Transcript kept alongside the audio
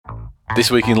This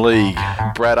week in league,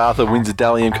 Brad Arthur wins the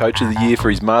Dally M Coach of the Year for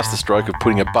his masterstroke of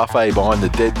putting a buffet behind the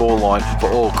dead ball line for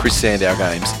all Chris Sandow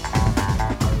games.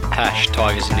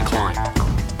 Tigers in decline.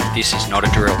 This is not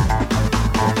a drill.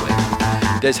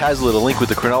 Des Hazlitt a link with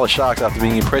the Cronulla Sharks after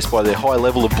being impressed by their high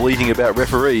level of bleating about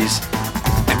referees.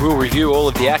 And we'll review all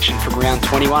of the action from round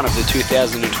 21 of the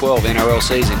 2012 NRL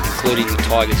season, including the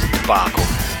Tigers debacle.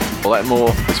 All that and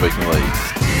more this week in league.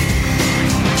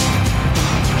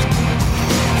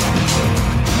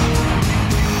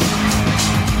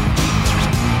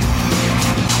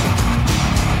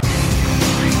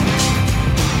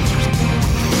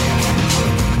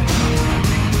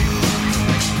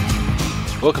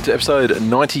 Welcome to episode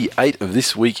 98 of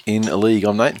This Week in League.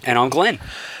 I'm Nate. And I'm Glen.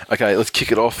 Okay, let's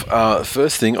kick it off.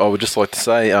 First thing, I would just like to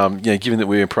say, given that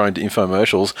we're prone to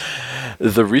infomercials,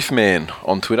 the Riff Man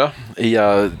on Twitter, he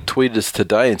tweeted us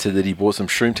today and said that he bought some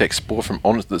Shroom Tech Sport from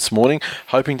Honest this morning,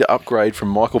 hoping to upgrade from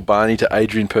Michael Barney to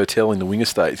Adrian Purtell in the wing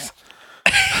estates.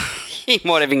 He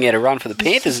might even get a run for the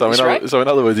Panthers So in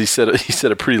other words, he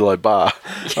set a pretty low bar.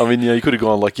 I mean, he could have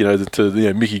gone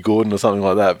to Mickey Gordon or something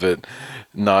like that, but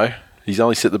no. He's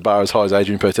only set the bar as high as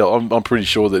Adrian Purtell. I'm pretty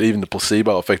sure that even the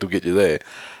placebo effect will get you there.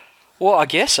 Well, I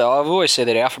guess so. I've always said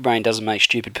that Alpha Brain doesn't make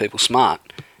stupid people smart.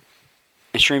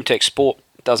 And Shroom Tech Sport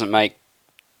doesn't make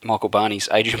Michael Barney's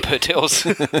Adrian Purtell's,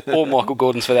 or Michael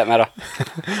Gordon's for that matter.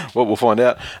 Well, we'll find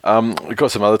out. We've got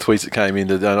some other tweets that came in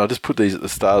today, and I just put these at the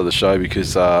start of the show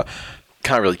because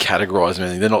can't really categorise them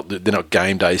anything. They're not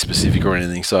game day specific or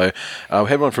anything. So we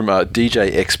had one from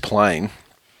DJ X Plane.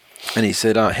 And he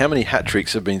said, how many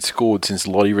hat-tricks have been scored since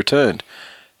Lottie returned?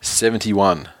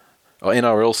 71.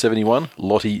 NRL 71,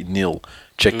 Lottie nil.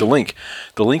 Check the link.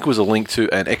 The link was a link to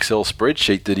an Excel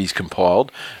spreadsheet that he's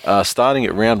compiled, starting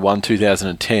at round 1,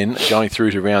 2010, going through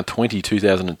to round 20,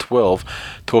 2012,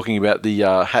 talking about the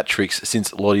hat-tricks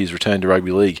since Lottie's returned to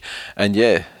rugby league.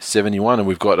 And 71. And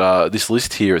we've got this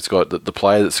list here. It's got the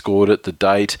player that scored it, the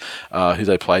date, who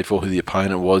they played for, who the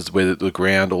opponent was, where the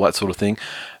ground, all that sort of thing.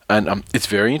 And it's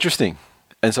very interesting.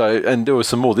 And there was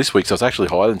some more this week, so it's actually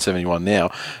higher than 71 now.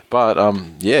 But,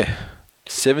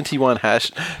 71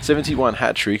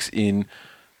 hat tricks in,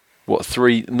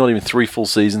 not even 3 full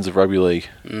seasons of rugby league.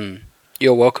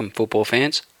 You're welcome, football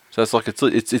fans. So it's like,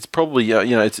 it's probably,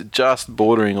 it's just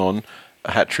bordering on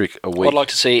a hat trick a week. I'd like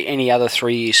to see any other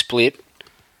 3-year split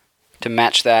to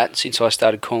match that since I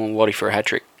started calling Lottie for a hat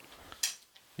trick.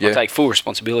 I take full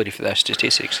responsibility for those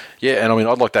statistics. Yeah, and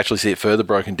I'd like to actually see it further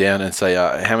broken down and say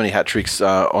how many hat-tricks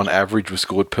on average were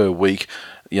scored per week,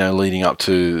 leading up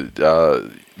to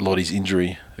Lottie's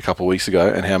injury a couple of weeks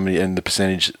ago, and how many, and the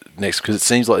percentage next, because it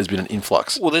seems like there's been an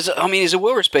influx. Well, there's a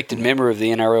well-respected member of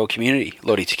the NRL community,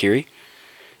 Lottie Takiri,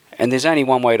 and there's only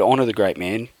one way to honour the great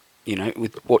man,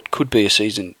 with what could be a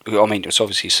season. I mean, it's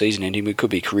obviously a season ending, but it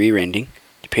could be career ending,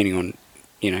 depending on,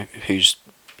 who's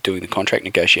doing the contract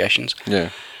negotiations. Yeah.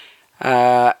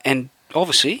 And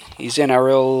obviously, his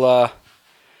NRL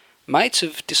mates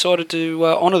have decided to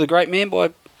honour the great man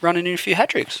by running in a few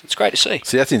hat-tricks. It's great to see.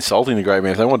 See, that's insulting the great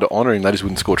man. If they wanted to honour him, they just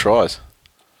wouldn't score tries.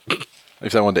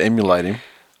 If they wanted to emulate him.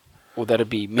 Well, that'd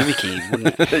be mimicking him,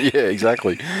 wouldn't it? Yeah,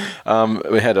 exactly.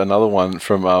 We had another one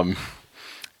from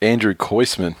Andrew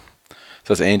Koisman.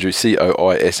 So that's Andrew,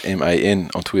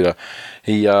 Coisman on Twitter.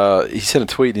 He sent a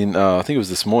tweet in, I think it was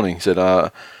this morning. He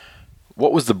said,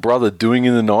 what was the brother doing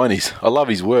in the 90s? I love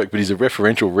his work, but he's a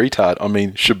referential retard. I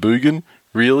mean, Shabugan?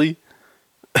 Really?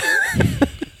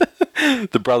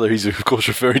 The brother he's, of course,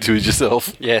 referring to is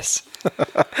yourself. Yes.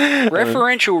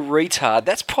 Referential retard.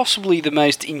 That's possibly the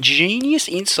most ingenious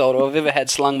insult I've ever had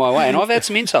slung my way, and I've had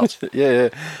some insults. Yeah.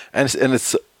 And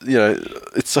it's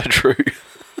it's so true.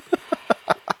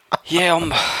 Yeah,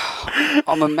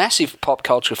 I'm a massive pop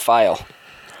culture fail.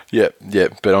 Yeah,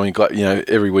 but I mean,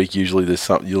 every week usually there's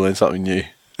something, you learn something new.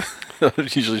 I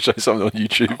usually show something on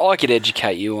YouTube. I could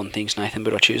educate you on things, Nathan,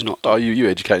 but I choose not to. Oh, you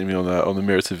educated me on the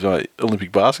merits of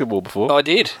Olympic basketball before. I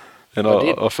did. And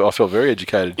I felt very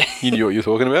educated. You knew what you were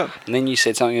talking about. And then you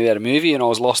said something about a movie and I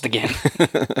was lost again.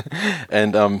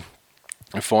 And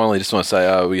finally, just want to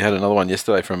say we had another one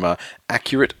yesterday from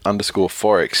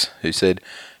accurate_forex who said,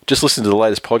 just listen to the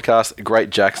latest podcast, a great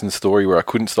Jackson story where I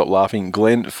couldn't stop laughing.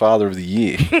 Glen, Father of the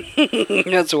Year.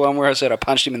 That's the one where I said I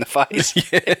punched him in the face.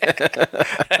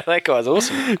 That guy's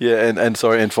awesome. Yeah,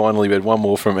 and finally we had one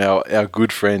more from our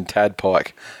good friend Tad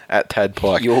Pike, at Tad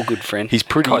Pike. Your good friend. He's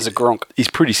pretty. Guy's a gronk. He's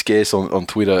pretty scarce on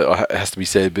Twitter, it has to be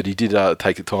said, but he did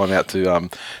take the time out to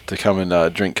come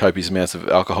and drink copious amounts of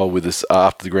alcohol with us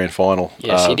after the grand final.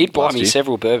 Yes, he did buy me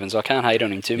several bourbons. I can't hate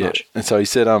on him too much. And so he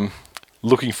said,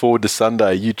 looking forward to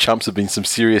Sunday. You chumps have been some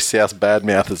serious South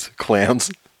badmouthers,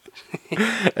 clowns.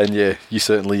 And yeah, you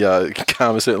certainly,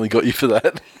 karma certainly got you for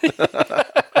that.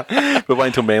 But wait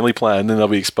until Manly play, and then they'll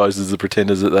be exposed as the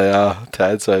pretenders that they are,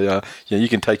 Tad. So, you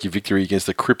can take your victory against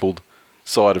the crippled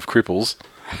side of cripples.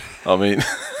 I mean...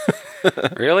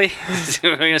 Really?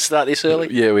 We're going to start this early?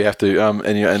 Yeah, we have to.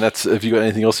 And that's. Have you got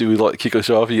anything else you would like to kick us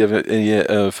off? Do you have any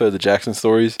further Jackson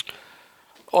stories?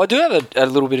 I do have a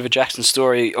little bit of a Jackson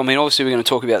story. I mean, obviously we're going to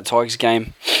talk about the Tigers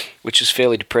game, which is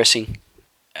fairly depressing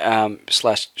 /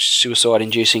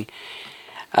 suicide-inducing.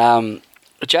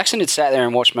 Jackson had sat there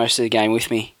and watched most of the game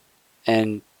with me,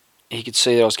 and he could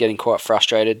see that I was getting quite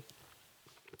frustrated.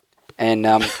 And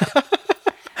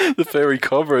the fairy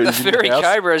cobra. The fairy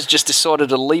cobra has just decided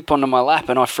to leap onto my lap,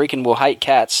 and I freaking will hate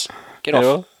cats. Get off.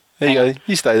 Well, there you go.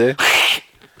 You stay there.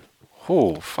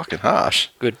 Oh, fucking harsh.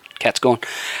 Good. Cat's gone.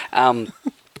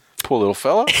 Poor little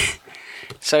fella.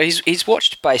 So he's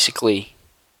watched basically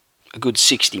a good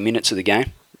 60 minutes of the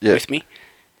game with me.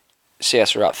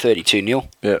 South are up 32-0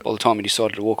 by the time he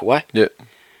decided to walk away. Yeah.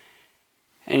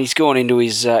 And he's gone into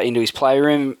his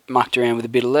playroom, mucked around with a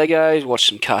bit of Legos, watched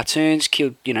some cartoons,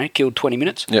 killed 20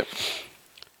 minutes. Yep.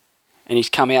 And he's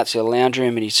come out to the lounge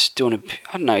room and he's doing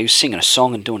he was singing a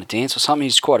song and doing a dance or something.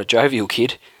 He's quite a jovial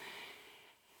kid.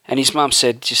 And his mum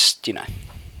said, just,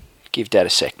 give Dad a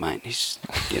sec, mate. He's,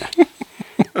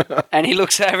 And he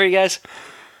looks over, he goes,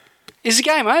 is the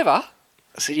game over?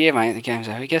 I said, yeah, mate, the game's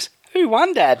over. He goes, who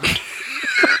won, Dad?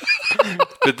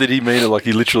 But did he mean it like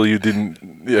he literally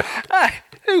didn't? Yeah. Hey,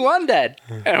 who won, Dad?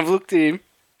 And I've looked at him,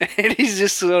 and he's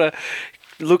just sort of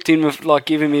looked in with, like,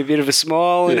 giving me a bit of a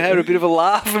smile and had a bit of a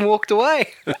laugh and walked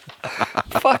away.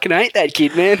 Fucking hate that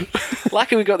kid, man.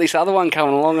 Lucky we got this other one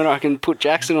coming along and I can put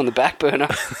Jackson on the back burner.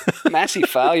 Massive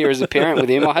failure as a parent with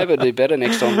him. I hope I do better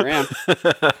next time around.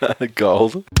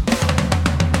 Gold.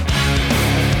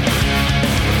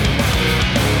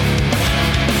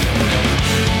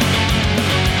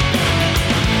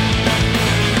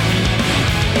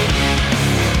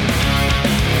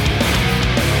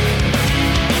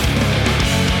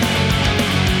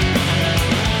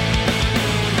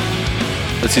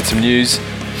 Let's hit some news.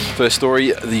 First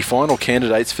story, the final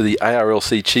candidates for the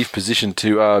ARLC chief position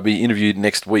to be interviewed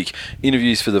next week.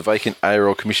 Interviews for the vacant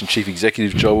ARL Commission chief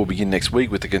executive job will begin next week,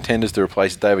 with the contenders to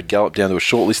replace David Gallop down to a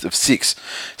short list of 6.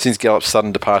 Since Gallup's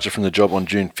sudden departure from the job on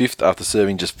June 5th after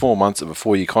serving just 4 months of a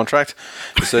 4-year contract,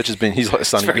 the search has been... He's like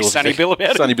Sunny Bill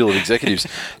of executives.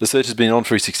 The search has been on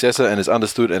for his successor, and as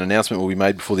understood, an announcement will be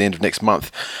made before the end of next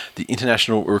month. The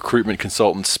international recruitment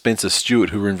consultant Spencer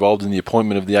Stewart, who were involved in the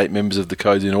appointment of the 8 members of the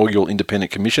Code's inaugural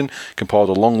independent commission, compiled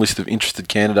a long list of interested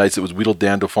candidates that was whittled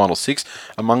down to a final 6.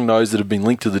 Among those that have been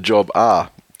linked to the job are...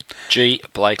 G.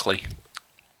 Blakely.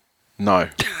 No.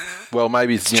 Well,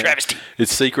 maybe it's... travesty.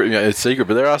 It's secret. It's secret,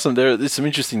 but there's some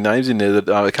interesting names in there that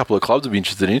a couple of clubs would be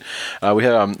interested in. We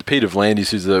have Peter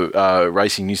Vlandis, who's the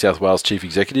Racing New South Wales chief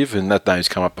executive, and that name's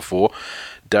come up before.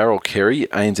 Daryl Kerry,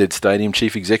 ANZ Stadium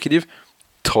chief executive.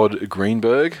 Todd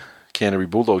Greenberg, Canterbury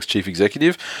Bulldogs chief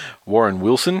executive. Warren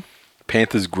Wilson,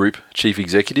 Panthers Group chief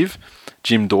executive.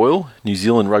 Jim Doyle, New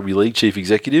Zealand Rugby League chief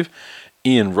executive.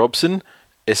 Ian Robson,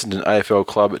 Essendon AFL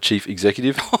Club chief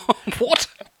executive. What?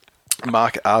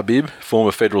 Mark Arbib,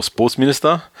 former federal sports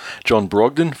minister. John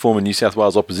Brogden, former New South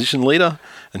Wales opposition leader.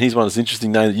 And here's one that's an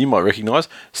interesting name that you might recognise.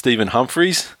 Stephen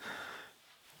Humphreys,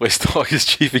 West Tigers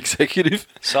chief executive.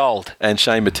 Sold. And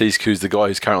Shane Matisse, who's the guy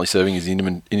who's currently serving as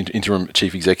the interim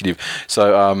chief executive.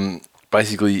 So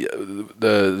basically,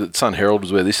 the Sun Herald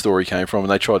was where this story came from,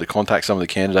 and they tried to contact some of the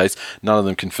candidates. None of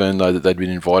them confirmed, though, that they'd been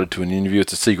invited to an interview.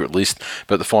 It's a secret list,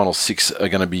 but the final 6 are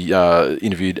going to be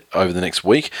interviewed over the next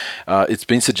week. It's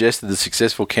been suggested the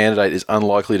successful candidate is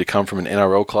unlikely to come from an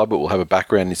NRL club, but will have a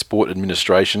background in sport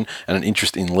administration and an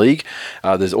interest in league.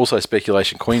 There's also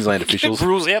speculation Queensland officials...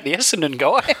 rules out the Essendon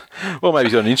guy. Well, maybe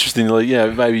he's got an interest in league.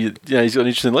 Maybe he's got an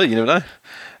interest in league. You never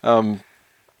know.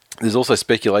 There's also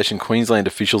speculation Queensland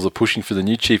officials are pushing for the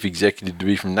new chief executive to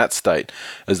be from that state,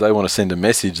 as they want to send a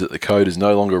message that the Code is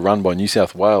no longer run by New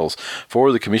South Wales. 4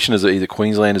 of the commissioners are either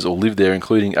Queenslanders or live there,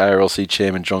 including ARLC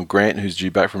chairman John Grant, who's due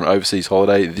back from an overseas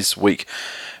holiday this week.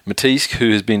 Matisse,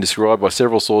 who has been described by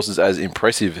several sources as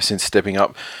impressive since stepping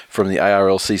up from the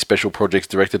ARLC Special Projects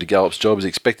Director to Gallup's job, is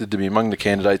expected to be among the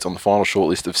candidates on the final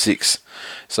shortlist of 6.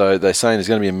 So they're saying there's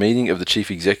going to be a meeting of the chief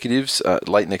executives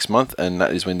late next month, and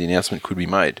that is when the announcement could be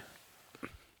made.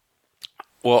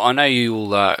 Well, I know you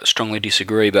will strongly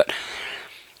disagree, but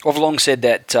I've long said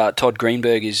that Todd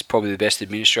Greenberg is probably the best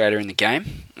administrator in the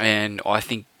game, and I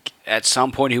think at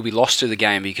some point he'll be lost to the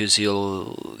game because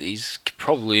he's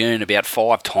probably earned about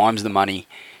 5 times the money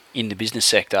in the business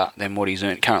sector than what he's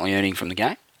currently earning from the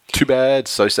game. Too bad,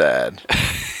 so sad.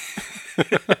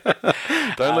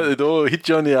 Don't let the door hit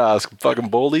you on the ass, fucking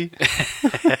baldy.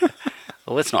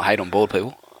 Well, let's not hate on bald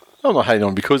people. I'm not hating on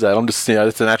him because of that. I'm just,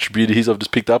 it's an attribute of his I've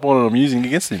just picked up on and I'm using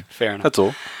against him. Fair enough. That's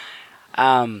all.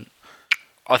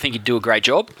 I think he'd do a great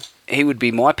job. He would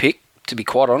be my pick, to be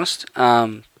quite honest.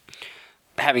 Having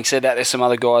said that, there's some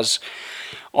other guys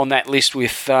on that list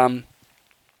with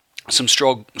some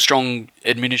strong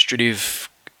administrative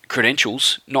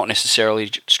credentials, not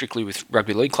necessarily strictly with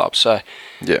rugby league clubs. So,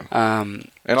 yeah, and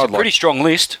it's a pretty strong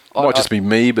list. It might just be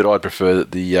me, but I'd prefer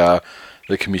that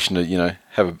the commissioner,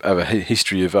 have a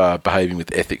history of behaving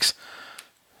with ethics.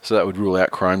 So that would rule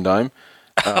out Chrome Dome.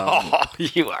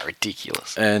 You are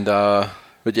ridiculous. And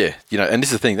but yeah, and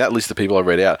this is the thing, that list of people I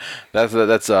read out,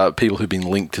 that's people who've been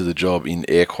linked to the job in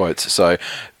air quotes. So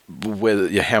whether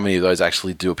how many of those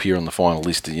actually do appear on the final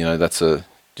list, that's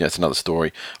it's another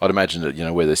story. I'd imagine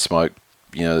that where there's smoke,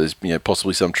 there's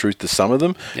possibly some truth to some of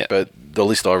them. Yep. But the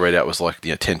list I read out was like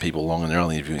 10 people long, and they're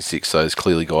only interviewing 6. So there's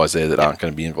clearly guys there that aren't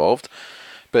going to be involved.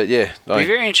 But yeah, it'll be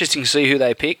very interesting to see who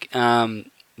they pick.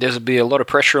 There'll be a lot of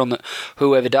pressure on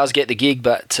whoever does get the gig,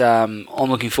 but I'm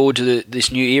looking forward to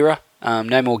this new era.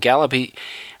 No more Gallup.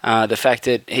 The fact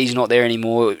that he's not there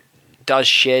anymore does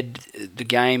shed the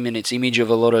game and its image of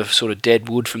a lot of sort of dead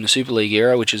wood from the Super League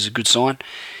era, which is a good sign.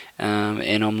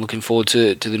 And I'm looking forward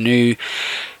to the new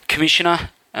commissioner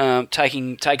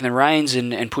taking the reins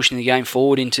and pushing the game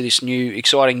forward into this new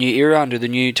exciting new era under the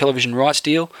new television rights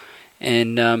deal,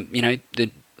 and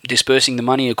dispersing the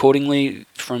money accordingly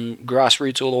from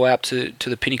grassroots all the way up to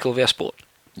the pinnacle of our sport.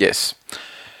 Yes.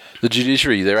 The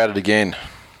judiciary, they're at it again.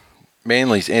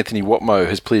 Manly's Anthony Watmoe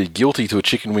has pleaded guilty to a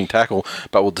chicken wing tackle,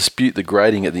 but will dispute the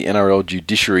grading at the NRL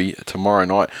judiciary tomorrow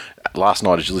night. Last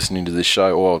night, as you're listening to this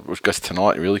show, or I guess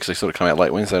tonight, really, because they sort of come out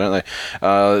late Wednesday, don't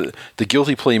they? The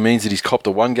guilty plea means that he's copped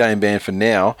a 1-game ban for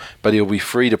now, but he'll be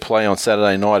free to play on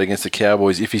Saturday night against the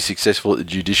Cowboys if he's successful at the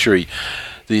judiciary.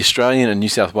 The Australian and New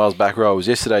South Wales back row was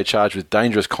yesterday charged with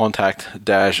dangerous contact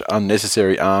 -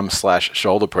 unnecessary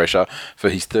arm/shoulder pressure for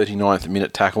his 39th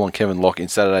minute tackle on Kevin Locke in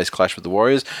Saturday's clash with the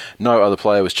Warriors. No other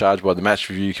player was charged by the match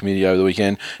review committee over the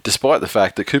weekend, despite the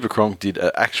fact that Cooper Cronk did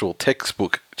an actual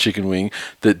textbook chicken wing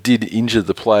that did injure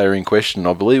the player in question.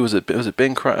 I believe was it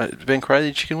Ben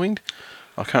Crazy chicken winged?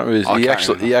 I can't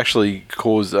remember. He actually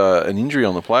caused an injury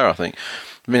on the player, I think.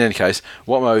 In any case,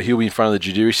 Watmoe, he'll be in front of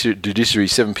the judiciary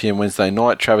 7 p.m. Wednesday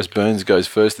night. Travis Burns goes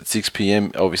first at 6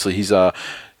 p.m. Obviously, he's got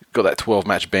that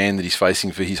 12-match ban that he's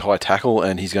facing for his high tackle,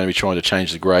 and he's going to be trying to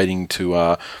change the grading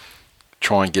to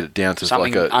try and get it down to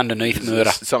something like underneath murder.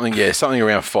 Something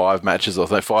around 5 matches. I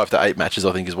think 5 to 8 matches,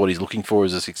 I think, is what he's looking for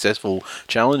as a successful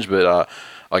challenge. But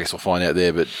I guess we'll find out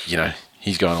there. But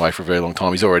he's going away for a very long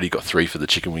time. He's already got 3 for the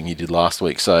chicken wing he did last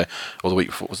week, or the week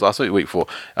before. Was last week? The week before.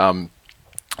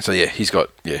 So yeah, he's got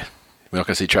we're not going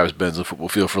to see Travis Burns on the football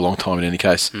field for a long time in any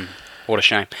case. What a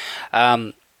shame.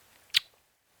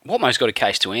 Watmoe's got a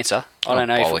case to answer. I don't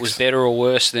know if it was better or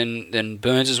worse than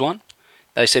Burns' one.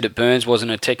 They said that Burns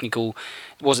wasn't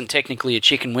technically a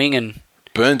chicken wing, and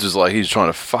Burns was like he was trying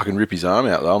to fucking rip his arm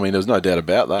out though. I mean, there's no doubt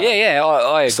about that. Yeah,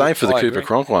 I agree. Same for the Cooper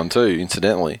Cronk one too,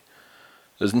 incidentally.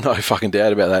 There's no fucking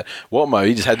doubt about that. Watmoe,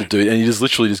 he just had to do it, and he just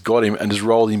literally just got him and just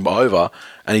rolled him over,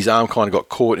 and his arm kind of got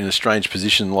caught in a strange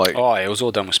position. Like, it was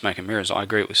all done with smoke and mirrors. I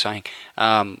agree with saying.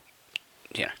 I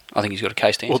think he's got a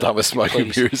case to answer. All done with smoke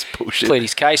and mirrors, bullshit. Plead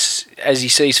his case as he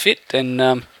sees fit, then,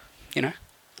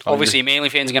 obviously Manly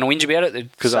fans are going to whinge about it. It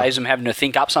saves them having to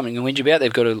think up something to whinge about.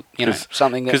 They've got to,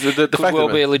 something that could well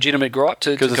be a legitimate gripe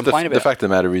to complain about. The fact of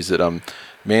the matter is that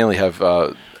Manly have...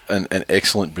 an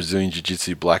excellent Brazilian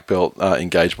Jiu-Jitsu black belt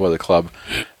engaged by the club,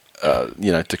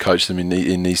 to coach them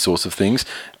in these sorts of things,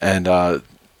 and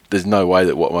there's no way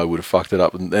that Watmoe would have fucked it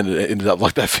up and it ended up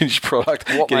like that finished product,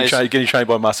 getting trained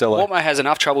by Marcelo. Watmoe has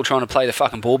enough trouble trying to play the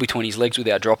fucking ball between his legs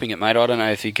without dropping it, mate. I don't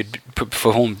know if he could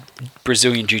perform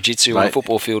Brazilian Jiu-Jitsu on a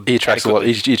football field. He attracts a lot.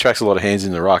 He attracts a lot of hands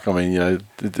in the ruck. I mean,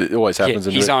 it always happens.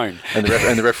 His own. And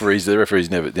the referees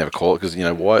never call it because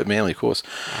why Manly, of course.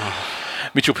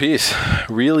 Mitchell Pearce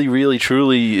really, really,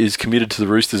 truly is committed to the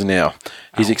Roosters now.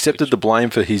 He's accepted the blame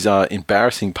for his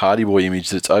embarrassing party boy image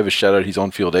that's overshadowed his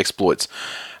on-field exploits.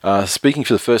 Speaking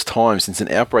for the first time since an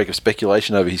outbreak of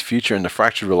speculation over his future and the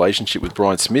fractured relationship with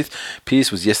Brian Smith,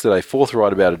 Pearce was yesterday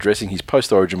forthright about addressing his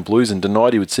post-origin blues and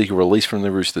denied he would seek a release from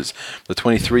the Roosters. The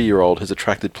 23-year-old has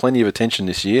attracted plenty of attention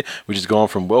this year, which has gone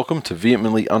from welcome to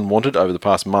vehemently unwanted over the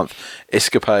past month.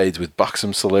 Escapades with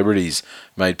buxom celebrities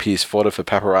made Pearce fodder for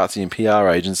paparazzi and PR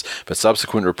agents, but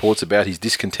subsequent reports about his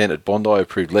discontent at Bondi have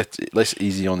proved less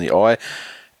easy on the eye.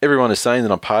 Everyone is saying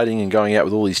that I'm partying and going out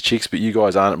with all these chicks, but you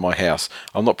guys aren't at my house.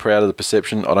 I'm not proud of the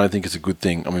perception. I don't think it's a good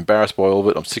thing. I'm embarrassed by all of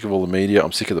it. I'm sick of all the media.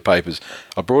 I'm sick of the papers.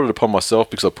 I brought it upon myself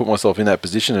because I put myself in that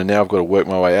position, and now I've got to work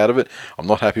my way out of it. I'm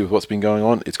not happy with what's been going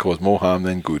on. It's caused more harm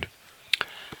than good.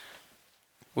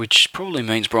 Which probably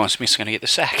means Brian Smith's going to get the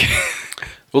sack.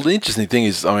 Well, the interesting thing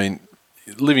is, I mean,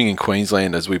 living in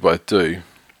Queensland, as we both do...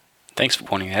 Thanks for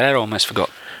pointing that out. I almost forgot.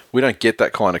 We don't get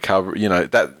that kind of cover. You know,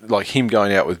 that like him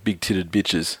going out with big-titted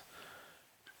bitches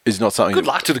is not something... Good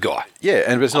luck to the guy. Yeah,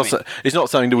 and it's not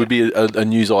something that would be a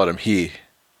news item here.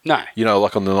 No. You know,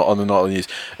 like on the nightly news.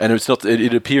 And it's not.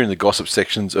 It'd appear in the gossip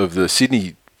sections of the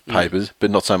Sydney papers, but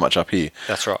not so much up here.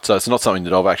 That's right. So it's not something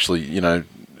that I've actually, you know,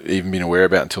 even been aware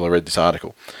about until I read this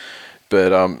article.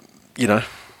 But, you know...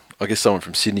 I guess someone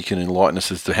from Sydney can enlighten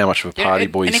us as to how much of a party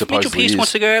boy he supposedly is. And if Mitchell Pearce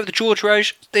wants to go over to George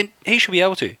Roche, then he should be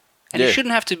able to. And he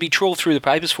shouldn't have to be trawled through the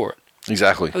papers for it.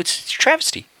 Exactly. It's a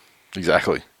travesty.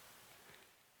 Exactly.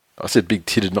 I said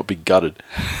big-titted, not big-gutted.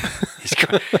 He's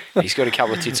got a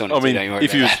couple of tits on him. I mean,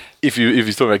 if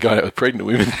he's talking about going out with pregnant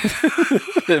women,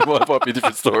 it might be a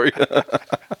different story.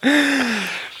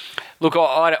 Look,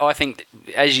 I think,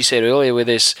 as you said earlier, where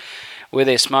there's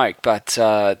smoke, but...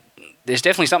 there's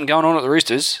definitely something going on at the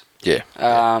Roosters. Yeah.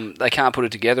 They can't put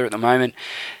it together at the moment.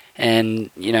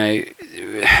 And, you know,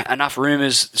 enough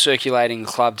rumours circulating the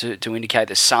club to indicate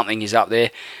that something is up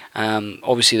there.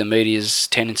 Obviously, the media's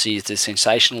tendency is to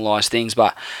sensationalise things,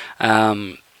 but,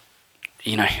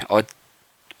 you know,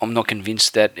 I'm not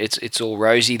convinced that it's all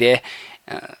rosy there.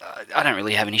 I don't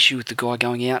really have an issue with the guy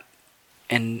going out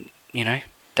and, you know,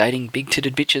 dating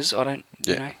big-titted bitches.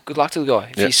 You know, good luck to the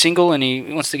guy. If he's single and he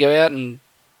wants to go out and...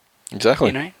 Exactly.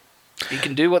 You know, he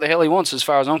can do what the hell he wants as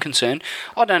far as I'm concerned.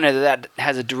 I don't know that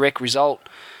has a direct result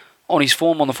on his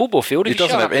form on the football field. It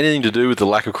doesn't have anything to do with the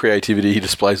lack of creativity he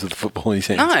displays with the football in his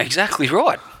hands. No, exactly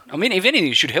right. I mean, if anything,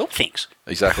 it should help things.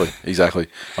 Exactly. I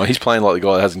mean, he's playing like the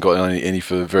guy that hasn't got any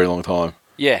for a very long time.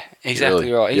 Yeah,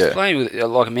 exactly right. He's playing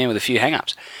like a man with a few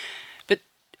hang-ups. But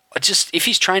if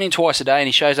he's training twice a day and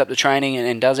he shows up to training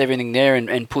and does everything there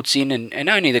and puts in, and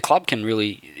only the club can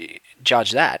really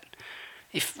judge that,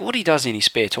 if what he does in his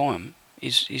spare time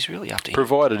is really up to him.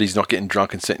 Provided he's not getting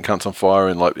drunk and setting cunts on fire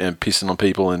and pissing on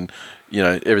people and, you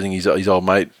know, everything his old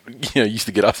mate, you know, used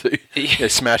to get up to.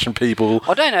 Smashing people.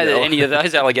 I don't know that any of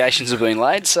those allegations have been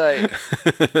laid, so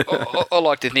I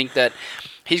like to think that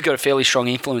he's got a fairly strong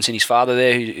influence in his father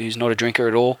there, who's not a drinker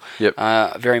at all. Yep.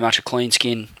 Very much a clean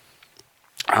skin.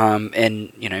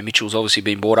 And, you know, Mitchell's obviously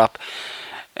been brought up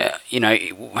you know,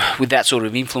 with that sort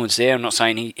of influence there. I'm not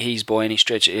saying he's by any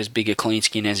stretch as big a clean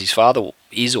skin as his father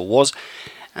is or was,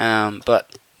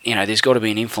 but you know, there's got to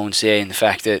be an influence there in the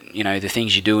fact that, you know, the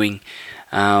things you're doing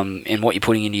and what you're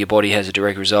putting into your body has a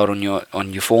direct result on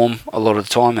your form a lot of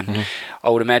the time, and I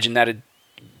would imagine that'd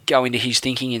go into his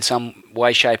thinking in some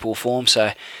way, shape or form.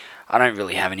 So I don't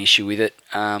really have an issue with it.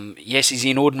 Yes, he's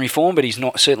in ordinary form, but he's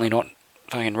certainly not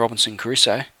fucking Robinson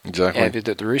Crusoe. Exactly.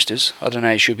 At the Roosters. I don't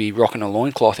know, he should be rocking a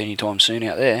loincloth anytime soon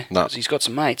out there. No. Because he's got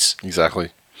some mates.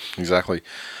 Exactly.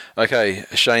 Okay,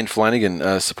 Shane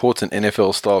Flanagan supports an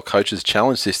NFL-style coaches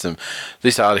challenge system.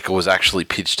 This article was actually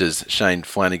pitched as Shane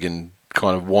Flanagan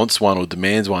kind of wants one or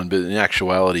demands one, but in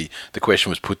actuality, the question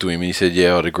was put to him and he said,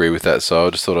 yeah, I'd agree with that. So I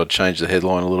just thought I'd change the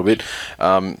headline a little bit.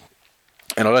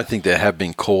 And I don't think there have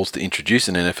been calls to introduce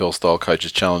an NFL-style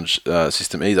coaches challenge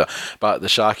system either. But the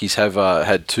Sharkies have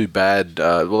had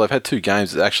they've had two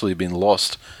games that actually have been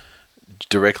lost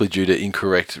directly due to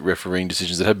incorrect refereeing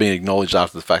decisions that have been acknowledged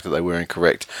after the fact that they were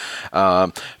incorrect.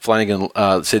 Flanagan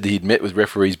said that he'd met with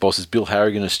referees bosses Bill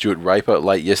Harrigan and Stuart Raper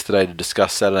late yesterday to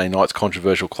discuss Saturday night's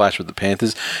controversial clash with the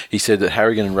Panthers. He said that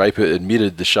Harrigan and Raper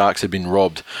admitted the Sharks had been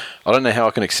robbed. I don't know how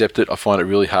I can accept it. I find it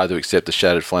really hard to accept, the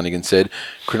shattered Flanagan said.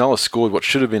 Cronulla scored what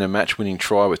should have been a match-winning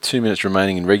try with 2 minutes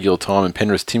remaining in regular time, and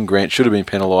Penrith's Tim Grant should have been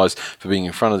penalised for being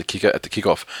in front of the kicker at the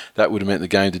kickoff. That would have meant the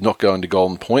game did not go into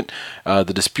Golden Point. The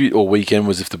dispute all weekend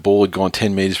was if the ball had gone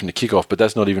 10 metres from the kickoff, but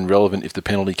that's not even relevant if the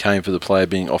penalty came for the player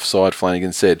being offside,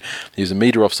 Flanagan said. He was a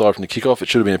metre offside from the kickoff. It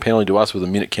should have been a penalty to us with a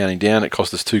minute counting down. It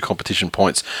cost us 2 competition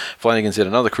points. Flanagan said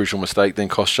another crucial mistake then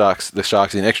cost the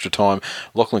Sharks in extra time.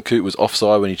 Lachlan Coote was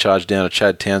offside when he charged down a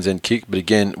Chad Townsend kick, but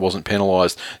again wasn't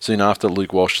penalised. Soon after,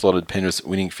 Luke Walsh slotted Penrith's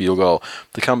winning field goal.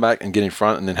 To come back and get in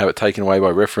front and then have it taken away by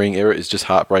refereeing error is just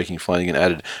heartbreaking, Flanagan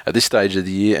added. At this stage of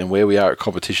the year and where we are at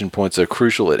competition, points are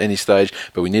crucial at any stage,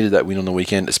 but we needed that win on the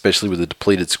weekend, especially with a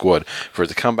depleted squad. For it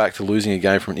to come back to losing a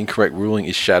game from an incorrect ruling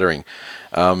is shattering.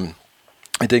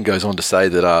 It then goes on to say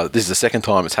that this is the second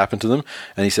time it's happened to them,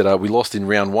 and he said, we lost in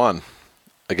round 1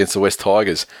 against the West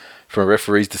Tigers. from a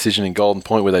referee's decision in Golden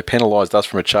Point where they penalised us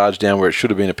from a charge down where it should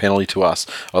have been a penalty to us.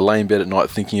 I lay in bed at night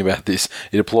thinking about this.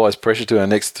 It applies pressure to our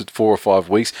next 4 or 5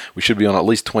 weeks. We should be on at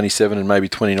least 27 and maybe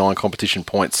 29 competition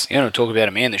points. You want to talk about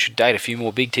a man that should date a few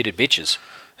more big-titted bitches.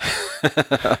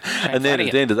 And then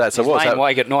at the end of that, so what was that?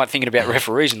 Wake at night thinking about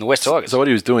referees in the West Tigers. So what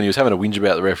he was doing, he was having a whinge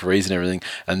about the referees and everything,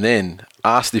 and then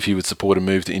asked if he would support a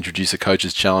move to introduce a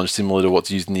coach's challenge similar to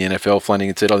what's used in the NFL.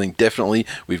 Flanagan said, I think definitely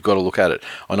we've got to look at it.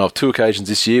 I know of 2 occasions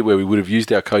this year where we would have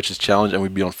used our coach's challenge and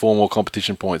we'd be on 4 more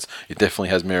competition points. It definitely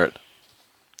has merit.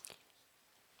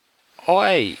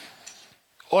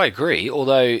 I agree,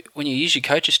 although when you use your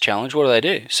coach's challenge, what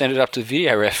do? Send it up to the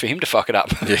video ref for him to fuck it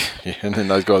up. Yeah, and then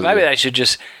those guys... Maybe they should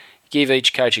just give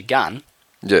each coach a gun.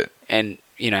 Yeah. And,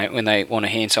 when they want to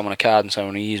hand someone a card and say, I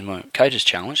want to use my coach's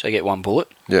challenge, they get 1 bullet.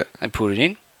 Yeah. They put it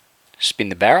in, spin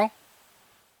the barrel.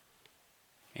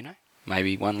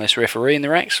 Maybe 1 less referee in the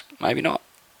ranks, maybe not.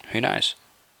 Who knows?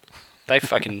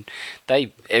 There's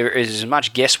as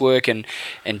much guesswork and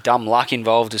dumb luck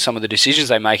involved as some of the decisions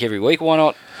they make every week. Why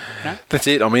not? That's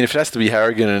it. I mean, if it has to be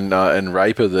Harrigan and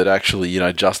Raper that actually,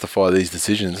 justify these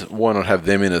decisions, why not have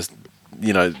them in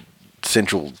a,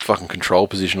 central fucking control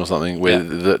position or something where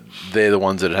they're the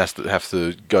ones that have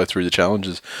to go through the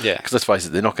challenges. Yeah. Because let's face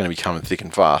it, they're not going to be coming thick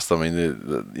and fast. I mean,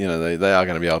 they are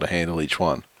going to be able to handle each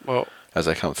one as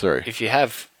they come through. If you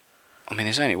have,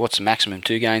 there's only, what's the maximum,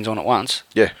 2 games on at once?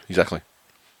 Yeah, exactly.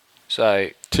 So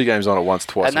 2 games on at once,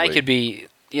 twice a week. And they could be,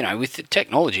 with the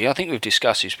technology, I think we've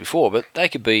discussed this before, but they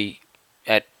could be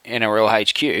at NRL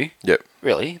HQ. Yep.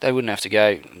 Really, they wouldn't have to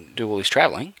go and do all this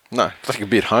travelling. No, they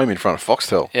could be at home in front of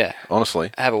Foxtel. Yeah.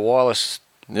 Honestly. Have a wireless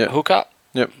hookup.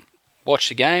 Yep. Watch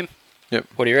the game. Yep.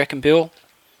 What do you reckon, Bill?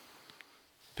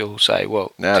 Bill will say,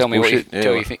 well, tell me what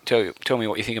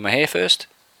you think of my hair first.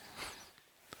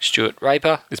 Stuart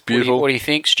Raper. It's beautiful. What do you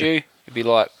think, Stu? You'd be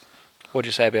like, what'd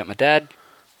you say about my dad?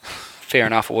 Fair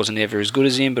enough, I wasn't ever as good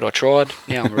as him, but I tried.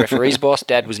 Now I'm a referee's boss.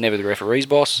 Dad was never the referee's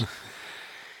boss.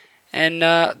 And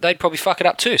they'd probably fuck it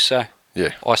up too, so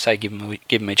yeah, I say give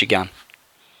them each a gun.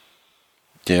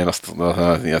 Yeah, and I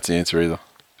don't think that's the answer either.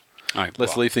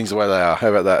 Let's leave things the way they are. How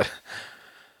about that?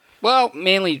 Well,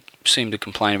 Manly seem to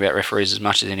complain about referees as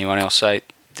much as anyone else, so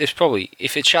there's probably,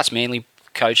 if it shuts Manly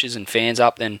coaches and fans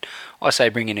up, then I say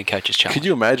bring in a coach's challenge. Could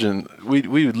you imagine? We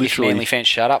would literally... If Manly fans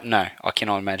shut up? No, I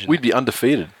cannot imagine We'd be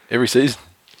undefeated every season.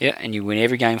 Yeah, and you win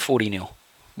every game 40-0.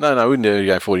 No, we wouldn't do every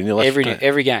game 40-0.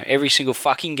 Every game. Every single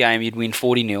fucking game you'd win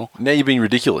 40-0. Now you're being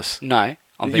ridiculous. No,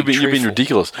 you've been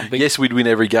ridiculous. Yes, we'd win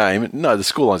every game. No, the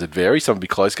scorelines would vary. Some would be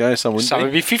close games, some wouldn't Some be.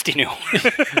 would be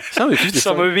 50-0. Some would be 50.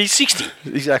 Some would be 60.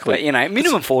 Exactly. But,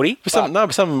 minimum 40.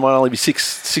 But some might only be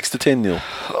 6 to 10-0.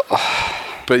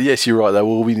 But yes, you're right, they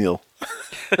will be nil.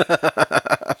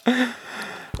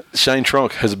 Shane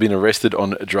Tronk has been arrested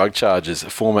on drug charges.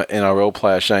 Former NRL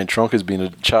player Shane Tronk has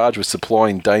been charged with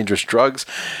supplying dangerous drugs.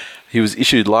 He was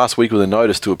issued last week with a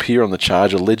notice to appear on the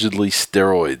charge, allegedly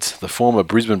steroids. The former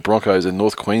Brisbane Broncos and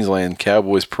North Queensland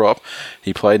Cowboys prop.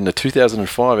 He played in the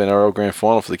 2005 NRL Grand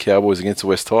Final for the Cowboys against the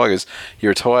West Tigers. He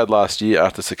retired last year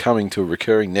after succumbing to a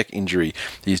recurring neck injury.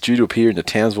 He is due to appear in the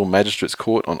Townsville Magistrates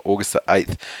Court on August the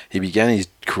 8th. He began his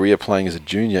career playing as a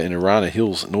junior in Arana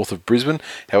Hills, north of Brisbane.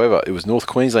 However, it was North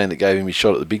Queensland that gave him his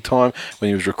shot at the big time when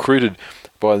he was recruited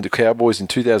by the Cowboys in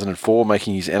 2004,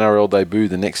 making his NRL debut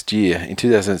the next year. In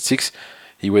 2006,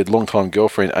 he wed longtime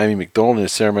girlfriend Amy McDonald in a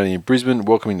ceremony in Brisbane,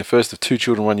 welcoming the first of 2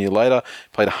 children 1 year later.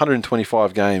 Played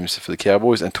 125 games for the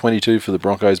Cowboys and 22 for the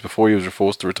Broncos before he was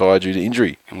forced to retire due to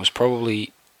injury. And was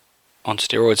probably on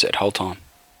steroids that whole time.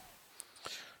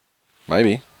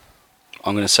 Maybe.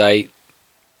 I'm going to say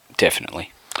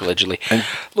definitely, allegedly. And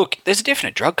look, there's a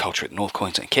definite drug culture at the North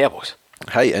Queensland Cowboys.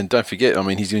 Hey, and don't forget,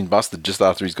 he's been busted just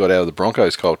after he's got out of the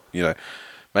Broncos cult.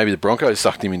 Maybe the Broncos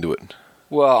sucked him into it.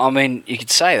 Well, you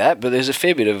could say that, but there's a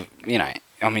fair bit of,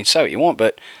 say what you want,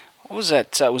 but what was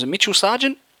that? Was it Mitchell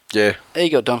Sargent? Yeah. He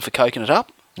got done for coking it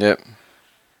up. Yep. And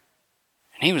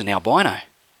he was an albino.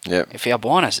 Yep. If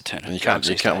albinos are turning, you can't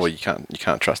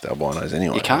trust albinos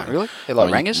anyway. You can't really. They're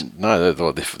like rangers. No,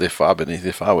 they're far beneath.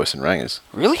 They're far worse than rangers.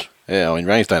 Really? Yeah,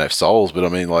 rangers don't have souls, but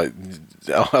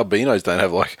albinos don't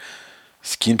have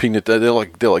skin pigment. They're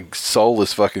like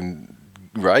soulless fucking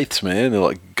wraiths, man. They're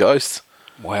like ghosts.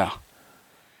 Wow.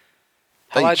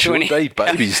 They eat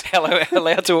babies.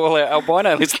 Hello to all our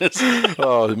albino listeners.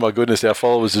 Oh my goodness, our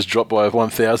followers just dropped by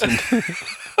 1,000.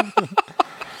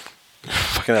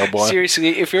 Fucking albino.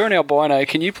 Seriously, if you're an albino,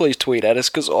 can you please tweet at us?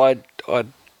 Because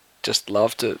I'd just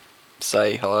love to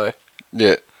say hello.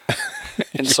 Yeah.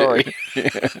 And sorry.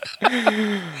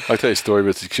 I'll tell you a story,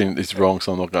 but it's wrong,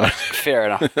 so I'm not going Fair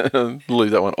enough. to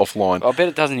leave that one offline. I bet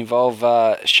it doesn't involve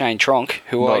Shane Tronk,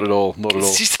 who Not at all.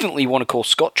 consistently want to call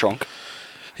Scott Tronk.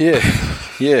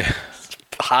 Yeah.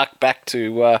 Hark back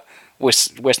to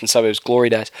Western Suburbs glory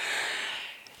days.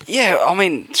 Yeah, I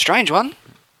mean, strange one.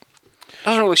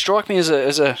 Doesn't really strike me as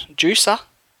a juicer.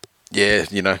 Yeah,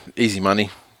 easy money.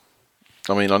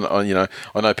 I mean, I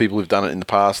know people who've done it in the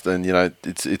past, and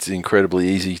it's incredibly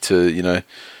easy to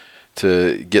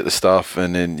to get the stuff,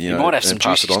 and then you might have some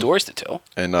juicy stories to tell,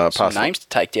 and some names to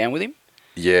take down with him.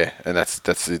 Yeah, and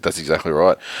that's exactly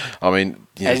right. I mean,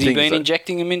 has he been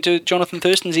injecting them into Jonathan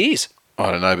Thurston's ears? I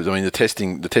don't know, but I mean the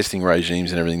testing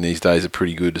regimes and everything these days are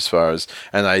pretty good as far as,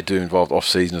 and they do involve off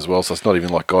season as well. So it's not even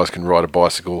like guys can ride a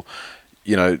bicycle,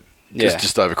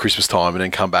 just over Christmas time and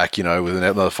then come back, with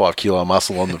another 5 kilo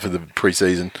muscle on them for the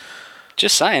pre-season.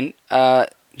 Just saying,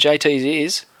 JT's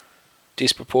ears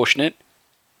disproportionate.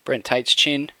 Brent Tate's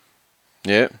chin,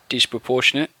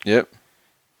 disproportionate. Yep.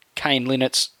 Kane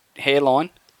Linnett's hairline,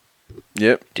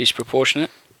 disproportionate.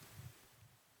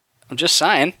 I'm just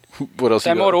saying. What else?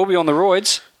 They might all be on the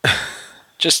roids,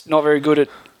 just not very good at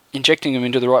injecting them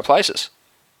into the right places.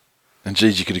 And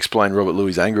geez, you could explain Robert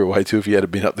Louis' anger away too if he had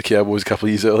been up the Cowboys a couple of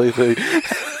years earlier too.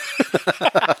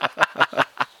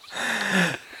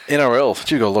 NRL,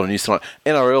 you've got a lot of news tonight.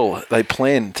 NRL, they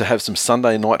plan to have some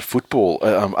Sunday night football,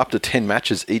 up to 10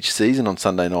 matches each season on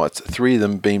Sunday nights, 3 of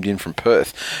them beamed in from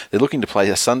Perth. They're looking to play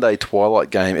a Sunday twilight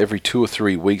game every 2 or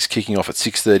 3 weeks, kicking off at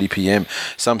 6:30pm.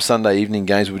 Some Sunday evening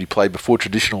games will be played before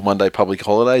traditional Monday public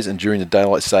holidays and during the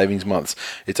daylight savings months.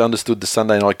 It's understood the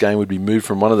Sunday night game would be moved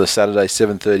from one of the Saturday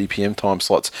 7:30pm time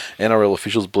slots. NRL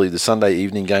officials believe the Sunday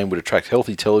evening game would attract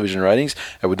healthy television ratings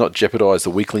and would not jeopardise the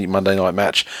weekly Monday night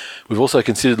match. We've also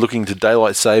considered looking to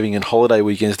daylight saving and holiday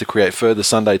weekends to create further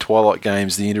Sunday twilight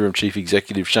games, the interim chief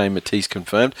executive Shane Matisse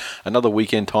confirmed. Another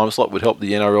weekend time slot would help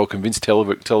the NRL convince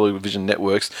television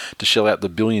networks to shell out the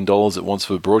 $1 billion it wants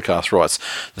for broadcast rights.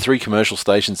 The 3 commercial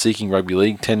stations seeking rugby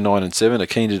league, 10, 9 and 7, are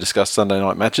keen to discuss Sunday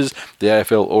night matches. The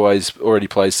AFL already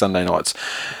plays Sunday nights.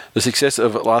 The success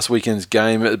of last weekend's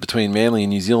game between Manly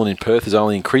and New Zealand in Perth has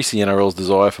only increased the NRL's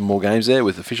desire for more games there,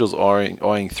 with officials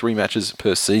eyeing 3 matches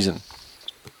per season.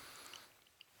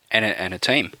 And a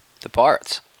team, the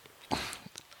Pirates.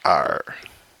 Arr.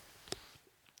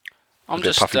 I'm with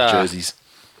just puffy jerseys.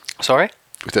 Sorry?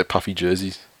 With their puffy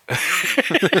jerseys.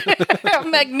 How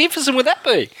magnificent would that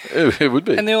be? It would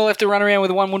be. And they all have to run around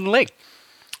with one wooden leg.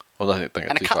 Well, I don't think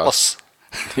and too a cutlass.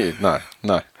 Fast. Yeah,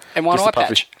 no. And one eye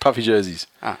patch. Puffy jerseys.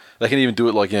 They can even do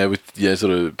it like with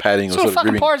sort of padding or sort of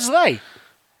fucking ribbing. Pirates are they?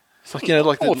 It's like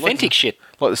like authentic shit.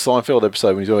 Like the Seinfeld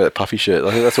episode when he's talking about that puffy shirt.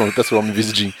 I think that's what I'm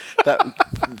envisaging.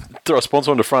 Throw a sponsor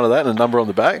on the front of that and a number on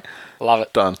the back. Love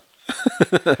it. Done.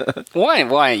 Why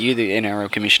aren't you the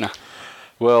NRL commissioner?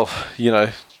 Well, you're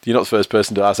not the first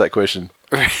person to ask that question.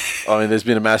 I mean, there's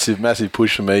been a massive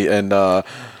push for me, and I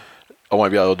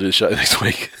won't be able to do the show next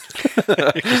week.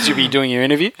 Because you'll be doing your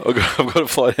interview? I've got to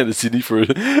fly down to Sydney for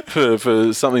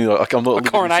something like I'm not a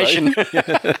coronation.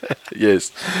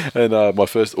 Yes, and my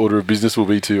first order of business will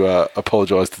be to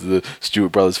apologise to the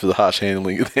Stewart brothers for the harsh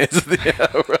handling at the hands of the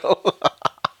NRL.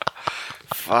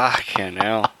 Fucking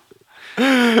hell!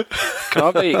 Can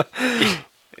I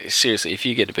be seriously? If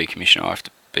you get to be commissioner, I have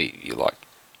to be.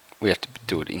 We have to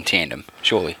do it in tandem,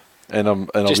 surely. And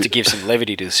just to give some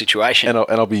levity to the situation. And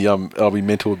I'll be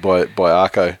mentored by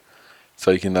Arco,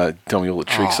 so you can tell me all the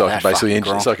tricks, so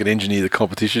I can engineer the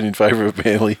competition in favour of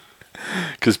Manly.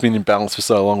 Because it's been in balance for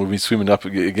so long, we've been swimming up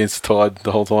against the tide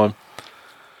the whole time.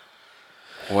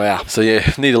 Wow. So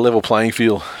yeah, need a level playing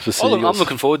field for Seagulls. I'm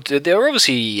looking forward to. They're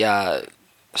obviously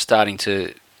starting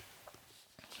to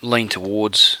lean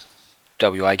towards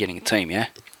WA getting a team. Yeah.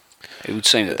 It would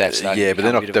seem that's yeah,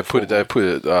 but they've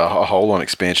put a hold on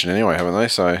expansion anyway, haven't they?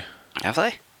 So have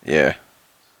they? Yeah.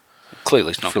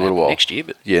 Clearly, it's not for a little while next year,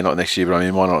 but yeah, not next year. But I mean,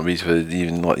 it might not be for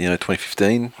even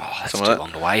 2015. Oh, that's too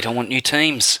long to wait. I want new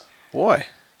teams. Why?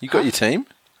 You got your team?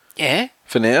 Yeah.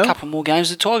 For now, a couple more games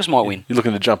the Tigers might win. You're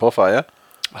looking to jump off, are you?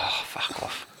 Oh, fuck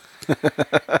off!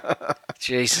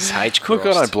 Jesus H. Christ.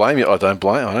 Look, I don't blame you. I don't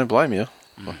blame you.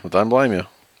 I don't blame you.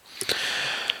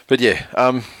 But yeah,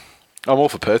 I'm all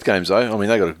for Perth games though. I mean,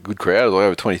 they got a good crowd, like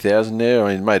over 20,000 there. I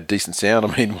mean, it made a decent sound.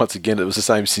 I mean, once again, it was the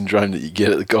same syndrome that you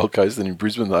get at the Gold Coast and in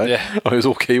Brisbane though. Yeah. I mean, it was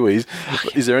all Kiwis.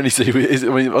 Is there any Kiwis?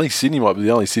 I mean, I think Sydney might be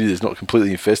the only city that's not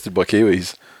completely infested by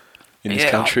Kiwis in this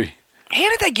country. How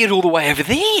did they get all the way over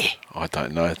there? I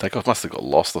don't know. They must have got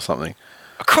lost or something.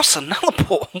 Across the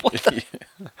Nullarbor? What the?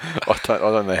 I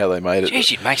don't know how they made it.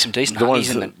 Jeez, you'd make some decent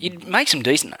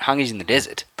hungies in the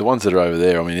desert. The ones that are over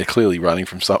there, I mean, they're clearly running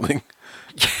from something.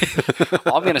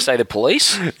 I'm going to say the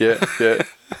police. Yeah.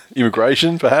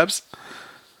 Immigration, perhaps.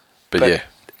 But yeah.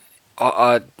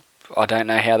 I don't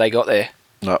know how they got there.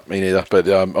 No, me neither. But,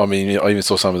 I even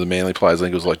saw some of the Manly players, I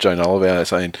think it was like Joe Null about it,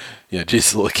 saying,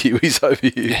 just a lot of Kiwis over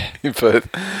here in Perth.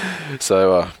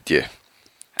 So, yeah.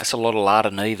 That's a lot of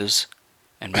Lada Nevers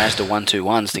and Mazda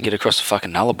 121s to get across the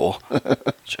fucking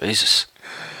Nullarbor. Jesus.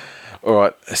 All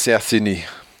right, South Sydney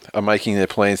are making their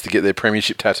plans to get their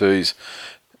premiership tattoos.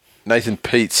 Nathan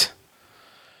Peets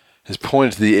has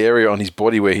pointed to the area on his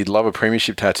body where he'd love a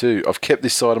premiership tattoo. I've kept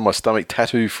this side of my stomach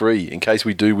tattoo-free in case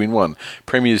we do win one.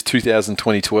 Premiers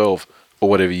 2012, or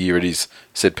whatever year it is,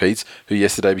 said Peets, who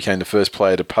yesterday became the first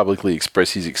player to publicly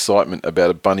express his excitement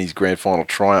about a Bunnies grand final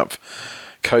triumph.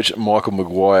 Coach Michael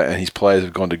Maguire and his players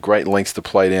have gone to great lengths to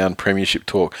play down premiership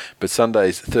talk, but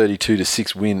Sunday's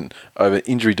 32-6 win over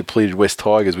injury-depleted West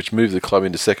Tigers, which moved the club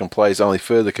into second place, only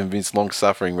further convinced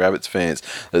long-suffering Rabbits fans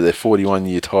that their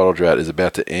 41-year title drought is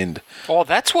about to end. Oh,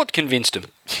 that's what convinced them.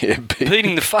 Yeah,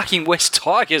 beating the fucking West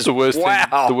Tigers. The worst wow.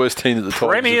 Team, the worst team that the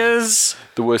Premiers.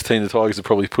 The worst team the Tigers have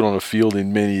probably put on a field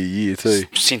in many a year too.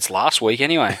 Since last week,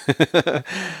 anyway.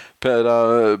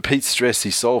 But Pete stressed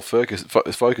his sole focus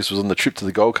was on the trip to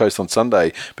the Gold Coast on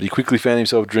Sunday, but he quickly found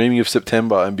himself dreaming of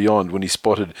September and beyond when he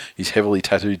spotted his heavily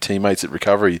tattooed teammates at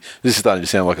recovery. This is starting to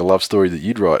sound like a love story that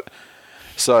you'd write.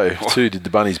 So, too, did the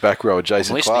Bunnies back rower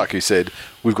Jason Clark, who said,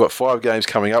 "We've got 5 games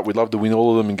coming up. We'd love to win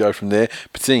all of them and go from there.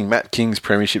 But seeing Matt King's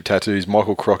premiership tattoos,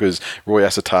 Michael Crocker's, Roy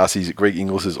Asatasi's, Greg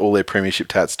Inglis's, all their premiership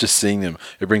tats, just seeing them,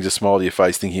 it brings a smile to your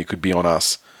face thinking it could be on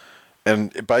us."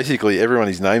 And basically, everyone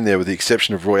he's named there, with the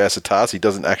exception of Roy Asatasi,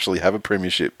 doesn't actually have a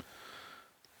premiership.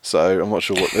 So I'm not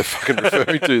sure what they're fucking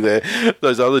referring to there.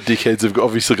 Those other dickheads have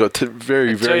obviously got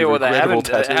very, very regrettable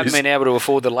tattoos. They haven't been able to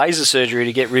afford the laser surgery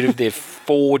to get rid of their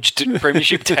forged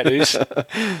premiership tattoos.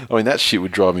 I mean, that shit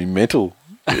would drive me mental.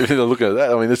 If I look at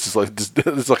that, I mean, this is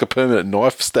like a permanent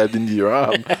knife stabbed into your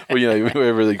arm, or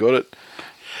wherever they got it.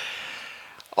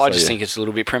 I just think it's a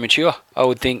little bit premature. I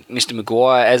would think Mr.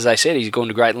 Maguire, as they said, he's gone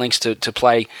to great lengths to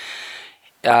play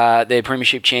their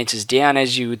premiership chances down,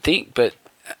 as you would think, but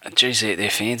geez, their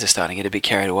fans are starting to get a bit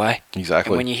carried away.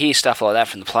 Exactly. And when you hear stuff like that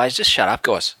from the players, just shut up,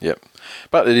 guys. Yep.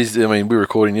 But it is, I mean, we're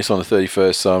recording this on the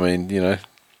 31st, so I mean, they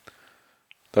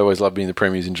always love being the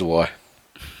premiers in July.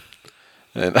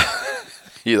 And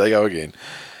here they go again.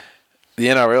 The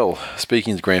NRL,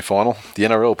 speaking of the grand final, the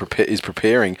NRL is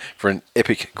preparing for an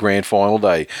epic grand final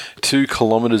day. 2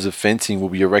 kilometres of fencing will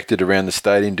be erected around the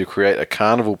stadium to create a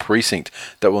carnival precinct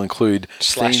that will include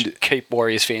keep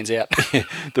Warriors fans out.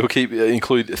 that will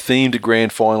include themed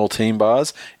grand final team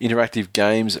bars, interactive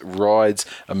games, rides,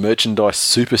 a merchandise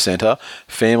super centre,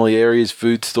 family areas,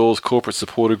 food stalls, corporate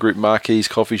supporter group marquees,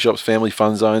 coffee shops, family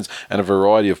fun zones, and a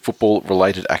variety of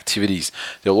football-related activities.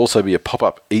 There will also be a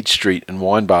pop-up Eat Street and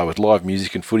wine bar with live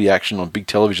music and footy action on big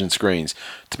television screens.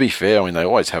 To be fair, I mean, they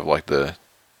always have like the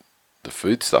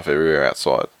food stuff everywhere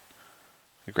outside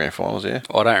the grand finals, yeah.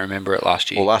 I don't remember it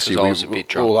last year. Well, last year I was a bit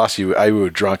drunk. Well, last year, A, we were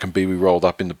drunk, and B, we rolled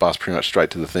up in the bus pretty much straight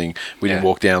to the thing. We didn't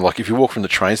walk down. Like, if you walk from the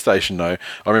train station, though,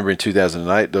 I remember in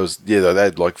 2008, they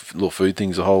had like little food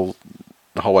things the whole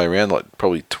way around, like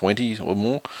probably 20 or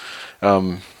more.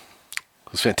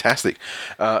 It was fantastic.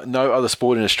 No other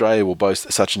sport in Australia will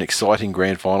boast such an exciting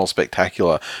grand final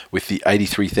spectacular, with the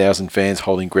 83,000 fans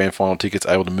holding grand final tickets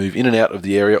able to move in and out of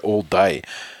the area all day.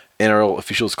 NRL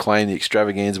officials claim the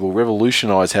extravaganza will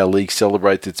revolutionise how league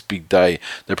celebrates its big day.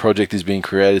 The project is being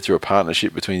created through a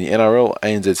partnership between the NRL,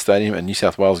 ANZ Stadium and New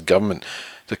South Wales Government.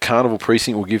 The Carnival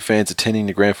Precinct will give fans attending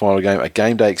the grand final game a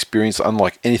game day experience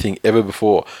unlike anything ever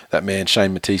before. That man,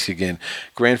 Shane Matisse, again.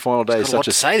 Grand final day is such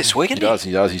a... say this weekend.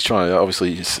 He does. He's trying to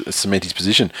obviously cement his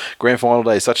position. Grand final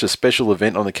day is such a special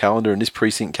event on the calendar, and this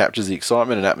precinct captures the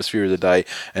excitement and atmosphere of the day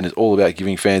and is all about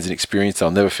giving fans an experience they'll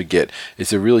never forget.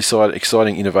 It's a really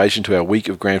exciting innovation to our week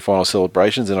of grand final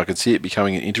celebrations, and I can see it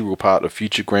becoming an integral part of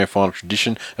future grand final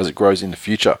tradition as it grows in the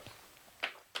future.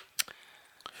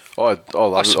 I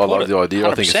love the idea. 100%.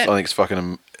 I think it's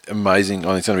fucking amazing. I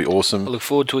think it's going to be awesome. I look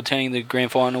forward to attending the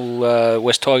grand final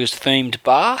West Tigers themed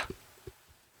bar.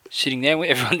 Sitting there with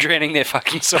everyone drowning their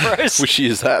fucking sorrows. Which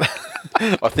year is that?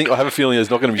 I have a feeling there's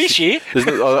not going to be... This year?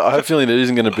 I have a feeling there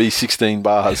isn't going to be 16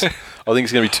 bars. I think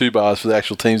it's going to be 2 bars for the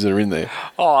actual teams that are in there.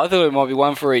 Oh, I thought it might be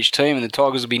 1 for each team and the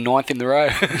Tigers will be 9th in the row.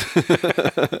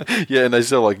 Yeah, and they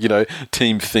sell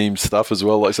team-themed stuff as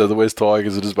well. Like, so the West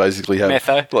Tigers will just basically have...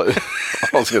 Metho. Like,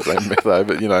 I was going to say metho,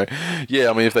 but, yeah,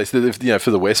 I mean, if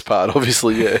for the West part,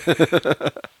 obviously, yeah.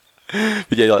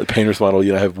 But yeah, like the Penrith one, or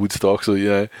have Woodstocks, or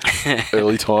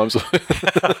early times,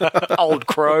 Old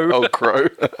Crow. Old Crow.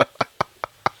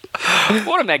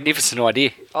 What a magnificent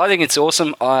idea. I think it's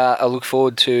awesome. I look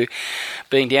forward to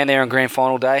being down there on grand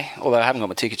final day, although I haven't got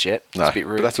my tickets yet. It's a bit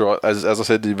rude. But that's all right. As I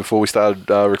said to you before we started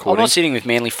recording. I'm not sitting with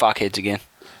Manly fuckheads again.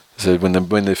 So when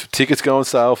the tickets go on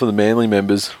sale for the Manly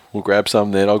members, we'll grab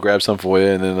some then. I'll grab some for you,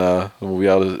 and then we'll be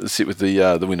able to sit with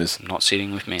the winners. I'm not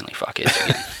sitting with Manly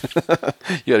fuckheads again.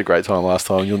 You had a great time last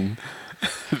time.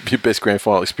 Your best grand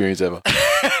final experience ever.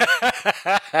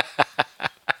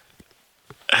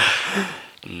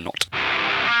 Not.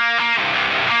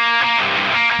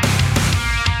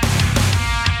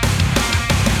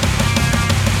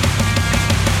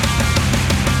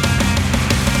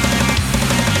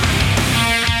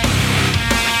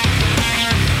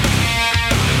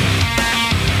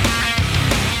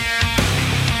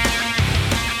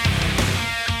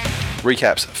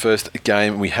 Recaps. First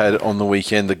game we had on the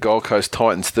weekend, the Gold Coast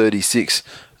Titans 36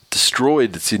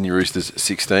 destroyed the Sydney Roosters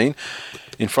 16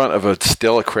 in front of a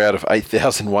stellar crowd of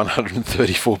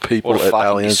 8,134 people What a at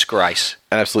fucking Allianz. disgrace.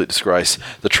 An absolute disgrace.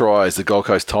 The tries, the Gold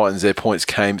Coast Titans, their points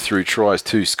came through tries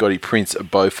to Scotty Prince,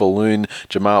 Beau Falloon,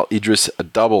 Jamal Idris, a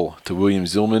double to William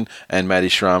Zillman, and Matty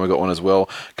Shrama got one as well.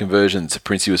 Conversions,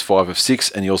 Princey was 5 of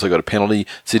 6, and he also got a penalty.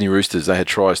 Sydney Roosters, they had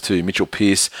tries to Mitchell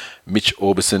Pearce, Mitch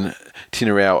Orbison,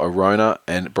 Tinarau Arona,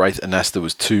 and Braith Anasta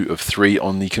was 2 of 3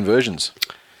 on the conversions.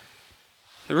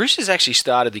 The Roosters actually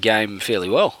started the game fairly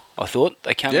well, I thought.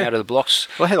 They came out of the blocks.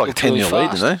 Well, they had like a 10-0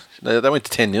 lead, didn't they? They went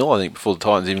to 10-0, I think, before the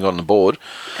Titans even got on the board.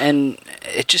 And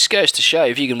it just goes to show,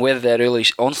 if you can weather that early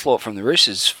onslaught from the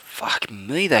Roosters, fuck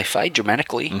me, they fade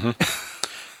dramatically. Mm-hmm.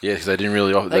 Yeah, because they didn't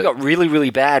really... They got really, really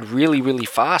bad, really, really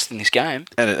fast in this game.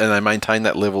 And they maintained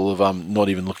that level of not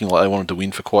even looking like they wanted to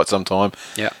win for quite some time.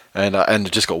 Yeah. And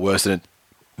it just got worse. And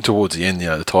towards the end,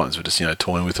 the Titans were just,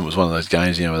 toying with them. It was one of those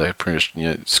games, where they were pretty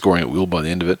much, scoring at will by the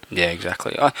end of it. Yeah,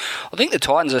 exactly. I think the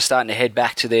Titans are starting to head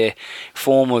back to their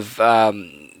form of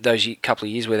those couple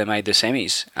of years where they made the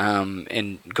semis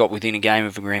and got within a game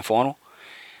of a grand final.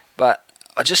 But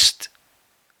I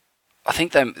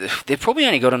think they've probably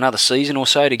only got another season or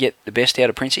so to get the best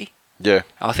out of Princey. Yeah.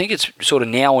 I think it's sort of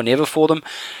now or never for them.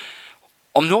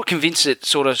 I'm not convinced that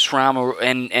sort of Shrama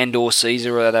and or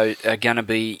Caesar are going to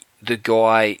be the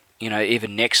guy,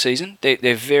 even next season.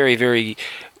 They're very, very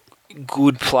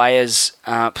good players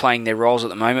playing their roles at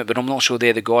the moment, but I'm not sure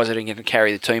they're the guys that are going to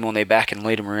carry the team on their back and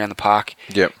lead them around the park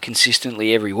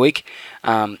consistently every week,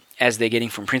 as they're getting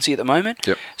from Princey at the moment.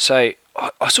 Yep. So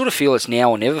I sort of feel it's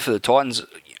now or never for the Titans.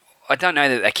 I don't know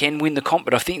that they can win the comp,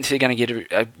 but I think they're going to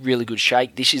get a really good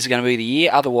shake. This is going to be the year.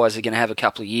 Otherwise, they're going to have a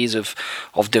couple of years of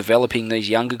developing these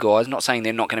younger guys. Not saying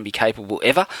they're not going to be capable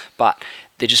ever, but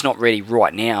they're just not ready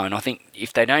right now. And I think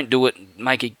if they don't do it,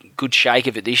 make a good shake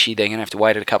of it this year, they're going to have to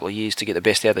wait a couple of years to get the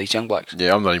best out of these young blokes.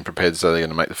 Yeah, I'm not even prepared to say they're going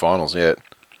to make the finals yet.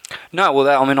 No, well,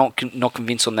 I'm not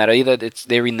convinced on that either.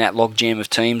 They're in that logjam of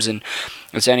teams, and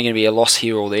it's only going to be a loss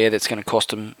here or there that's going to cost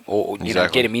them, or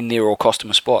get them in there or cost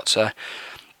them a spot. So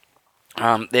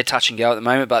they're touch and go at the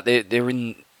moment, but they're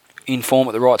in form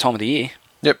at the right time of the year.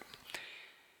 Yep.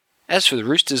 As for the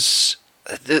Roosters,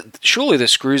 surely the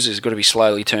screws has got to be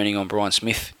slowly turning on Brian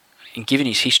Smith. And given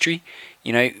his history,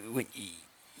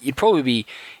 you'd probably be,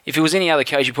 if it was any other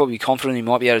coach, you'd probably be confident he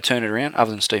might be able to turn it around,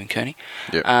 other than Stephen Kearney.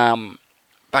 Yep.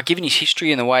 But given his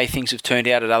history and the way things have turned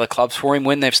out at other clubs for him,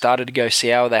 when they've started to go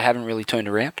sour, they haven't really turned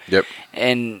around. Yep.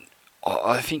 And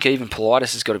I think even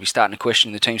Politis has got to be starting to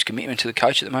question the team's commitment to the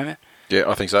coach at the moment. Yeah,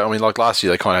 I think so. I mean, like last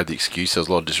year, they kind of had the excuse. There was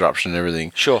a lot of disruption and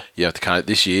everything. Sure. Yeah,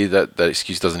 this year, that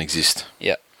excuse doesn't exist.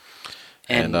 Yeah.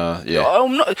 And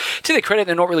to their credit,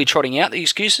 they're not really trotting out the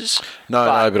excuses. No,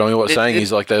 but I mean, what I'm saying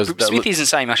is, like, Smith isn't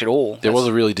saying much at all. There was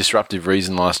a really disruptive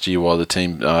reason last year why the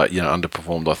team,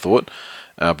 underperformed, I thought.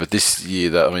 But this year,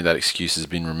 that excuse has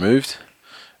been removed,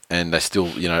 and they're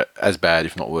still, as bad,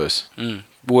 if not worse.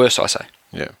 Worse, I say.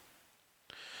 Yeah.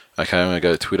 Okay, I'm going to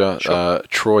go to Twitter. Sure.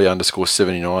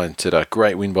 Troy_79 said, a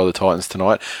great win by the Titans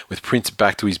tonight. With Prince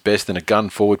back to his best and a gun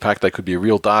forward pack, they could be a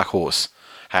real dark horse.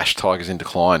 # Tigers in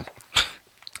decline.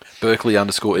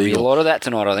 Berkeley_Eagle. Be a lot of that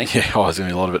tonight, I think. Yeah, there's going to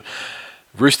be a lot of it.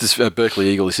 Roosters, Berkeley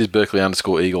Eagle. This is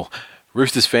Berkeley_Eagle.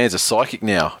 Roosters fans are psychic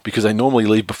now because they normally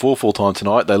leave before full time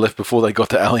tonight. They left before they got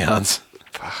to Allianz.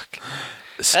 Fuck.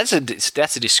 That's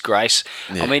a disgrace.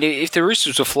 Yeah. I mean, if the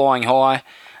Roosters were flying high,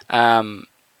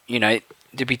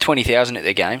 there'd be 20,000 at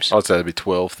their games. I'd say there'd be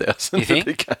 12,000 You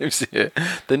think? at their games, yeah.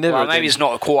 Maybe it's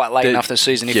not quite late enough this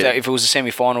season. If it was a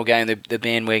semi-final game, the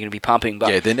band we're going to be pumping.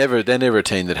 But yeah, they're never a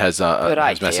team that has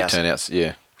massive turnouts.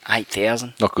 Yeah,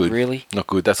 8,000. Not good. Really? Not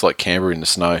good. That's like Canberra in the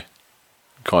snow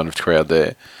kind of crowd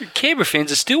there. Canberra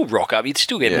fans are still rock up. You'd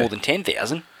still get more than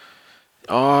 10,000.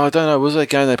 Oh, I don't know. Was that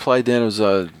game they played down? It was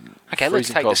okay, let's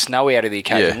take the snow out of the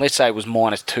occasion. Yeah. Let's say it was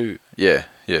 -2. Yeah,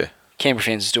 yeah. Canberra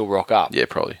fans still rock up. Yeah,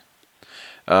 probably.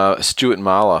 Stuart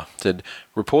Marler said,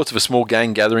 reports of a small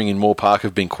gang gathering in Moore Park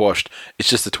have been quashed. It's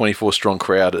just a 24-strong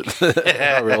crowd at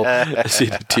NRL. See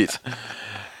the tits.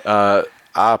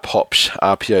 R-Popsh,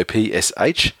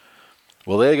 R-P-O-P-S-H.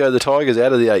 Well, there go the Tigers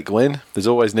out of the 8, Glenn. There's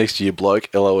always next year, bloke.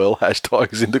 LOL.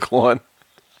 #Tigers in decline.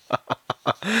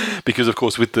 Because, of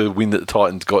course, with the win that the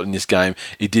Titans got in this game,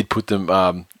 it did put them,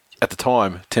 at the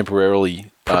time, temporarily...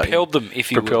 Propelled them,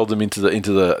 if you will. Propelled them into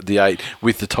the 8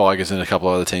 with the Tigers and a couple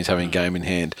of other teams having a game in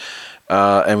hand.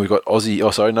 And we've got we've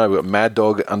got Mad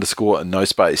Dog _ no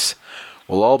space.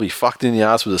 Well, I'll be fucked in the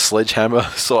ass with a sledgehammer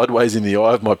sideways in the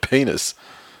eye of my penis.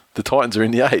 The Titans are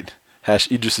in the 8.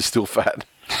 Idris is still fat.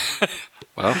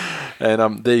 Well,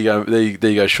 and there you go. There you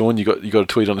go, Sean. You got a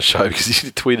tweet on the show because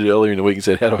you tweeted earlier in the week and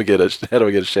said, "How do I get a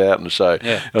shout out on the show?"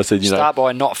 Yeah. And I said, start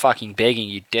by not fucking begging,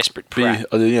 you desperate prat.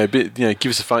 Give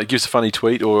us a funny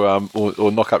tweet or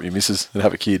knock up your missus and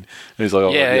have a kid. And he's like,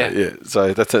 oh, yeah.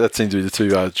 So that seems to be the two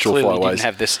surefire ways.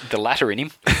 Didn't have the latter in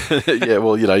him. Yeah,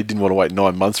 well, he didn't want to wait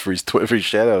 9 months for his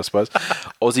shout out, I suppose.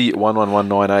 Aussie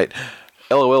 11198.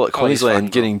 LOL at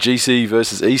Queensland getting GC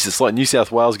versus East. It's like New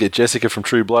South Wales get Jessica from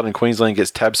True Blood and Queensland gets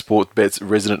Tab Sport Bet's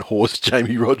resident horse,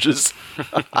 Jamie Rogers.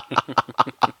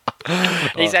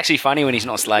 He's actually funny when he's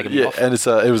not slagging me off. And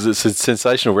it was a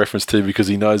sensational reference too because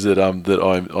he knows that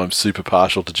I'm super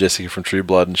partial to Jessica from True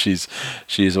Blood and she is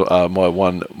my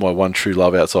one true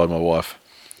love outside my wife.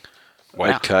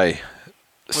 Wow. Okay.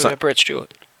 What about Brett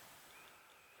Stewart?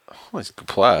 Well, he's a good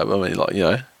player. But I mean,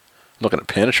 I'm not going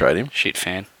to penetrate him. Shit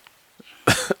fan.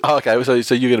 Oh, okay,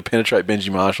 so you're going to penetrate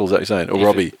Benji Marshall, is that what you're saying? Or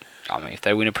Robbie? If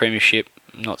they win a premiership,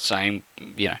 I'm not saying,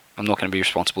 I'm not going to be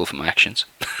responsible for my actions.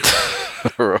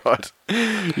 Right.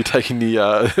 You're taking the,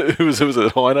 it was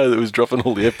Hino that was dropping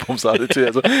all the F-bombs after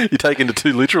 2000. You're taking the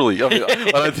two literally. I mean,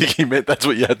 I don't think he meant that's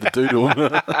what you had to do to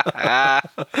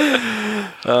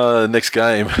him. Next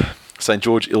game. St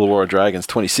George Illawarra Dragons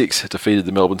 26 defeated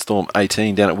the Melbourne Storm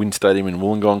 18 down at Wynn Stadium in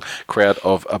Wollongong. Crowd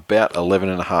of about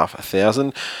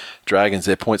 11,500. Dragons,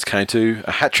 their points came to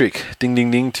a hat-trick, ding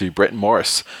ding ding, to Brett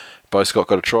Morris. Bo Scott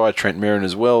got a try, Trent Merrin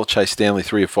as well, Chase Stanley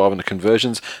 3 of 5 on the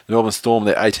conversions. The Melbourne Storm,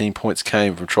 their 18 points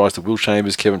came from tries to Will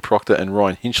Chambers, Kevin Proctor and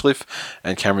Ryan Hinchcliffe,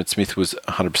 and Cameron Smith was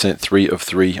 100% 3 of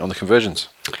 3 on the conversions.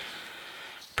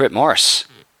 Brett Morris,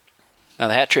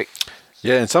 another hat-trick.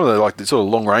 Yeah, and some of the sort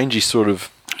of long-rangey sort of...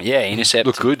 Yeah, intercept.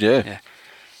 Look good, yeah.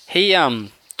 He, do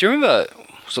you remember,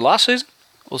 was it last season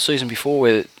or the season before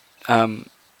where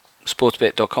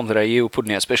sportsbet.com.au were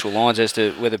putting out special lines as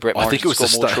to whether Brett Morris scored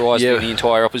more tries than the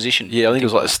entire opposition? Yeah, I think it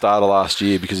was like the start of last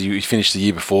year because he finished the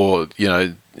year before,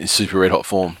 in super red-hot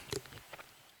form.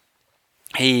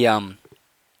 He, or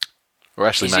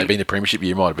actually, maybe in the premiership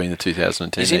year, might have been the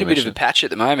 2010. He's in a bit of a patch at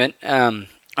the moment.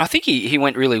 I think he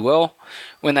went really well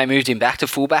when they moved him back to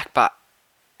fullback, but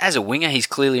as a winger, he's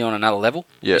clearly on another level.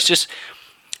 Yeah. It's just,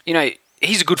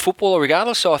 he's a good footballer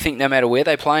regardless, so I think no matter where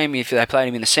they play him, if they played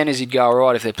him in the centres, he'd go all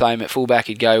right. If they play him at fullback,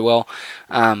 he'd go well.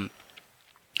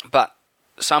 But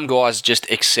some guys just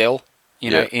excel,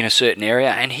 in a certain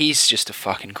area, and he's just a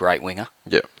fucking great winger.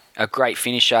 Yeah. A great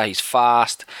finisher. He's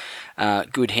fast,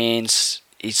 good hands.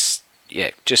 He's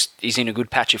in a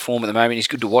good patch of form at the moment. He's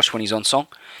good to watch when he's on song.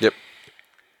 Yep.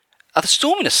 Are the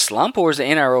Storm in a slump, or has the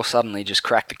NRL suddenly just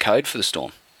cracked the code for the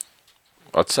Storm?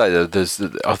 I'd say that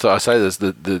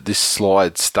this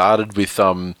slide started with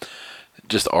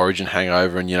just Origin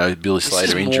hangover and Billy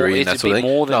Slater injury and that sort of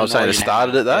thing. No, I'm saying it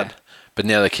started at that, but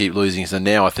now they keep losing. So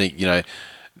now I think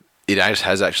it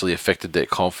has actually affected their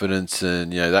confidence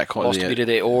and that kind of thing. Lost a bit of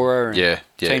their aura. And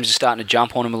teams are starting to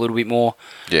jump on them a little bit more.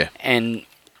 Yeah, and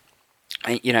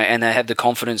they have the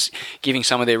confidence, giving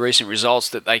some of their recent results,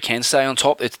 that they can stay on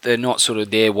top. They're not sort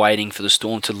of there waiting for the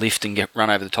Storm to lift and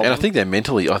run over the top. And of I think they're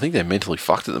mentally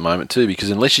fucked at the moment too, because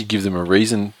unless you give them a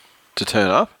reason to turn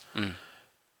up,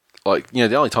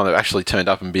 the only time they've actually turned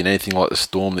up and been anything like the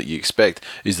Storm that you expect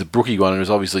is the Brookie one, and it was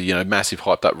obviously massive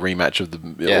hyped up rematch of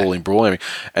the All In Brawl,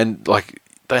 and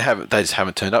they just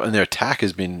haven't turned up, and their attack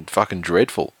has been fucking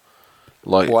dreadful.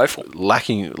 Woeful.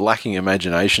 Lacking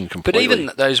imagination completely. But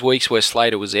even those weeks where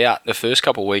Slater was out, the first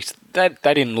couple of weeks, they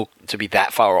didn't look to be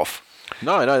that far off.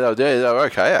 No, they were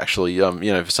okay actually.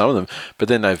 For some of them, but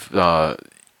then they've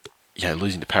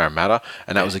losing to Parramatta,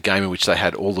 and that was a game in which they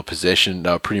had all the possession. They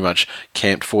were pretty much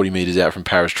camped 40 metres out from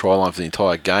Paris try line for the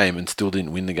entire game, and still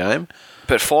didn't win the game.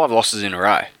 But 5 losses in a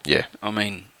row. Yeah, I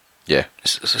mean,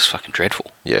 it's just fucking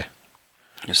dreadful. Yeah,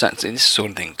 this is the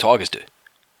sort of thing the Tigers do.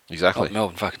 Exactly. Like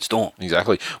Melbourne fucking Storm.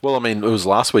 Exactly. Well, I mean, it was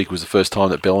last week was the first time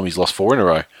that Bellamy's lost 4 in a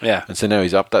row. Yeah. And so now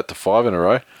he's upped that to 5 in a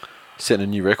row, setting a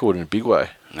new record in a big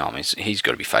way. No, I mean, he's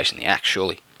got to be facing the axe,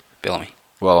 surely, Bellamy.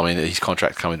 Well, I mean, his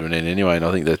contract's coming to an end anyway, and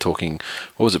I think they're talking,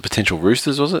 what was it, potential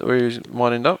Roosters, was it, where he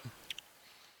might end up?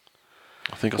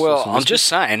 I think I saw some I'm just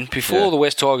saying, before the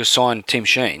West Tigers signed Tim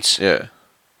Sheens,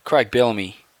 Craig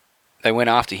Bellamy, they went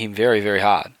after him very, very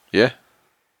hard. Yeah.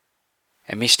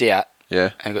 And missed out.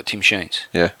 Yeah. And got Tim Sheens.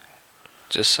 Yeah.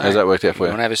 Just saying. How's that worked out for you?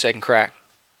 Want to have a second crack?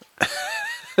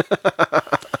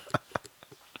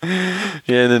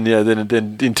 Yeah, and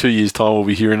then in 2 years' time we'll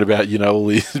be hearing about, all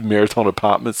these Marathon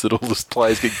apartments that all the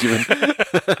players get given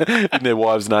in their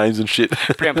wives' names and shit.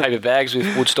 Brown paper bags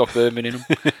with Woodstock bourbon in them.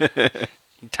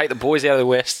 You take the boys out of the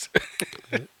West.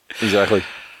 Exactly.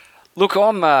 Look,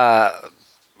 I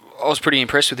was pretty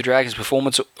impressed with the Dragons'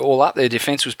 performance all up. Their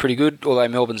defence was pretty good, although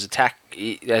Melbourne's attack,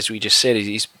 as we just said,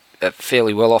 is a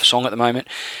fairly well-off song at the moment.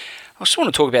 I just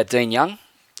want to talk about Dean Young.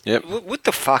 Yep. What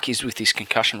the fuck is with this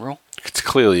concussion rule? It's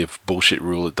clearly a bullshit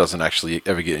rule. It doesn't actually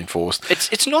ever get enforced.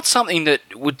 It's not something that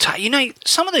would take...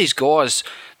 some of these guys,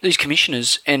 these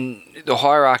commissioners and the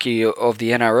hierarchy of the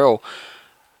NRL,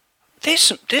 there's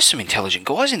some intelligent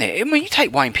guys in there. I mean, you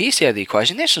take Wayne Pearce out of the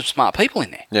equation, there's some smart people in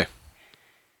there. Yeah.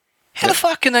 How the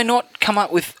fuck can they not come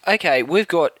up with, okay, we've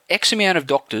got X amount of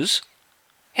doctors.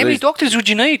 How many doctors would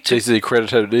you need? These are the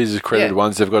accredited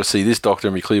ones. They've got to see this doctor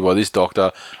and be cleared by this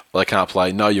doctor. They can't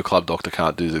play. No, your club doctor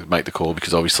can't make the call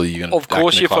because obviously you're going to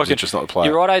act in the club's interest, not the player.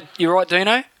 You're right,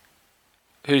 Dino?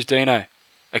 Who's Dino?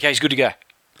 Okay, he's good to go.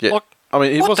 Yeah. I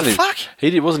mean, he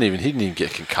didn't even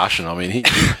get concussion. I mean,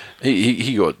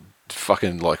 he got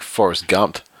fucking like Forrest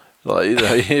Gumped. Like,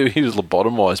 he was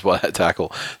lobotomised by that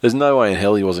tackle. There's no way in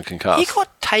hell he wasn't concussed. He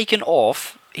got taken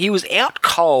off. He was out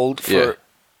cold for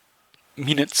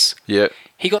minutes. Yeah.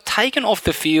 He got taken off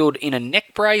the field in a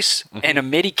neck brace and a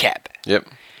medicap. Yep.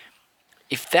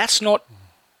 If that's not,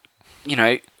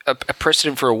 a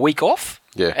precedent for a week off,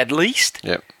 at least,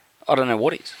 I don't know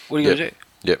what is. What are you going to do?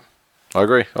 Yep. I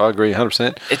agree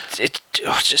 100%. It's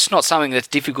just not something that's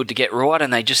difficult to get right,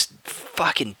 and they just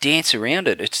fucking dance around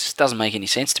it. It just doesn't make any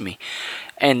sense to me.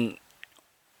 And,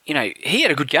 he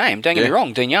had a good game, don't get me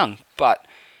wrong, Dean Young, but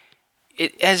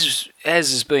as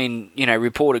has been,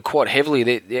 reported quite heavily,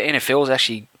 the NFL has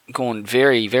actually gone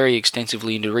very, very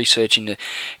extensively into researching the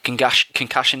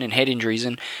concussion and head injuries,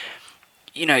 and,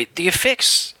 the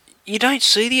effects, you don't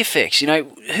see the effects.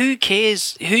 Who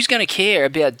cares? Who's going to care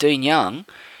about Dean Young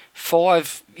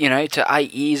 5, to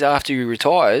 8 years after he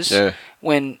retires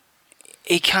when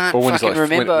he can't fucking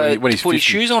remember to put his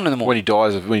shoes on in the morning? When he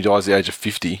dies at the age of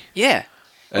 50. Yeah.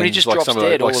 When he just drops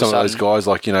dead all of a sudden. Some of those guys,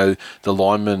 like, the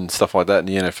linemen and stuff like that in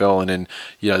the NFL, and then,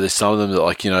 there's some of them that,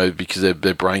 like, because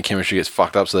their brain chemistry gets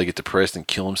fucked up, so they get depressed and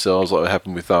kill themselves, like what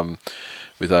happened with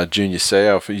Junior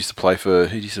Seau, who used to play for...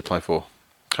 Who did he used to play for?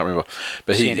 Can't remember.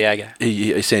 But San Diego.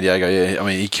 San Diego, yeah. I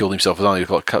mean, he killed himself. It was only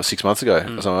like 6 months ago or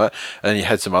something like that. And then you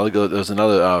had some other... There was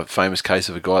another famous case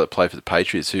of a guy that played for the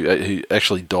Patriots who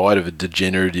actually died of a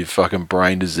degenerative fucking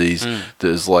brain disease that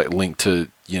is, like, linked to,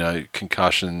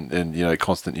 concussion and,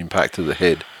 constant impact to the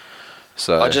head.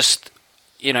 So... I just...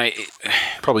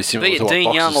 probably similar to what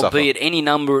Dean Young or be it any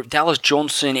number of... Dallas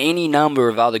Johnson, any number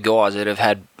of other guys that have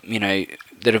had,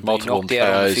 that have multiple been knocked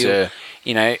out on the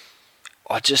field.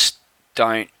 I just...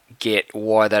 don't get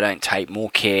why they don't take more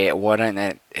care. Why don't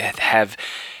they have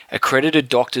accredited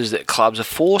doctors that clubs are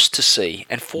forced to see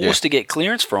and forced to get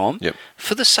clearance from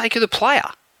for the sake of the player?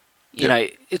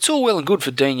 It's all well and good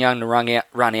for Dean Young to run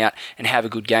out and have a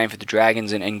good game for the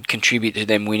Dragons and contribute to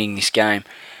them winning this game,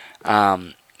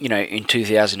 in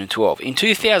 2012. In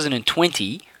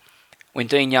 2020, when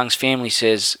Dean Young's family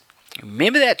says,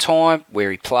 remember that time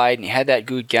where he played and he had that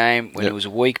good game when he was a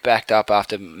week backed up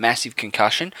after massive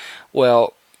concussion?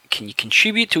 Well, can you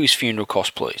contribute to his funeral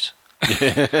cost, please?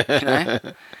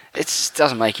 It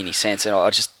doesn't make any sense. And I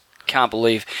just can't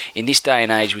believe in this day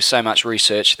and age with so much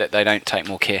research that they don't take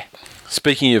more care.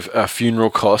 Speaking of funeral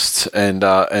costs and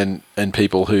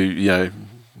people who,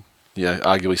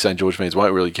 arguably St. George fans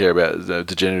won't really care about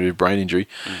degenerative brain injury,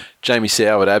 Jamie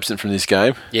Soward absent from this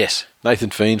game. Yes. Nathan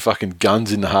Fiend fucking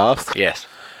guns in the half. Yes.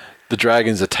 The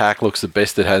Dragons' attack looks the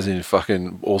best it has in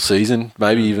fucking all season.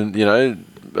 Maybe even,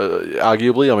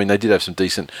 arguably. I mean, they did have some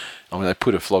decent... I mean, they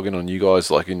put a flogging on you guys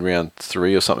like in round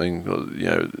 3 or something,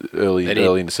 early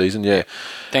in the season. Yeah.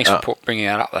 Thanks for bringing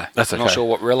that up, though. That's okay. I'm not sure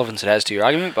what relevance it has to your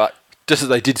argument, but... Just that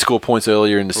they did score points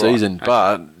earlier in the season,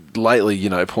 but lately,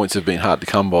 points have been hard to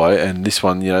come by, and this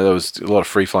one, there was a lot of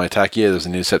free-flowing attack. Yeah, there was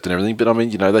an intercept and everything, but I mean,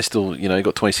 they still,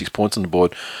 got 26 points on the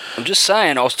board. I'm just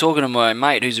saying, I was talking to my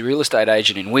mate who's a real estate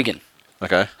agent in Wigan.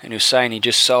 Okay. And he was saying he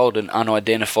just sold an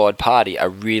unidentified party a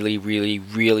really, really,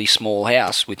 really small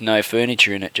house with no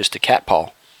furniture in it, just a cat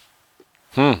pole.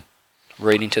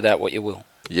 Read into that what you will.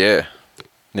 Yeah.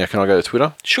 Now, can I go to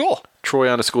Twitter? Sure.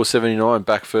 Troy_79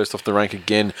 back first off the rank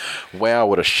again. Wow,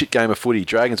 what a shit game of footy.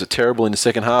 Dragons are terrible in the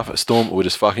second half. Storm were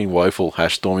just fucking woeful.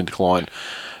 Storm in decline.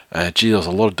 Gee, there was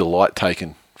a lot of delight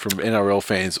taken from NRL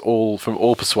fans, from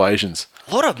all persuasions.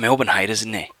 A lot of Melbourne haters,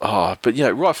 isn't there? Oh, but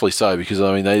rightfully so, because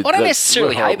I don't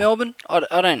necessarily hate Melbourne.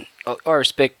 I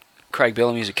respect Craig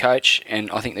Bellamy as a coach, and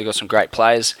I think they've got some great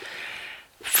players.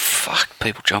 Fuck,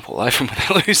 people jump all over them when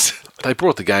they lose. They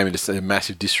brought the game into a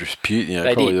massive disrepute.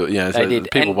 They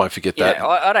did. People won't forget that.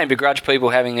 I don't begrudge people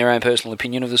having their own personal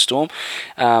opinion of the Storm.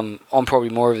 I'm probably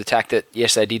more of the tack that,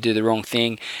 yes, they did do the wrong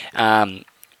thing. It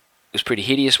was pretty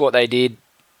hideous what they did.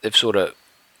 They've sort of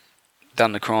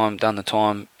done the crime, done the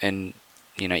time, and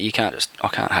I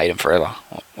can't hate them forever.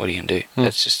 What are you going to do?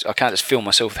 That's just, I can't just fill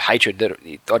myself with hatred that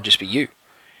I'd just be you.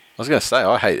 I was going to say,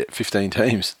 I hate 15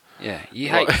 teams. Yeah, you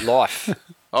hate life.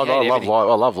 I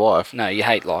love life. No, you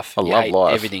hate life. I love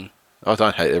life. Everything. I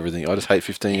don't hate everything. I just hate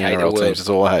 15 NRL teams. That's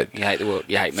all I hate. You hate the world.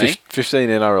 You hate me. 15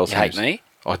 NRL teams. You hate me.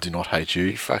 I do not hate you.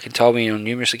 You fucking told me on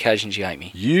numerous occasions you hate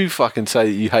me. You fucking say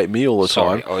that you hate me all the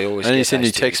time. I always and you send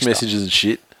me text messages and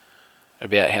shit.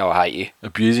 About how I hate you.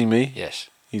 Abusing me? Yes.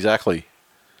 Exactly.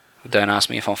 Don't ask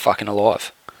me if I'm fucking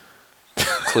alive.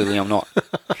 Clearly I'm not.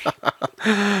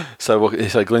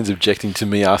 So Glen's objecting to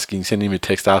me sending him a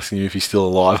text asking him if he's still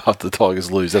alive after the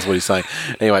Tigers lose. That's what he's saying.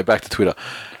 Anyway, back to Twitter.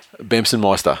 Bemson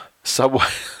Meister. Subway.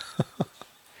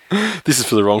 This is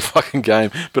for the wrong fucking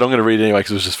game, but I'm going to read it anyway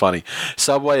because it was just funny.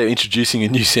 Subway are introducing a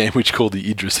new sandwich called the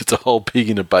Idris. It's a whole pig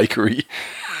in a bakery.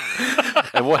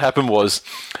 And what happened was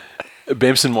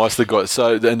Bemson Meister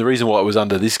and the reason why it was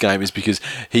under this game is because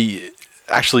he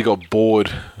actually got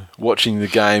bored watching the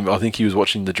game. I think he was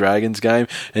watching the Dragons game,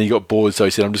 and he got bored, so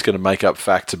he said, I'm just going to make up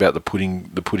facts about the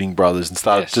Pudding brothers, and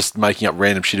started just making up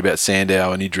random shit about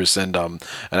Sandow and Idris and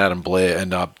Adam Blair,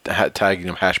 and tagging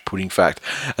them #pudding fact.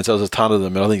 And so there's a ton of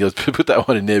them, and I think I put that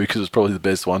one in there because it was probably the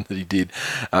best one that he did.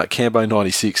 Cambo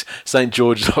 96. St.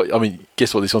 George,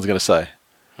 guess what this one's going to say?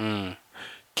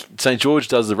 St. George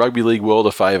does the rugby league world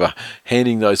a favour,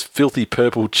 handing those filthy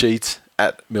purple cheats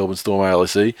at Melbourne Storm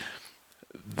ALSE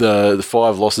the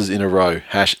 5 losses in a row.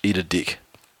 #eat a dick.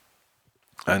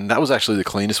 And that was actually the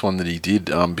cleanest one that he did,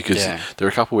 because there were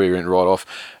a couple where he went right off.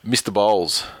 Mr.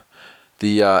 Bowles,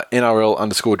 the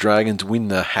NRL_Dragons win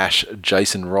the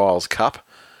 #Jason Riles Cup,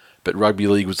 but rugby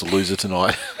league was the loser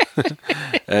tonight.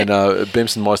 And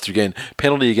Bemson Meister again,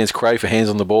 penalty against Cray for hands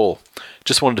on the ball.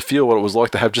 Just wanted to feel what it was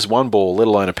like to have just one ball, let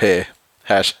alone a pair.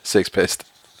 #sexpest.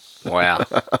 Wow.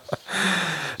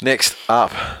 Next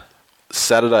up,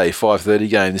 Saturday 5:30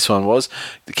 game. This one was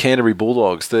the Canterbury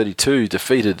Bulldogs 32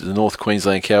 defeated the North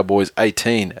Queensland Cowboys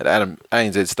 18 at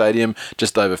ANZ Stadium.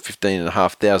 Just over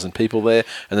 15,500 people there,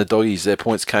 and the Doggies, their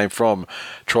points came from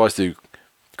tries to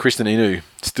Kristen Inu,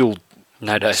 still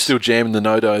jamming the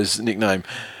No-Dos nickname.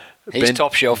 He's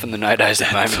top shelf in the No-Dos at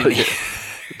the moment, isn't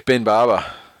he? Ben Barber,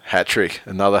 hat-trick,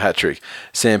 another hat-trick.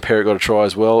 Sam Perrott got a try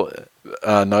as well.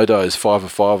 No-Dos, 5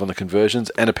 of 5 on the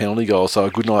conversions and a penalty goal, so a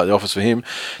good night at the office for him.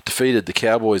 Defeated the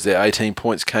Cowboys, their 18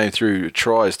 points came through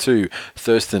tries to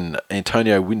Thurston,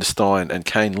 Antonio Winterstein and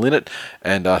Kane Linnett,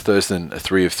 and Thurston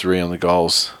 3 of 3 on the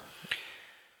goals.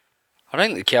 I don't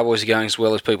think the Cowboys are going as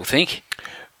well as people think.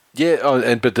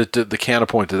 Yeah, but the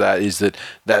counterpoint to that is that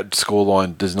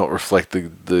scoreline does not reflect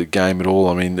the game at all.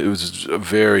 I mean, it was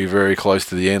very, very close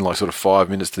to the end, like sort of 5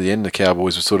 minutes to the end. The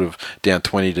Cowboys were sort of down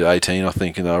 20-18, I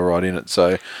think, and they were right in it.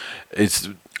 So I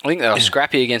think they were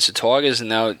scrappy against the Tigers,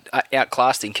 and they were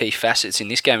outclassed in key facets in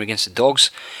this game against the Dogs.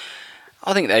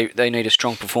 I think they need a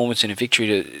strong performance and a victory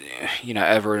to,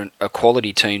 over a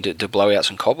quality team to blow out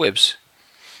some cobwebs.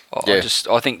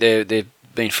 I think they've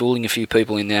been fooling a few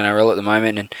people in the NRL at the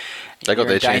moment, and they got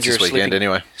their chance this weekend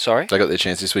anyway. Sorry? They got their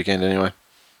chance this weekend anyway.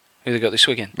 Who they got this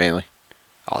weekend? Manly.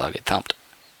 Oh, they'll get thumped.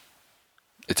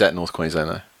 It's at North Queensland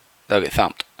though. They'll get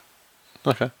thumped.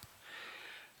 Okay.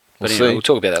 But anyway, we'll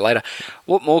talk about that later.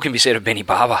 What more can be said of Benny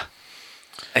Barber?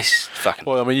 He's fucking...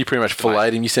 Well, I mean, you pretty much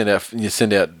fillet him. You send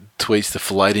out tweets to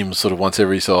fillet him sort of once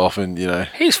every so often,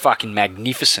 He's fucking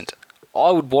magnificent.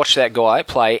 I would watch that guy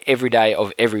play every day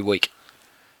of every week.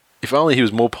 If only he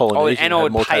was more Polynesian and I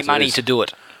would pay money to do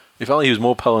it. If only he was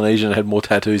more Polynesian and had more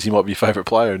tattoos, he might be your favourite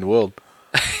player in the world.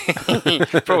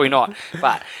 Probably not.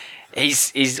 But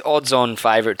his odds-on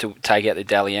favourite to take out the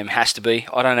Dally M has to be.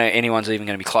 I don't know anyone's even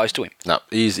going to be close to him. No,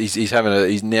 he's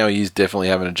definitely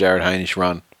having a Jared Haynish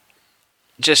run.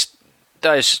 Just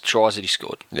those tries that he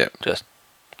scored. Yeah. Just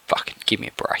fucking give me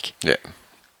a break. Yeah.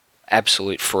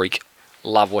 Absolute freak.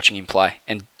 Love watching him play.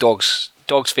 And Dogs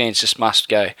fans just must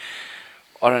go,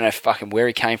 I don't know fucking where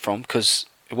he came from, because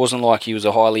it wasn't like he was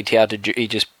a highly touted. He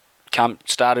just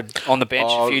started on the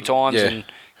bench a few times and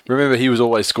Remember, he was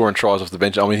always scoring tries off the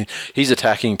bench. I mean, his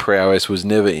attacking prowess was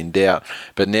never in doubt.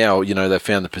 But now, they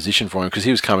found the position for him because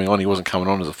he was coming on. He wasn't coming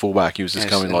on as a fullback. He was just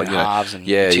coming like, halves and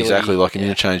yeah, utility. exactly, like an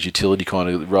interchange utility kind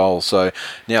of role. So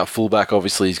now at fullback,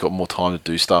 obviously, he's got more time to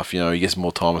do stuff. He gets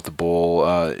more time with the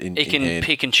ball. He can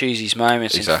pick and choose his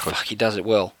moments. Exactly. And fuck, he does it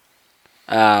well.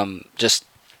 Just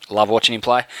love watching him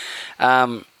play.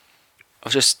 My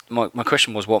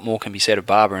question was what more can be said of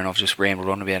Barber, and I've just rambled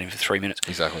on about him for 3 minutes.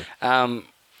 Exactly.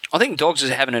 I think Dogs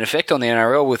is having an effect on the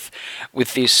NRL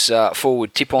with this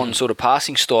forward tip-on sort of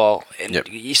passing style. And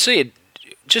you see it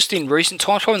just in recent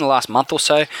times, probably in the last month or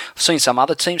so. I've seen some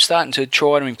other teams starting to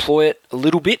try to employ it a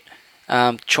little bit,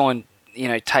 try and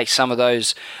take some of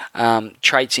those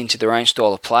traits into their own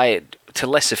style of play to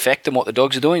less effect than what the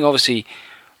Dogs are doing. Obviously,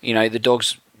 the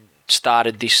Dogs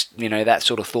started this, that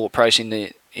sort of thought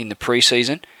process in the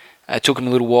pre-season. It took them a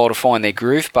little while to find their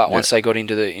groove, but once they got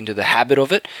into the habit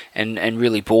of it and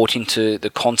really bought into the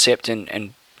concept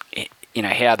and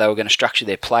how they were going to structure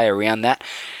their play around that,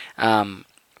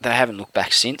 they haven't looked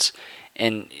back since.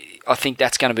 And I think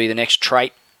that's going to be the next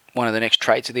trait, one of the next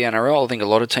traits of the NRL. I think a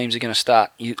lot of teams are going to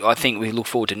start. I think we look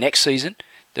forward to next season.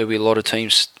 There'll be a lot of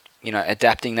teams,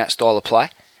 adapting that style of play.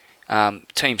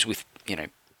 Teams with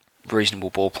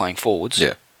reasonable ball playing forwards.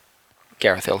 Yeah.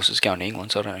 Gareth Ellis is going to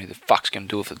England, so I don't know who the fuck's going to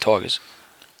do it for the Tigers.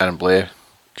 Adam Blair,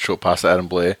 short pass to Adam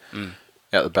Blair,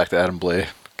 out the back to Adam Blair,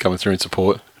 coming through in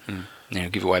support. Then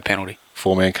he'll give away a penalty.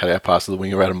 4-man cut-out pass to the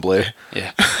winger, Adam Blair.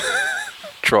 Yeah.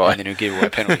 Try. And then he'll give away a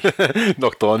penalty.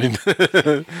 Knocked on him.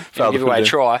 He'll give away a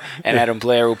try, and Adam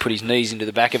Blair will put his knees into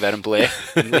the back of Adam Blair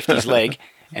and lift his leg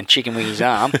and chicken wing his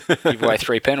arm, give away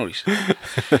 3 penalties.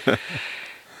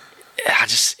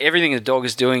 Everything the Dog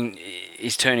is doing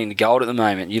is turning to gold at the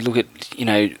moment. You look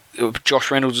at,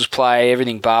 Josh Reynolds' play,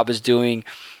 everything Barber's doing.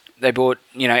 They bought,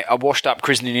 a washed-up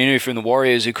Chris Nunu from the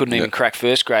Warriors who couldn't even crack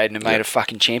first grade and made a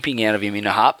fucking champion out of him in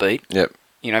a heartbeat. Yep.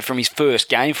 From his first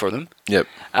game for them. Yep.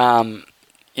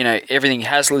 Everything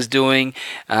Hasler's doing,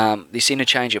 this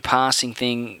interchange of passing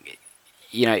thing,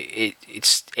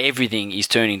 it's everything is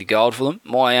turning to gold for them.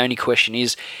 My only question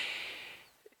is,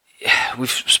 we've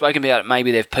spoken about it,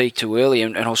 maybe they've peaked too early,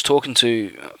 and I was talking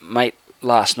to a mate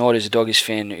last night who's a Doggies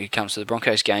fan who comes to the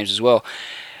Broncos games as well,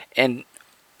 and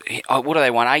what do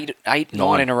they want, 9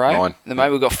 in a row? 9. Then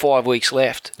maybe we've got 5 weeks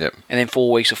left, and then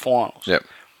 4 weeks of finals. Yep.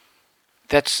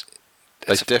 That's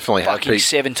they definitely have fucking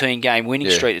 17-game winning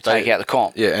streak to take out the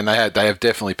comp. Yeah, and they have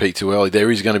definitely peaked too early.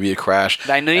 There is going to be a crash.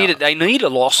 They need a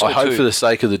loss. I hope for the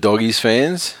sake of the Doggies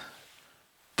fans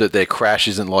that their crash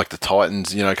isn't like the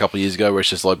Titans, a couple of years ago, where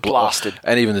it's just like blasted,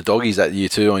 and even the Doggies that year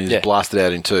too, and just blasted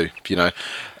out in 2.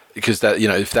 Because that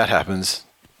if that happens,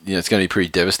 it's going to be pretty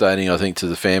devastating, I think, to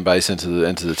the fan base and to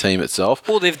the team itself.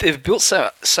 Well, they've built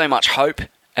so much hope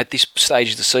at this stage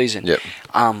of the season. Yep.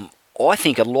 I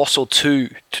think a loss or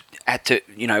two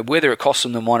whether it costs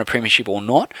them the minor premiership or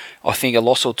not, I think a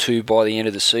loss or 2 by the end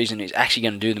of the season is actually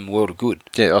going to do them a world of good.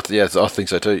 Yeah, I think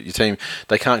so too. Your team,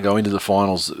 they can't go into the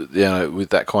finals, with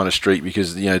that kind of streak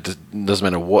because it doesn't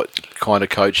matter what kind of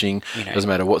coaching, doesn't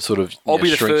matter what sort of. I'll be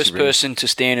the first person to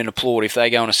stand and applaud if they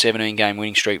go on a 17-game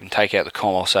winning streak and take out the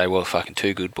comp. I'll say, well, fucking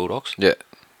too good, Bulldogs. Yeah.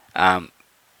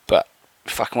 But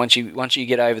fucking once you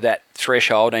get over that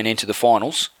threshold and enter the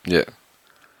finals, yeah,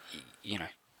 you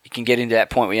can get into that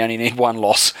point where you only need 1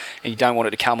 loss, and you don't want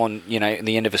it to come on, in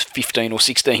the end of a 15 or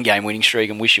 16 game winning streak,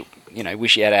 and wish you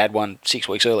had had one 6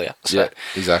 weeks earlier. So, yeah,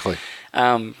 exactly.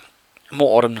 More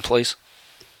Oddum, please.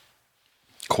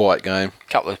 Quiet game.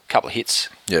 Couple of hits.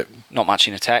 Yep. Not much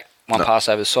in attack. One pass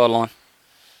over the sideline.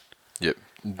 Yep.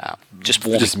 Just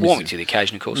warming to the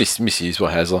occasion, of course. Misused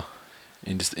by Hasler.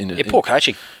 Poor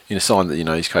coaching. In a sign that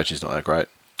his coaching's not that great.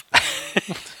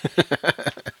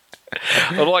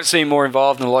 I'd like to see him more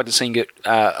involved, and I'd like to see him get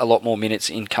a lot more minutes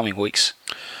in coming weeks.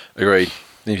 Agreed.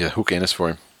 Need a hook Ennis for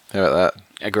him. How about that?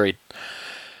 Agreed.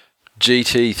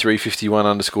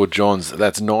 GT351_Johns.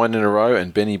 That's 9 in a row,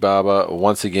 and Benny Barber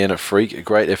once again a freak. A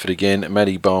great effort again.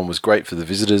 Matty Bowen was great for the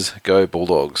visitors. Go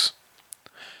Bulldogs.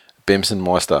 Bemson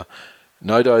Meister.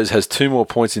 No-Dos has 2 more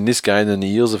points in this game than the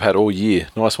Eels have had all year.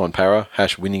 Nice one, Para.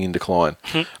 # winning in decline.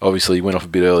 Obviously, he went off a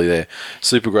bit early there.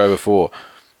 Super Grover 4.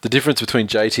 The difference between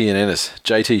JT and Ennis.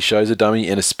 JT shows a dummy,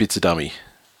 Ennis spits a dummy.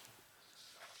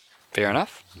 Fair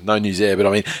enough. No news there,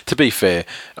 but to be fair,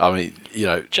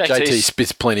 JT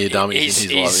spits plenty of dummies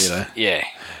in his life, Yeah.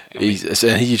 And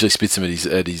he usually spits them at his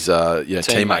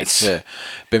teammates. Yeah.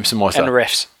 Bemson Meister. And the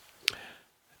refs.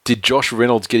 Did Josh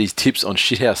Reynolds get his tips on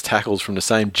shithouse tackles from the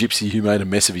same gypsy who made a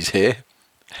mess of his hair?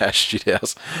 #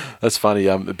 shithouse. That's funny.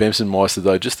 Bemson Meister,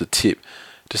 though, just a tip.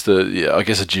 Just I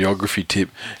guess a geography tip.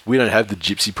 We don't have the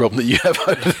gypsy problem that you have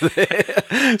over there.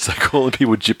 So calling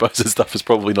people jippos and stuff is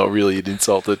probably not really an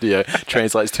insult that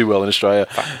translates too well in Australia.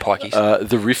 Fucking pikeys.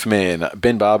 The Riff Man.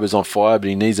 Ben Barber's on fire, but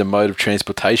he needs a mode of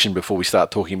transportation before we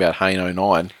start talking about Hayne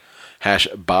 09.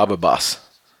 #Barber Bus.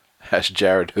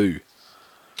 #Jared Who.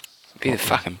 Be the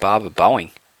fucking Barber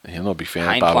Boeing. Yeah, I'm not a big fan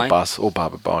Hayne of Barber plane? Bus or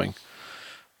Barber Boeing.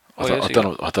 I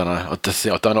don't know.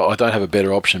 I don't have a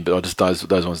better option, but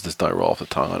those ones just don't roll off the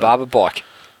tongue. Barber Bike.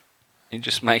 He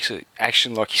just makes it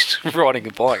action like he's riding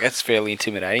a bike. That's fairly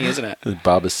intimidating, isn't it? The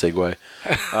Barber's Segway.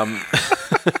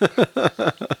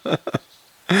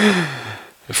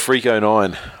 Freak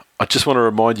 09. I just want to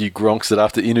remind you, Gronks, that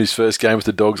after Inu's first game with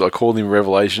the Dogs, I called him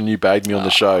Revelation. You bagged me on the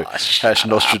show.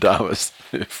 #Nostradamus.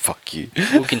 Fuck you.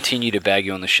 We'll continue to bag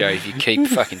you on the show if you keep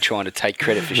fucking trying to take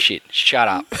credit for shit. Shut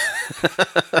up.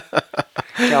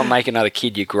 Go and make another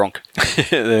kid, you Gronk.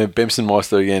 Bemson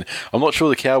Meister again. I'm not sure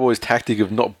the Cowboys' tactic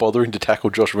of not bothering to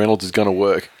tackle Josh Reynolds is going to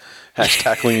work.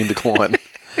 #tackling in decline.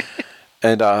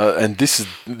 And this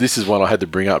is one I had to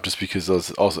bring up just because I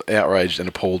was outraged and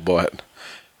appalled by it.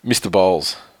 Mr.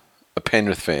 Bowles, a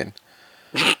Penrith fan,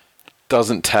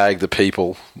 doesn't tag the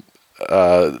people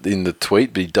in the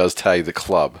tweet, but he does tag the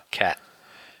club. Cat.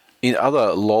 In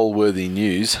other lol-worthy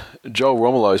news, Joel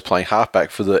Romolo is playing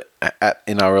halfback for the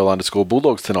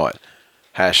 @NRL_Bulldogs tonight.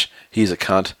 #he's a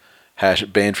cunt.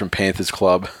 #banned from Panthers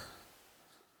Club.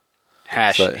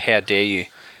 How dare you.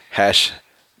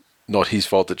 Not his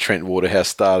fault that Trent Waterhouse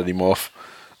started him off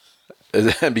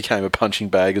and became a punching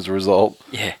bag as a result.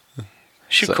 Yeah.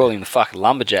 Should call him the fucking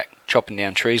lumberjack, chopping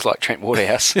down trees like Trent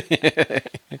Waterhouse.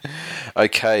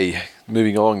 Okay,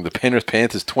 moving along. The Penrith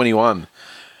Panthers 21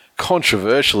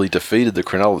 controversially defeated the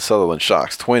Cronulla Sutherland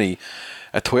Sharks 20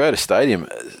 at Toyota Stadium,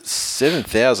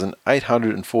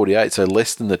 7,848, so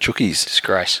less than the Chookies.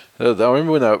 Disgrace. I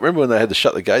remember when they had to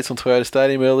shut the gates on Toyota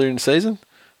Stadium earlier in the season?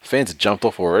 Fans had jumped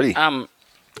off already. And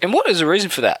what is the reason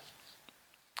for that?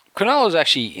 Cronulla's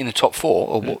actually in the top 4,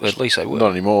 or at least they were.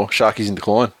 Not anymore. Sharkies in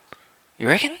decline. You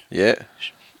reckon? Yeah.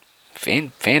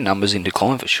 Fan numbers in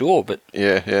decline for sure, but...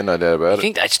 Yeah, no doubt about it. I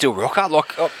think they'd still rock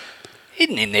up,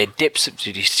 hidden in their depths of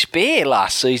despair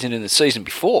last season and the season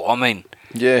before. I mean...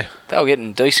 Yeah. They were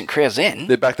getting decent crowds then.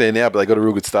 They're back there now, but they got a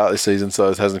real good start this season, so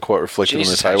it hasn't quite reflected on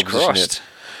their table position yet.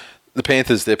 The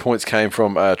Panthers, their points came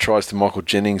from tries to Michael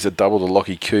Jennings, a double to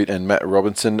Lockie Coote and Matt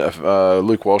Robinson.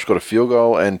 Luke Walsh got a field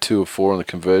goal and 2 of 4 on the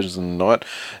conversions in the night.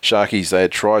 Sharkies, they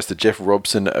had tries to Jeff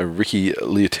Robson, Ricky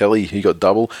Liotelli, he got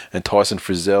double, and Tyson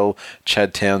Frizzell.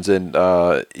 Chad Townsend,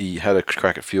 he had a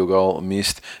crack at field goal,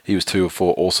 missed. He was 2 of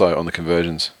 4 also on the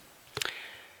conversions.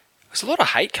 There's a lot of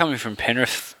hate coming from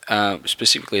Penrith,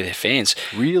 specifically their fans.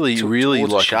 Really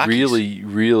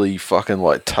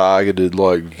fucking targeted,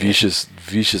 vicious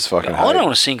fucking hate. I don't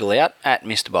want to single out at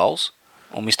Mr. Bowles,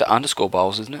 or Mr.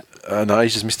 _Bowles, isn't it? No,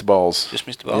 he's just Mr. Bowles. Just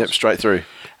Mr. Bowles? Yep, straight through.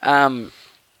 I don't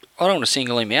want to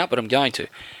single him out, but I'm going to.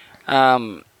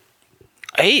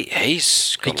 He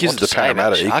gives it to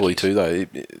Parramatta equally too, though.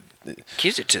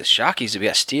 Gives it to the Sharkies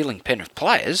about stealing Penrith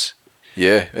players.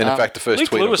 Yeah, and in fact, the first Luke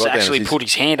tweet Lewis I got actually down put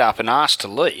his hand up and asked to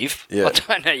leave. Yeah. I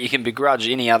don't know you can begrudge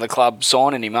any other club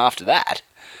signing him after that.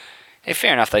 Yeah,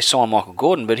 fair enough, they signed Michael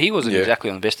Gordon, but he wasn't exactly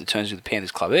on the best of terms with the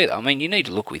Panthers club either. I mean, you need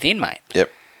to look within, mate.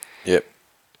 Yep. And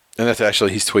that's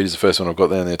actually his tweet is the first one I've got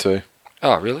down there too.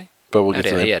 Oh, really? But we'll get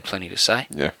to that. He had plenty to say.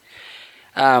 Yeah.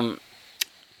 I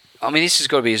mean, this has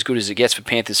got to be as good as it gets for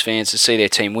Panthers fans to see their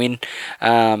team win.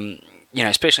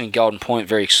 Especially in Golden Point,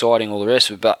 very exciting, all the rest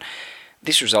of it, but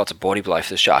this result's a body blow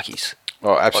for the Sharkies.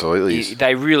 Oh, absolutely.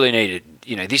 They really needed,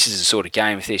 this is the sort of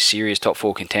game, if they're serious top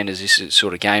 4 contenders, this is the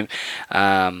sort of game,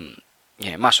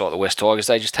 much like the West Tigers,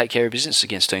 they just take care of business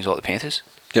against teams like the Panthers.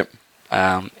 Yep.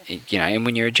 And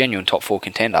when you're a genuine top 4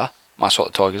 contender, much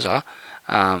like the Tigers are,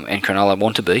 and Cronulla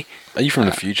want to be. Are you from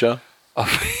the future? Or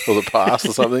the past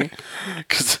or something?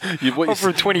 Because I'm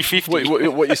from 2050.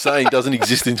 What you're saying doesn't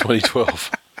exist in 2012.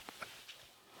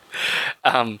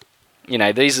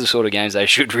 These are the sort of games they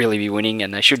should really be winning,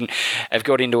 and they shouldn't have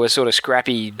got into a sort of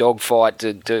scrappy dogfight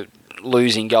to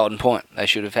lose in Golden Point. They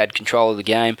should have had control of the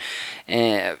game,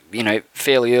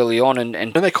 fairly early on.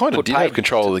 And they kind of did have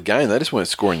control of the game. They just weren't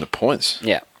scoring the points.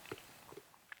 Yeah.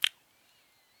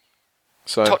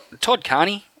 So Todd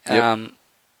Carney,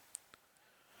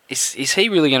 is he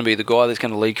really going to be the guy that's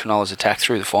going to lead Cronulla's attack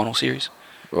through the final series?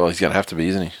 Well, he's going to have to be,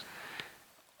 isn't he?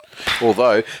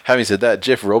 Although, having said that,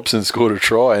 Jeff Robson scored a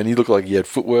try and he looked like he had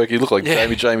footwork. He looked like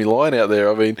Jamie Lyon out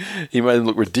there. I mean, he made him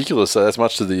look ridiculous. So that's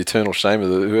much to the eternal shame of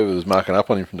whoever was marking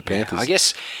up on him from the Panthers. I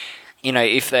guess,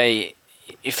 if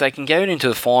if they can get into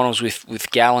the finals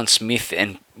with Glen, Smith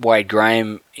and Wade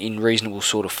Graham in reasonable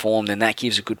sort of form, then that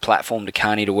gives a good platform to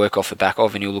Carney to work off the back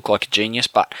of, and he'll look like a genius.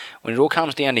 But when it all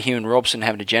comes down to him and Robson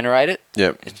having to generate it,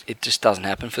 it just doesn't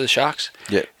happen for the Sharks.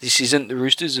 Yep. This isn't the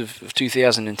Roosters of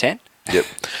 2010. Yep.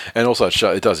 And also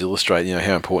it does illustrate,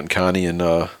 how important Carney and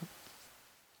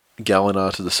Glen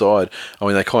are to the side. I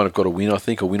mean, they kind of got a win, I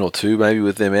think, a win or two maybe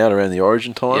with them out around the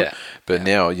Origin time. Yeah. But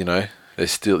now, they're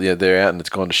still, they're out and it's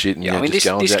gone to shit. And, I mean,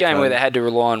 this game where they had to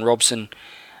rely on Robson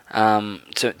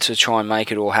to try and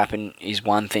make it all happen is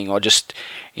one thing. I just,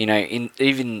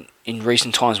 even in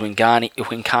recent times when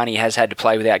Carney has had to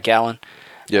play without Glen,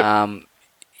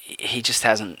 he just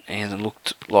hasn't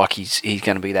looked like he's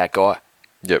going to be that guy.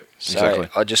 Yep, exactly.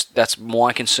 So that's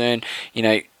my concern.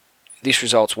 This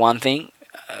result's one thing,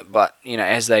 but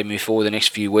as they move forward the next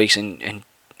few weeks and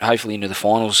hopefully into the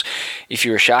finals, if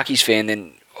you're a Sharkies fan,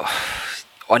 then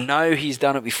I know he's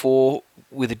done it before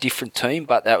with a different team,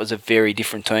 but that was a very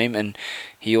different team, and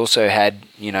he also had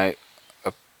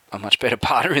a much better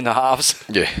partner in the halves.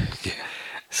 Yeah.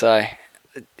 So,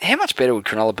 how much better would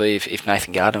Cronulla be if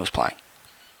Nathan Gardner was playing?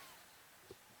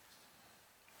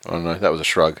 I don't know. That was a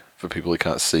shrug for people who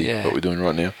can't see what we're doing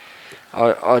right now.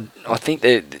 I think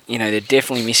that they're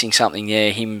definitely missing something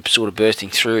there. Him sort of bursting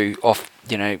through off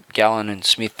Glen and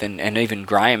Smith and even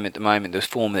Graham at the moment, the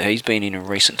form that he's been in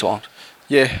recent times.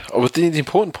 Yeah, well, the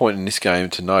important point in this game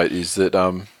to note is that,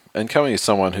 and coming as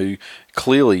someone who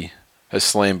clearly has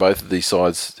slammed both of these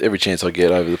sides every chance I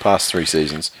get over the past 3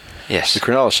 seasons, yes, the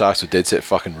Cronulla Sharks were dead set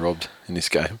fucking robbed in this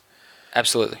game.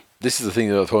 Absolutely. This is the thing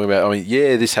that I'm talking about. I mean,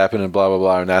 this happened and blah, blah,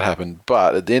 blah, and that happened.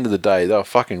 But at the end of the day, they were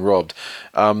fucking robbed.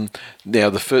 Now, there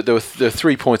were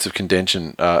 3 points of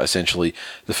contention, essentially.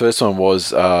 The first one was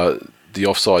the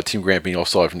offside, Tim Grant being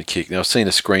offside from the kick. Now, I've seen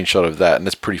a screenshot of that, and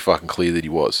it's pretty fucking clear that he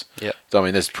was. Yeah. So, I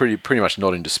mean, that's pretty much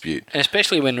not in dispute. And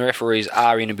especially when referees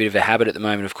are in a bit of a habit at the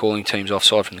moment of calling teams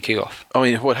offside from the kickoff. I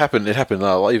mean, what happened? It happened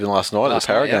even last night at the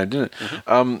Para game, didn't it?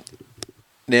 Mm-hmm.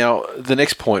 Now, the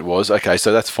next point was, okay,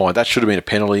 so that's fine. That should have been a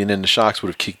penalty, and then the Sharks would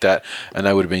have kicked that, and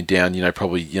they would have been down,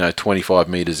 probably, 25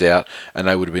 metres out, and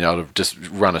they would have been able to just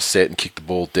run a set and kick the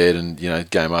ball dead and,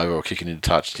 game over, or kick it into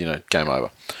touch, game over.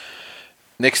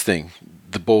 Next thing,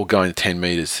 the ball going 10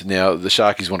 metres. Now, the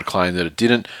Sharkies want to claim that it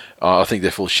didn't. I think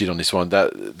they're full of shit on this one.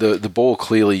 That the ball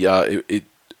clearly, it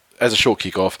as a short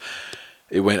kick-off,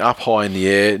 it went up high in the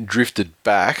air, drifted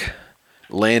back,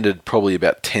 landed probably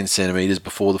about 10 centimetres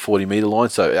before the 40-metre line,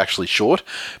 so actually short.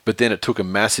 But then it took a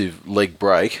massive leg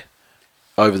break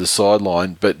over the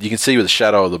sideline. But you can see with the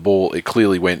shadow of the ball, it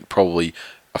clearly went probably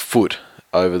a foot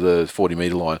over the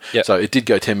 40-metre line. Yep. So it did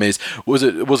go 10 metres. Was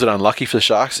it unlucky for the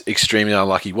Sharks? Extremely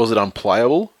unlucky. Was it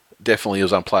unplayable? Definitely it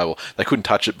was unplayable. They couldn't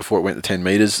touch it before it went to 10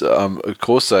 metres, of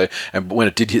course. So, and when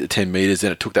it did hit the 10 metres,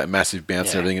 then it took that massive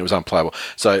bounce and everything. It was unplayable.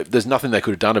 So there's nothing they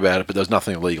could have done about it, but there was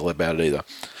nothing illegal about it either.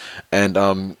 And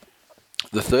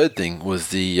the third thing was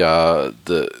the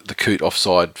Coot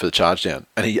offside for the charge down,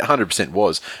 and he 100%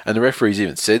 was. And the referees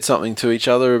even said something to each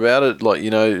other about it, like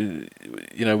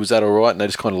was that all right? And they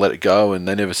just kind of let it go, and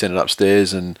they never sent it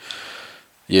upstairs. And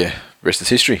rest is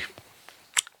history.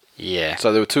 Yeah.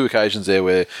 So there were 2 occasions there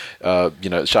where the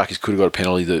Sharkies could have got a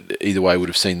penalty that either way would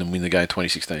have seen them win the game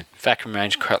 2016. Fact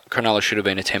remains, Cronulla should have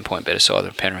been a 10-point better side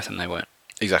than Penrith, and they weren't.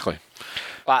 Exactly.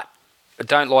 But I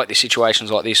don't like the situations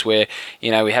like this where, we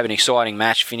have an exciting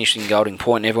match, finished in golden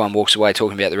point, and everyone walks away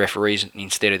talking about the referees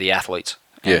instead of the athletes.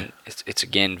 And it's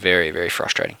again, very, very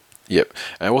frustrating. Yep.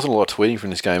 And there wasn't a lot of tweeting from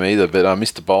this game either, but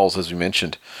Mr. Bowles, as we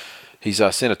mentioned, he's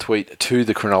sent a tweet to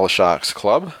the Cronulla Sharks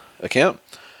Club account.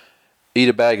 Eat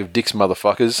a bag of dicks,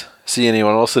 motherfuckers. See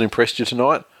anyone else that impressed you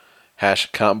tonight? #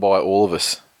 can't buy all of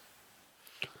us.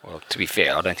 Well, to be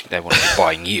fair, I don't think they want to be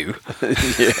buying you.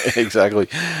 Yeah, exactly.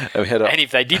 And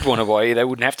if they did want to buy you, they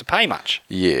wouldn't have to pay much.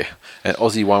 Yeah. And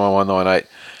Aussie 11198.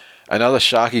 Another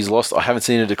Sharkies lost. I haven't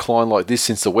seen a decline like this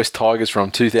since the West Tigers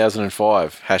from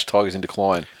 2005. # Tigers in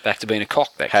decline. Back to being a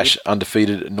cock, that #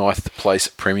 undefeated 9th place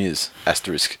premiers. *.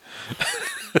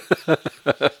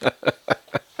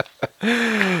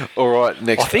 All right,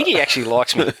 next. I think he actually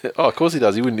likes me. Oh, of course he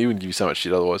does. He wouldn't give you so much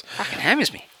shit otherwise. Fucking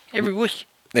hammers me every week.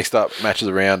 Next up, match of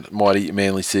the round, mighty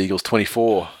Manly Seagulls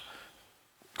 24.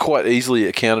 Quite easily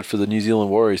accounted for the New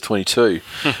Zealand Warriors 22.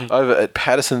 Over at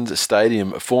Patterson's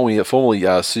Stadium, formerly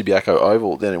Subiaco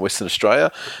Oval down in Western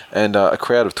Australia, and a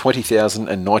crowd of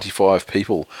 20,095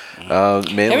 people. How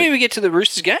many did we get to the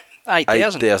Roosters game?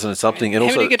 8,000. 8,000 and something. And how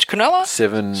also many did we get to Cronulla?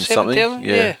 7 something.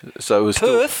 Yeah. So it was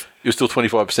Perth. It was still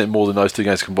 25% more than those 2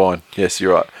 games combined. Yes,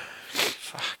 you're right.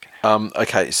 Fucking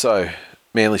okay, so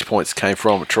Manly's points came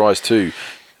from tries to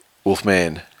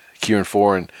Wolfman, Kieran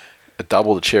Foran, a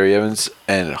double to Cherry Evans,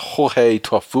 and Jorge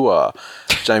Tofua,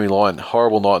 Jamie Lyon.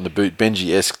 Horrible night in the boot.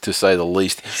 Benji-esque, to say the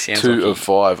least. 2 of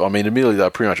 5. I mean, admittedly, they're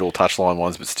pretty much all touchline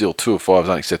ones, but still, 2 of 5 is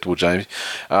unacceptable, James.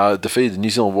 Defeated the New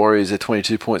Zealand Warriors. Their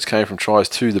 22 points came from tries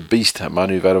to the Beast,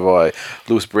 Manu Vadavai,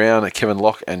 Lewis Brown, Kevin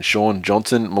Locke, and Sean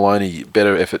Johnson. Maloney,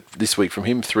 better effort this week from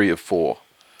him, 3 of 4.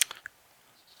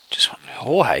 Just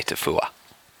Jorge Tofua.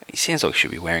 He sounds like he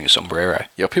should be wearing a sombrero.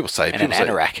 Yeah, people say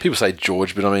anorak. People say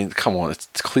George, but I mean, come on, it's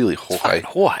clearly Jorge. It's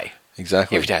Jorge.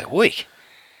 Exactly. Every day of the week.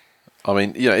 I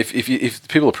mean, you know, if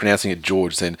people are pronouncing it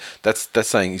George, then that's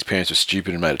saying his parents were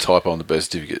stupid and made a typo on the birth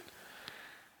certificate.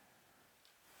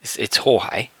 It's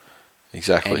Jorge.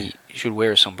 Exactly. And he should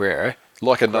wear a sombrero.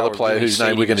 Like another player whose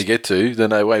name we're going to get to,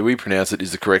 the way we pronounce it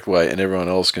is the correct way, and everyone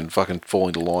else can fucking fall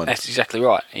into line. That's exactly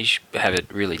right. He should have a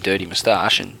really dirty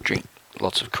moustache and drink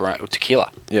lots of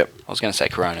tequila. Yep. I was going to say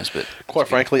Coronas, but quite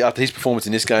frankly, after his performance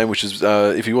in this game, which is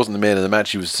if he wasn't the man of the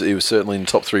match, he was certainly in the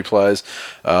top 3 players.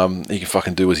 He can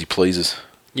fucking do as he pleases.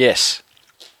 Yes,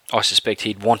 I suspect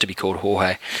he'd want to be called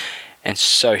Jorge, and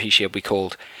so he shall be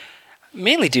called.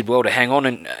 Manly did well to hang on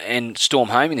and storm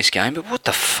home in this game, but what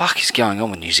the fuck is going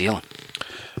on with New Zealand?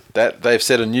 That they've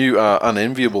set a new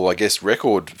unenviable, I guess,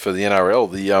 record for the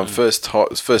NRL.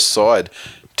 The first side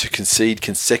to concede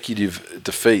consecutive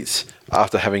defeats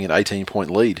after having an 18-point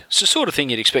lead. It's the sort of thing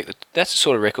you'd expect. That's the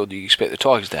sort of record you expect the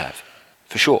Tigers to have,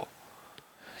 for sure.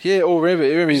 Yeah, or remember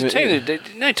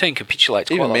no team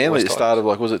capitulates. Even quite Manly like at the start of,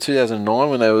 was it 2009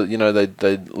 when they were,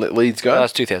 they let leads go? That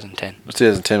was 2010. It was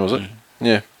 2010, was it?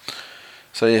 Yeah.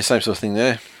 So yeah, same sort of thing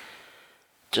there.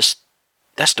 Just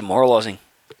that's demoralising.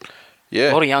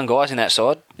 Yeah. A lot of young guys in that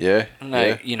side. Yeah.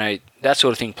 That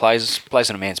sort of thing plays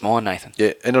on a man's mind, Nathan.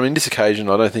 Yeah, and I mean, this occasion,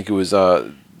 I don't think it was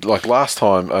like last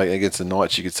time against the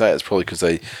Knights. You could say it's probably because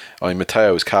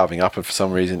Mateo was carving up, and for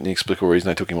some reason, inexplicable reason,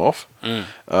 they took him off.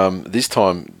 This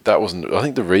time, that wasn't. I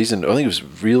think the reason. I think it was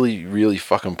really, really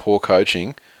fucking poor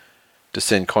coaching to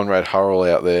send Conrad Hurrell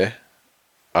out there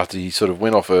after he sort of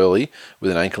went off early with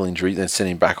an ankle injury, then sent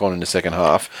him back on in the second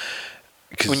half.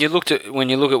 When you look at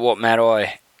what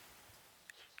Matai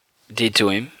did to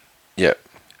him, yeah,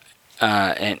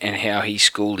 and how he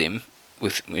schooled him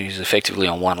when he was effectively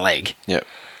on one leg, yeah,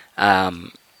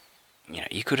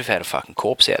 you could have had a fucking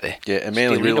corpse out there. Yeah, and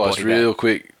Manly realised real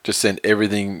quick, just sent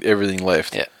everything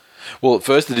left. Yeah. Well, at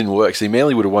first it didn't work. See,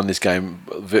 Manly would have won this game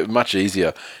much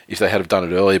easier if they had have done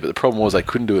it earlier, but the problem was they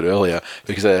couldn't do it earlier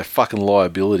because they had a fucking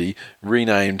liability,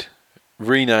 renamed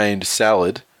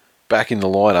Salad, back in the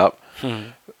lineup.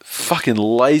 Fucking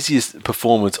laziest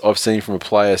performance I've seen from a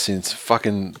player since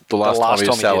fucking the last time he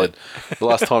was Salad. The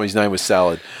last time his name was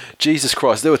Salad. Jesus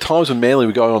Christ, there were times when Manly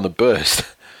were going on the burst.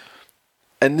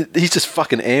 And he's just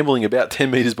fucking ambling about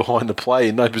 10 metres behind the play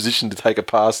in no position to take a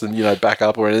pass and, back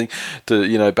up or anything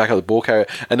to, back up the ball carrier.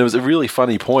 And there was a really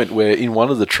funny point where in one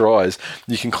of the tries,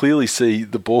 you can clearly see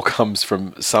the ball comes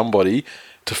from somebody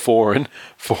to Foran.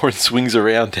 Foran swings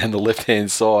around down the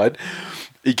left-hand side.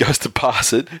 He goes to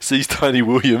pass it, sees Tony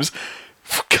Williams,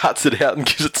 cuts it out and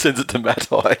sends it to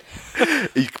Matai.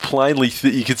 He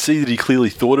you could see that he clearly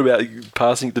thought about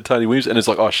passing it to Tony Williams, and it's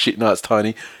like, oh shit, no, it's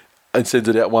Tony. And sends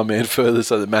it out one man further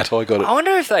so that Matai got it. I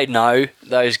wonder if they know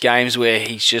those games where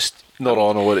he's just not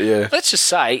on or what. Yeah. Let's just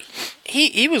say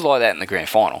he was like that in the grand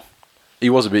final. He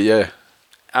was a bit, yeah.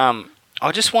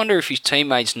 I just wonder if his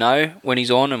teammates know when he's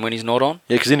on and when he's not on.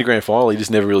 Yeah, because in the grand final he just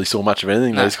never really saw much of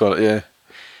anything. No. Yeah.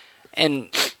 And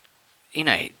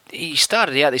he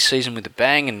started out this season with a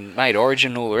bang and made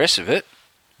Origin and all the rest of it.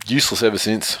 Useless ever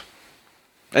since.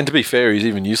 And to be fair, he's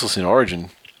even useless in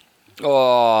Origin.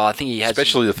 Oh, I think he had...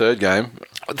 Especially the third game.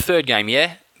 The third game,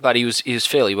 yeah. But he was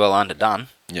fairly well underdone.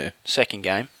 Yeah. Second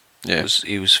game. Yeah.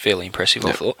 He was fairly impressive,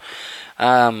 I thought.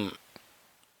 I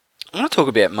want to talk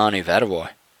about Manu Vadavai.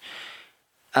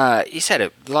 He's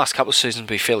had the last couple of seasons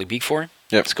be fairly big for him.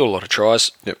 Yep. Scored a lot of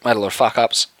tries. Yep. Made a lot of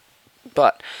fuck-ups.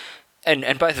 But...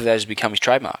 And both of those have become his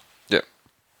trademark. Yep.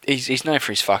 He's known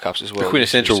for his fuck-ups as well. The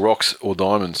quintessential rocks or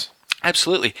diamonds.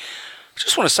 Absolutely. I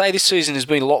just want to say this season has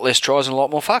been a lot less tries and a lot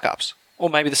more fuck-ups. Or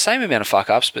maybe the same amount of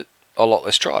fuck-ups, but a lot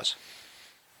less tries.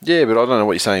 Yeah, but I don't know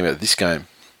what you're saying about this game.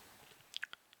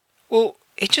 Well,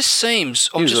 it just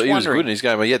seems... He was good in his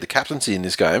game. He had the captaincy in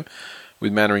this game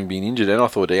with Mannering being injured, and I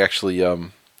thought he actually...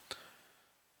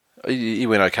 He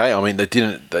went okay. I mean, they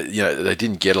didn't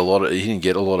get a lot of. He didn't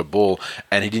get a lot of ball,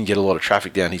 and he didn't get a lot of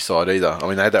traffic down his side either. I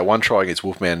mean, they had that one try against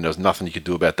Wolfman, and there was nothing you could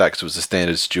do about that because it was the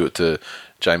standard Stewart to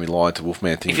Jamie Lyon to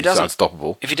Wolfman thing. It's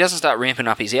unstoppable. If he doesn't start ramping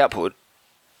up his output,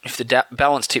 if the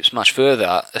balance tips much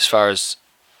further as far as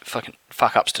fucking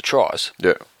fuck ups to tries,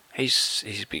 yeah,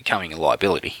 he's becoming a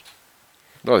liability.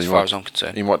 Well, as far as I'm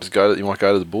concerned. You might go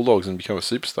to the Bulldogs and become a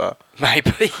superstar.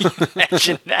 Maybe.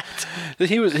 Imagine that.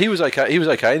 He was okay. He was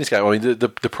okay in this game. I mean, the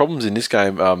problems in this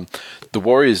game, the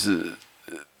Warriors,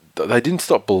 they didn't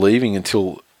stop believing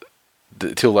until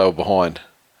they were behind.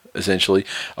 Essentially,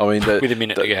 I mean, with a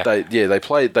minute to go.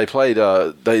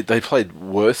 They played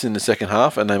worse in the second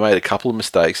half, and they made a couple of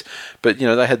mistakes. But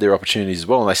they had their opportunities as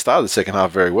well, and they started the second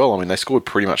half very well. I mean, they scored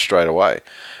pretty much straight away.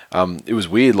 It was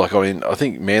weird. I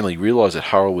think Manly realised that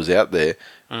Hurrell was out there,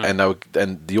 and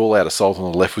the all-out assault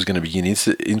on the left was going to begin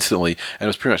instantly, and it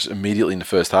was pretty much immediately in the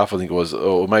first half. I think it was,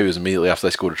 or maybe it was immediately after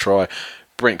they scored a try.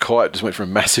 Brent Kite just went for a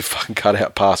massive fucking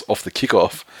cutout pass off the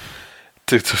kickoff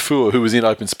to Fua, who was in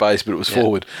open space, but it was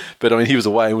forward. But I mean, he was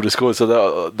away and would have scored.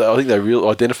 So I think they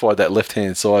identified that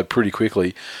left-hand side pretty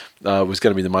quickly. Was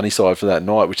going to be the money side for that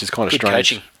night, which is kind of strange.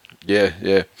 Coaching.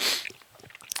 Yeah.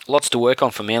 Lots to work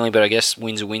on for Manly, but I guess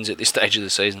wins are wins at this stage of the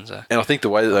season. So. And I think the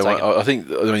way that they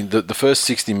went, the first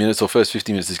 60 minutes or first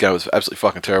 50 minutes of this game was absolutely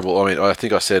fucking terrible. I mean, I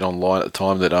think I said online at the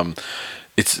time that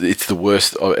it's the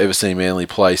worst I've ever seen Manly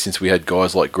play since we had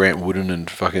guys like Grant Wooden and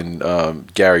fucking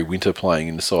Gary Winter playing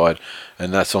in the side,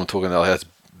 and that's what I'm talking about. That's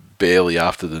barely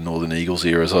after the Northern Eagles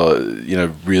era, so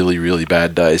really, really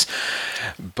bad days.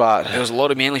 But there was a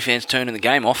lot of Manly fans turning the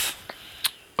game off.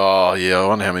 Oh yeah, I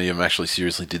wonder how many of them actually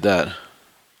seriously did that.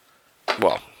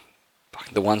 Well,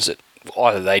 the ones that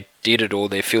either they did it or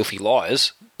they're filthy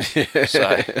liars.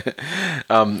 So.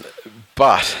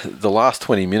 But the last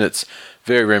 20 minutes,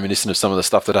 very reminiscent of some of the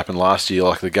stuff that happened last year,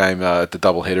 like the game at the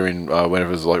doubleheader in whenever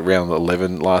it was like round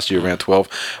 11 last year, round 12,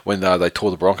 when they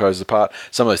tore the Broncos apart.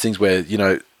 Some of those things where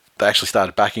they actually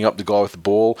started backing up the guy with the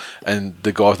ball, and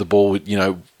the guy with the ball would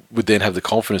then have the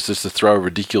confidence just to throw a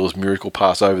ridiculous miracle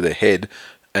pass over their head,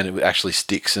 and it actually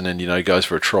sticks, and then goes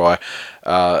for a try.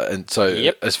 And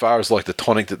so, as far as like the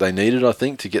tonic that they needed, I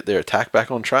think, to get their attack back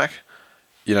on track,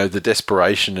 the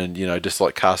desperation and just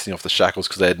like casting off the shackles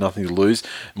because they had nothing to lose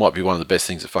might be one of the best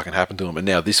things that fucking happened to them. And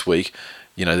now this week,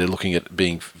 they're looking at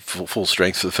being full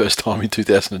strength for the first time in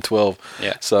 2012.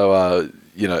 Yeah. So I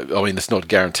mean, it's not a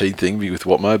guaranteed thing with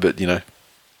Watmo, but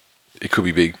it could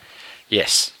be big.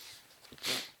 Yes.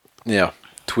 Now,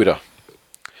 Twitter.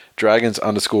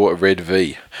 Dragons_Red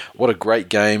V. What a great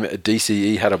game.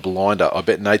 DCE had a blinder. I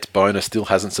bet Nate's boner still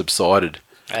hasn't subsided.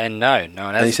 And no, it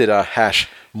hasn't. And he said, hash,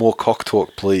 more cock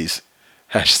talk, please.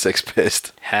 Hash sex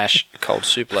pest. Hash cold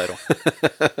soup ladle.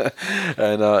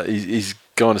 And he's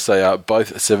going to say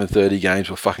both 7:30 games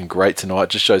were fucking great tonight.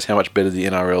 Just shows how much better the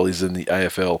NRL is than the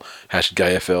AFL. Hash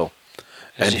gayfl.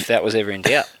 As if that was ever in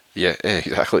doubt. Yeah,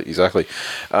 exactly.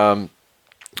 I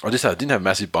didn't have a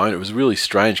massive bone. It was really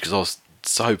strange because I was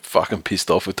so fucking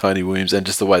pissed off with Tony Williams and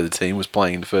just the way the team was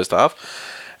playing in the first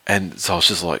half. And so I was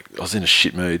just like, I was in a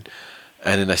shit mood.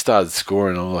 And then they started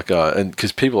scoring. I'm like, and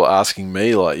because people are asking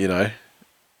me, like,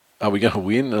 are we going to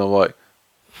win? And I'm like,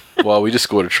 well, we just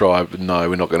scored a try, but no,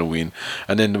 we're not going to win.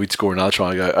 And then we'd score another try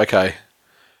and go, okay,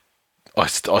 I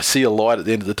see a light at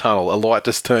the end of the tunnel. A light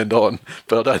just turned on,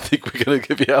 but I don't think we're going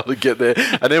to be able to get there.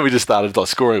 And then we just started like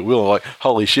scoring at will. I'm like,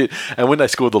 holy shit. And when they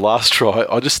scored the last try,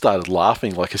 I just started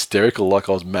laughing, like hysterical, like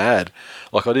I was mad.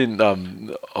 Like I didn't,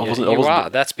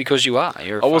 That's because you are.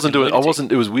 It was weird.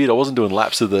 I wasn't doing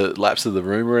laps of the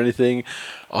room or anything.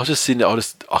 I was just sitting there.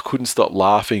 I couldn't stop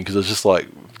laughing because I was just like,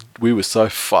 we were so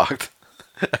fucked.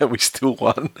 And we still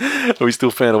won. We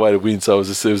still found a way to win, so it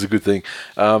was a good thing.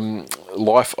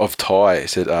 Life of Ty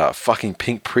said, fucking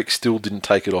pink prick still didn't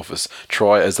take it off us.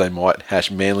 Try as they might.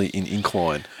 Hash Manly in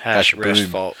incline. Hash ref's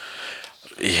fault.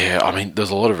 Yeah, I mean,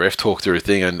 there's a lot of ref talk through a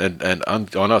thing, and I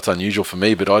know it's unusual for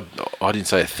me, but I didn't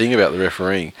say a thing about the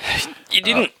refereeing. You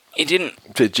didn't.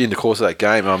 In the course of that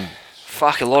game,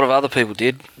 Fuck, a lot of other people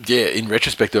did. Yeah, in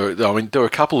retrospect, there were a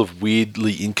couple of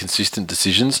weirdly inconsistent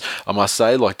decisions, I must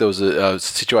say. Like, there was a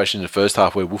situation in the first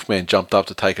half where Wolfman jumped up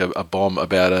to take a bomb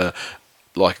about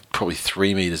probably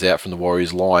 3 metres out from the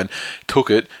Warriors' line, took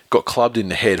it, got clubbed in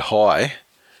the head high,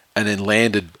 and then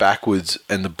landed backwards,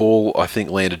 and the ball, I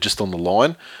think, landed just on the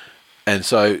line. And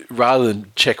so, rather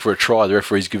than check for a try, the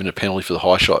referee's given a penalty for the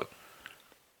high shot.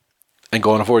 And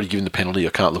gone, I've already given the penalty. I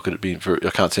can't look at it I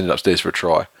can't send it upstairs for a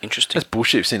try. Interesting. That's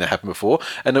bullshit. I've seen that happen before.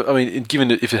 And I mean,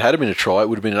 if it had been a try, it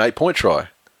would have been an 8-point try.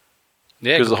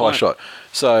 Yeah, because of the high shot.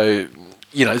 So,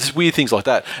 there's weird things like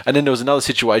that. And then there was another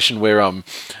situation where I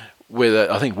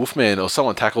think Wolfman or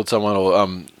someone tackled someone, or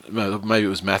maybe it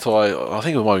was Matai. I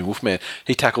think it might be Wolfman.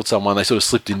 He tackled someone. They sort of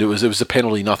slipped into it. It was a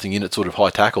penalty, nothing in it, sort of high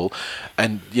tackle.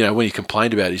 And when he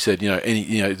complained about it, he said,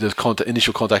 the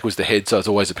initial contact was the head, so it's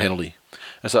always a penalty.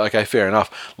 And so, okay, fair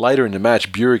enough. Later in the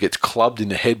match, Burer gets clubbed in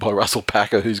the head by Russell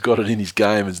Packer, who's got it in his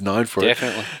game and is known for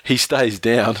Definitely. it. He stays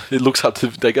down. It looks up to.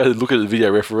 They go to look at the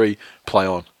video referee. Play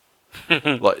on.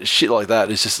 Like shit like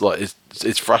that. It's just like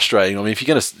it's frustrating. I mean, if you're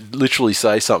going to literally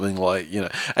say something like,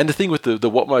 and the thing with the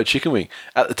Watmo chicken wing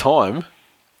at the time,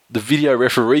 the video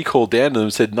referee called down to them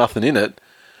and said nothing in it,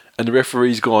 and the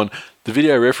referee's gone. The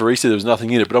video referee said there was nothing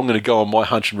in it, but I'm going to go on my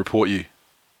hunch and report you.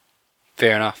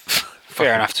 Fair enough.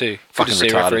 Fair enough too. Good to see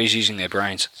retarded. referees using their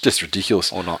brains. Just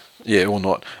ridiculous. Or not. Yeah, or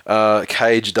not.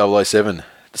 Cage 007.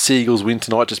 The Sea Eagles win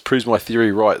tonight just proves my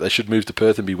theory right. They should move to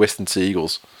Perth and be Western Sea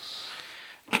Eagles.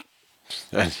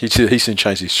 And he soon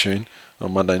changed his tune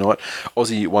on Monday night.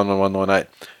 Aussie 11198.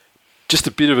 Just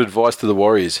a bit of advice to the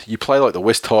Warriors. You play like the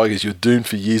West Tigers, you're doomed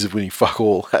for years of winning fuck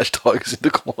all. #Tigers in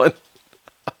decline.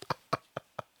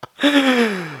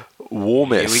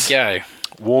 Warmess. Here we go.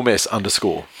 Warmess _ WARMESS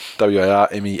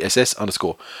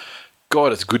 _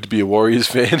 God, it's good to be a Warriors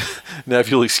fan. Now,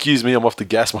 if you'll excuse me, I'm off to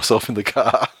gas myself in the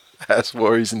car. As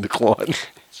Warriors in decline.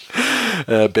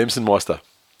 Bemsenmeister.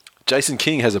 Jason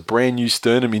King has a brand new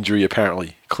sternum injury,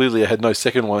 apparently. Clearly, I had no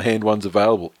second-hand ones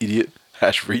available. Idiot.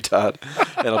 #retard.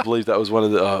 And I believe that was one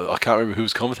of the... I can't remember who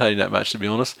was commentating that match, to be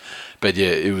honest. But yeah,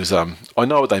 it was... I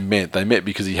know what they meant. They meant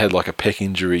because he had like a pec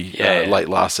injury late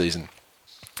last season.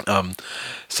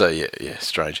 So yeah,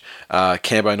 strange.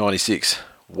 Cambo 96.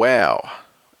 Wow! !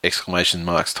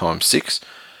 Times 6.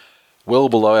 Well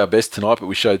below our best tonight, but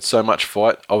we showed so much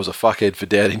fight. I was a fuckhead for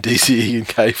doubting DCE and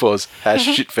KFOS.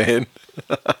 #shit fan.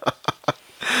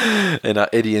 And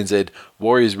Eddie NZ.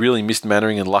 Warriors really missed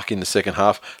Mannering and Luck in the second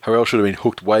half. Harrell should have been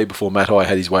hooked way before Matai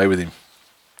had his way with him.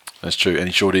 That's true, and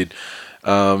he sure did.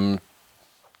 And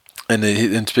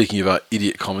speaking of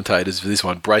idiot commentators for this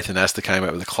one, Braithen Astor came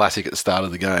out with a classic at the start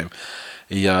of the game.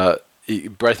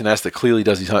 Braithen Astor clearly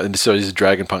does his homework, and so is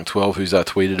Dragon Punk 12 who's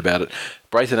tweeted about it.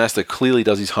 Braithen Astor clearly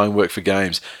does his homework for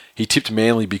games. He tipped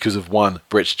Manly because of 1,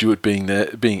 Brett Stewart being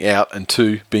out, and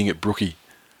 2, being at Brookie.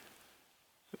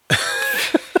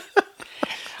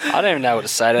 I don't even know what to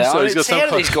say to that. So how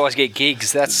do these guys get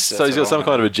gigs? That's he's got some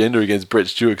kind of agenda against Brett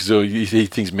Stewart because he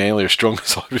thinks Manly are stronger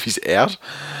side if he's out.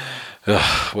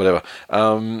 Whatever.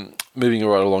 Moving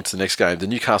right along to the next game. The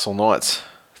Newcastle Knights,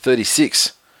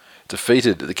 36,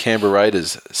 defeated the Canberra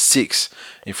Raiders, 6,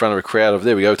 in front of a crowd of,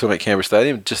 there we go, we're talking about Canberra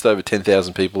Stadium, just over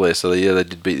 10,000 people there. So, they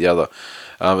did beat the other.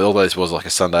 Although this was like a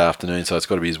Sunday afternoon, so it's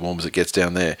got to be as warm as it gets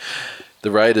down there.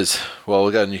 The Raiders, well,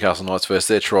 we'll go to Newcastle Knights first.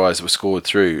 Their tries were scored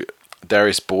through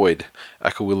Darius Boyd,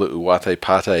 Akawila Uwate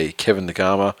Pate, Kevin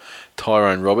Nagama,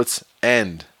 Tyrone Roberts,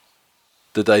 and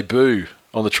the debut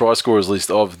on the try scorers list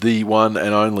of the one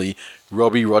and only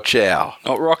Robbie Rochow.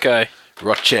 Not Rocco.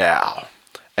 Rochow.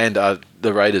 And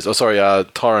the Raiders,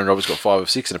 Tyrone Roberts got 5 of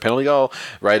 6 and a penalty goal.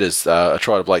 Raiders, a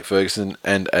try to Blake Ferguson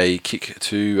and a kick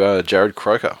to Jared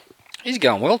Croker. He's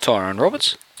going well, Tyrone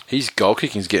Roberts. His goal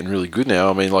kicking's getting really good now.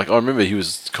 I mean, I remember he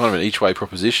was kind of an each-way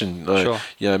proposition. Sure.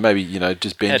 Maybe,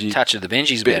 just Benji. Had a touch of the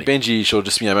Benjis about him. Benji, or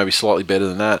just, maybe slightly better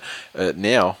than that.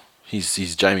 Now,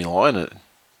 he's Jamie Lyon.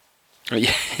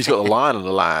 Yeah. He's got the line on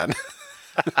the line.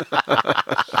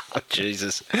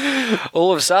 Jesus.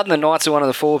 All of a sudden, the Knights are one of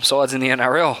the 4 sides in the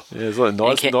NRL. Yeah, it's like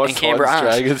nice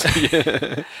Dragons.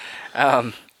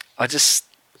 Yeah.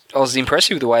 I was impressed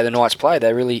with the way the Knights played.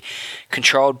 They really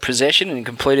controlled possession and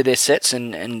completed their sets,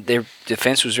 and their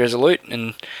defence was resolute.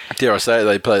 And dare I say it,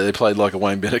 they played like a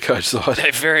Wayne Bennett coach side.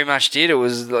 They very much did. It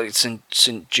was like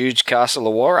St Jude's Castle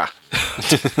Illawarra.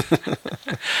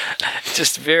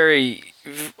 Just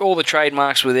all the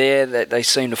trademarks were there. That they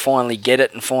seemed to finally get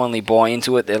it and finally buy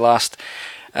into it. Their last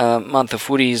month of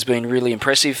footy has been really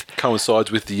impressive.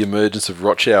 Coincides with the emergence of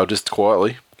Rochow just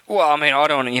quietly. Well, I mean, I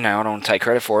don't want to take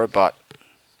credit for it, but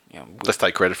let's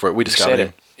take credit for it. We discovered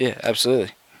him. Yeah,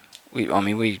 absolutely.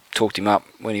 We talked him up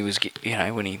when he was,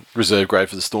 when he reserve grade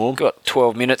for the Storm. Got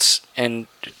 12 minutes and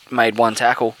made 1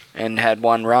 tackle and had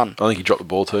 1 run. I think he dropped the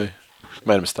ball too.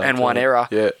 Made a mistake. And 1 error.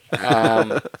 Yeah.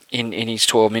 in his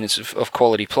 12 minutes of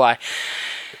quality play.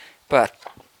 But,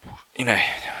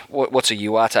 what's a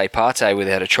Uwate Pate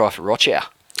without a try for Rochow?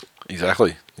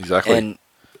 Exactly. And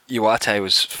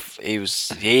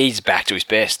Uwate he's back to his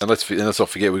best. And let's not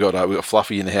forget we got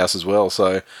Fluffy in the house as well.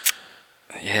 So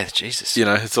yeah, Jesus.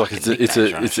 It's like it's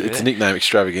a nickname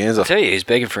extravaganza. I tell you, who's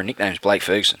begging for a nickname is Blake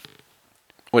Ferguson.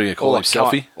 What are you going to call him?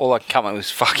 Selfie? All I can come up with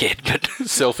is fuckhead, but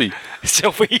Selfie.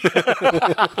 Selfie.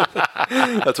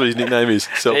 That's what his nickname is.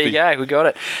 Selfie. There you go. We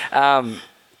got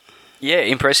it.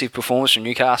 Impressive performance from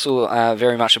Newcastle.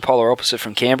 Very much a polar opposite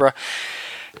from Canberra.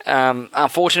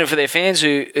 Unfortunate for their fans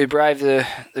who braved the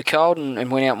cold and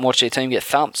went out and watched their team get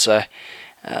thumped. So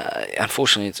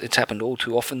Unfortunately, it's happened all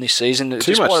too often this season.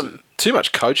 Too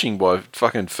much coaching by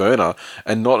fucking Ferner,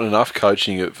 and not enough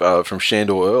coaching from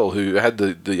Shandor Earl, who had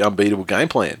the unbeatable game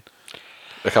plan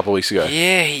a couple of weeks ago.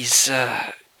 Yeah, he's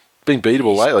been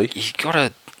beatable lately. He's got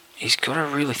to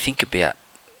really think about.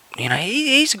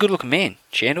 He's a good-looking man,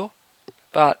 Shandor,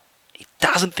 but he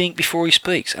doesn't think before he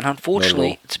speaks, and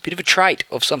unfortunately, it's a bit of a trait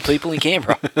of some people in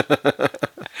Canberra.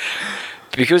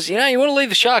 Because you want to leave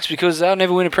the Sharks because they'll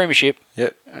never win a premiership.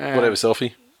 Yep. Whatever,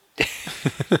 selfie.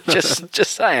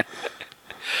 just saying.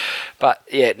 But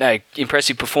yeah, no,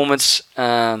 impressive performance.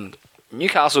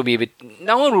 Newcastle will be a bit.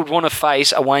 No one would want to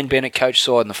face a Wayne Bennett coach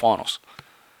side in the finals,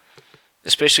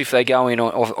 especially if they go in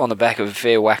on the back of a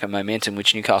fair whack of momentum,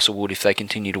 which Newcastle would if they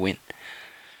continue to win.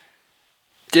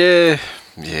 Yeah.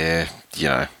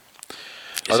 If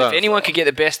anyone could get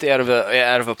the best out of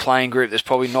a playing group, that's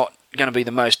probably not going to be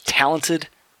the most talented,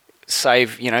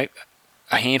 save a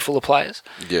handful of players.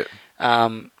 Yeah.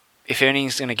 If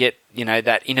anything's going to get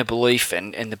that inner belief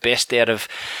and the best out of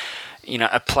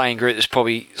a playing group that's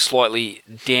probably slightly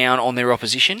down on their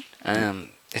opposition,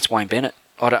 it's Wayne Bennett.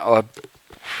 I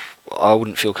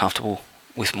wouldn't feel comfortable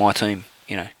with my team.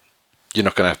 You're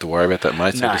not going to have to worry about that,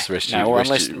 mate. So just rest your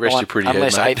pretty head, mate.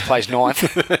 Unless 8th plays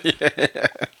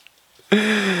 9th.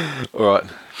 Yeah. All right.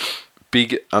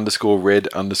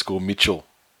 Big_Red_Mitchell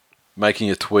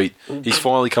making a tweet. He's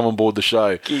finally come on board the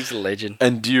show. He's a legend.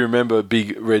 And do you remember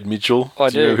Big Red Mitchell? I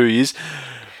do. Do you know who he is?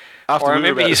 I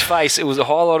remember his face. It was a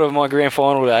highlight of my grand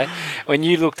final day when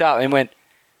you looked up and went,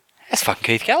 "That's fucking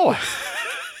Keith Galloway."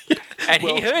 And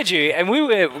he heard you, and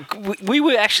we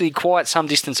were actually quite some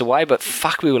distance away, but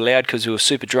fuck, we were loud because we were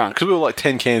super drunk. Because we were like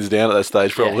 10 cans down at that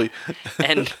stage, probably.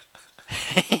 Yeah.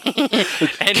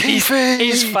 And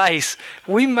his face,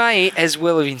 we may as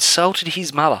well have insulted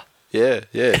his mother. Yeah.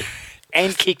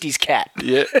 And kicked his cat.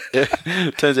 Yeah.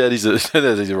 Turns out he's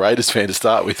a Raiders fan to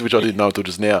start with, which I didn't know until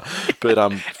just now. But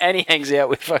and he hangs out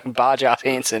with fucking Barjass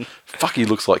Hansen. Fuck, he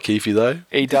looks like Keefy though.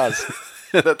 He does.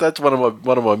 That's one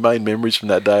of my main memories from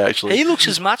that day, actually. He looks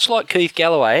as much like Keith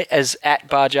Galloway as at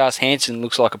Barjass Hansen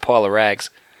looks like a pile of rags.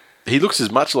 He looks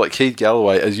as much like Keith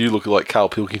Galloway as you look like Carl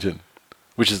Pilkington,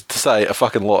 which is to say a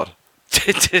fucking lot.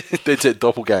 That's it,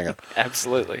 doppelganger.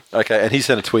 Absolutely. Okay, and he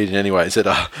sent a tweet in anyway. He said,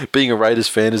 being a Raiders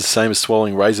fan is the same as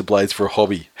swallowing razor blades for a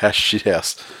hobby.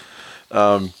 #shithouse.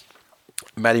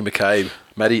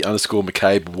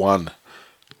 Matty_McCabe 1.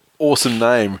 Awesome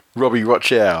name. Robbie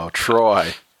Rochow.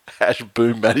 Try.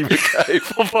 #boom Matty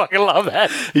McCabe. I fucking love that.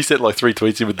 He sent like 3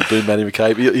 tweets in with the boom Matty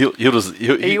McCabe.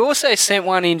 He also sent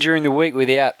one in during the week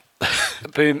without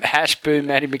boom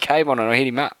Matty McCabe on it. I hit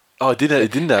him up. Oh, didn't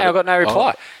have and I got no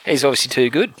reply. Oh. He's obviously too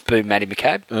good. Boom Matty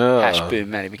McCabe. #boom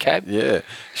Matty McCabe. Yeah. You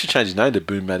should change his name to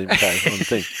Boom Matty McCabe on the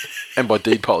thing. And by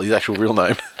deed poll, his actual real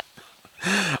name.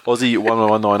 Aussie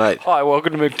 11198. Hi,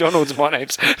 welcome to McDonald's. My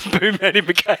name's Boom Matty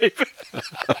McCabe.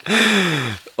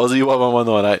 Aussie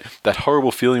 11198. That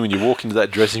horrible feeling when you walk into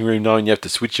that dressing room knowing you have to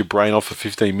switch your brain off for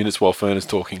 15 minutes while Fern is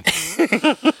talking.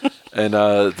 And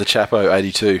the Chapo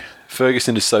 82.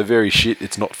 Ferguson is so very shit,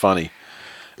 it's not funny.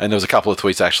 And there was a couple of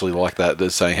tweets actually like that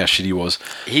saying how shit he was.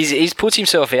 He's puts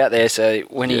himself out there, so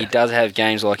when he does have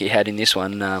games like he had in this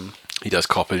one, he does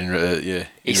cop it in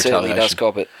he certainly does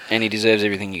cop it, and he deserves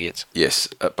everything he gets. Yes,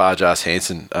 Barjass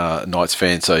Hansen, Knights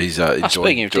fan, so he's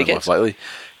enjoying life lately.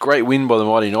 Great win by the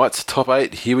Mighty Knights. Top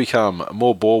 8, here we come.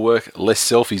 More ball work, less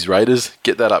selfies, Raiders.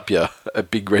 Get that up, a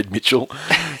Big Red Mitchell.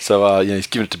 So he's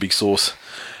giving it to Big Sauce.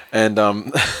 And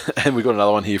and we got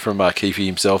another one here from Keefe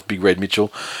himself, Big Red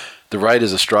Mitchell. The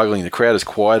Raiders are struggling. The crowd is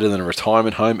quieter than a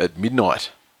retirement home at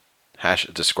midnight.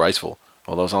 #disgraceful.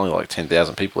 Well, there was only like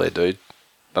 10,000 people there, dude.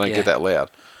 They don't get that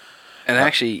loud. And they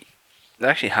actually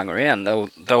hung around. They were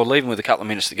leaving with a couple of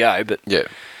minutes to go, but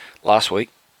last week,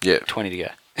 20 to go.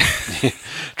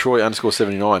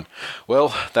 Troy_79.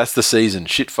 Well, that's the season.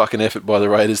 Shit fucking effort by the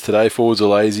Raiders today. Forwards are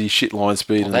lazy, shit line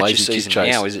speed, and lazy kick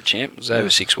chase. Now, is it, champ? It was over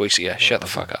 6 weeks ago. Shut the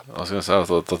fuck up. I was going to say, I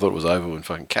thought it was over when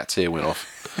fucking Cat's hair went off.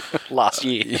 Last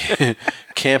year.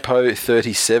 Campo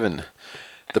 37.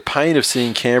 The pain of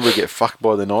seeing Canberra get fucked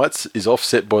by the Knights is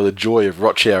offset by the joy of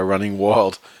Rochow running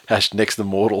wild. #next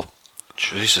immortal.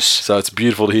 Jesus. So it's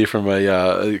beautiful to hear from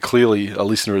clearly a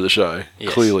listener of the show.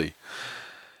 Yes. Clearly.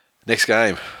 Next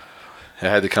game. I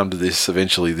had to come to this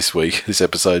eventually this week, this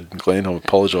episode, Glenn. I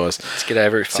apologise. Let's get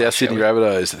over it fast. South Sydney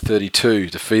Rabbitohs 32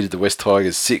 defeated the West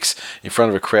Tigers 6 in front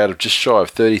of a crowd of just shy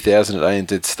of 30,000 at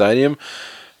ANZ Stadium.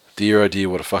 Dear oh dear,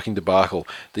 what a fucking debacle.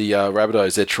 The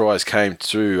Rabbitohs, their tries came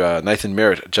through Nathan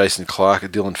Merritt, Jason Clark,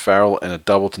 Dylan Farrell, and a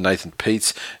double to Nathan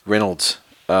Peets. Reynolds,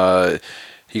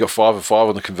 he got 5 of 5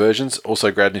 on the conversions,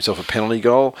 also grabbed himself a penalty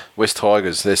goal. West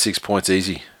Tigers, they're 6 points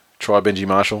easy. Try Benji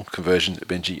Marshall. Conversion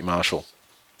Benji Marshall.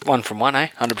 1 from 1, eh?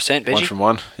 100%, Benji? 1 from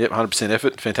 1. Yep, 100%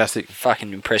 effort. Fantastic.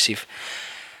 Fucking impressive.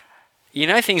 You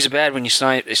know things are bad when your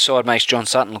side makes John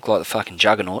Sutton look like the fucking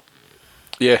juggernaut.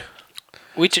 Yeah.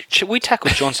 We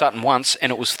tackled John Sutton once,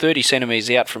 and it was 30 centimetres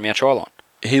out from our try line.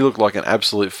 He looked like an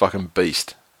absolute fucking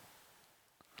beast.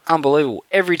 Unbelievable.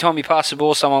 Every time he passed the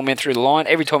ball, someone went through the line.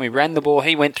 Every time he ran the ball,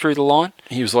 he went through the line.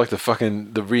 He was like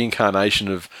the reincarnation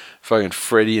of fucking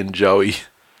Freddie and Joey.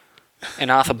 And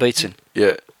Arthur Beetson.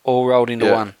 Yeah. All rolled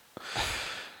into one.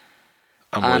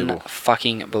 Unbelievable.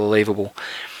 Fucking believable.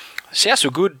 Souths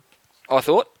were good, I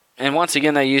thought. And once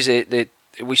again, they used it.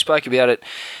 We spoke about it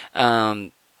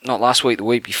not last week, the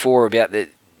week before, about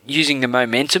using the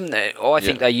momentum. I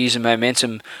think they use the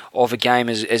momentum of a game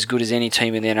as good as any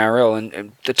team in the NRL.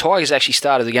 And the Tigers actually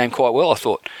started the game quite well, I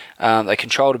thought. They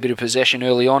controlled a bit of possession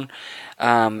early on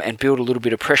and built a little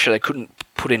bit of pressure. They couldn't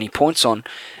put any points on.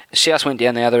 South went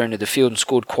down the other end of the field and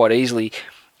scored quite easily,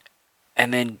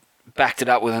 and then backed it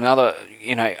up with another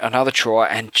try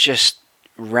and just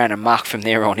ran amok from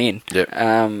there on in. Yep.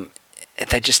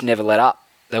 They just never let up.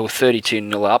 They were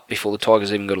 32-0 up before the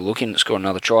Tigers even got a look in and scored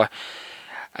another try.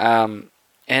 And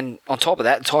on top of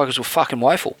that, the Tigers were fucking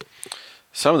woeful.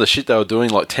 Some of the shit they were doing,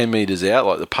 like 10 metres out,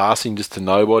 like the passing just to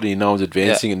nobody and no one's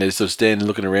advancing, and they're sort of standing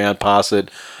looking around, pass it.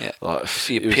 Yeah. Like, it's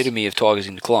the epitome of Tigers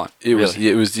in decline. It was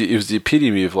the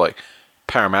epitome of like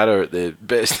Parramatta at their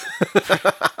best.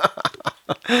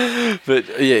 But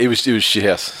yeah, it was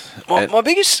shithouse. My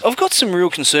biggest, I've got some real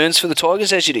concerns for the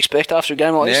Tigers, as you'd expect after a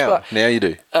game like this. But now you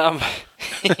do.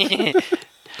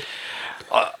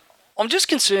 I'm just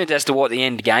concerned as to what the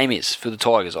end game is for the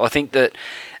Tigers. I think that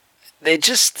they're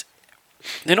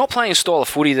not playing a style of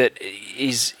footy that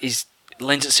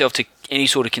lends itself to any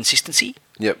sort of consistency.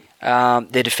 Yep.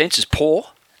 Their defence is poor.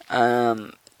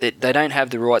 They don't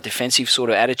have the right defensive sort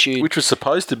of attitude. Which was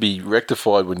supposed to be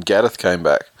rectified when Gareth came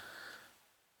back.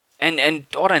 And I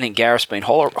don't think Gareth's been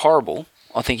horrible.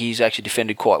 I think he's actually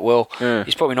defended quite well. Yeah.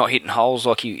 He's probably not hitting holes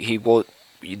like you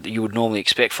would normally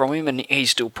expect from him, and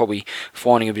he's still probably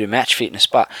finding a bit of match fitness.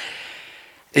 But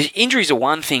the injuries are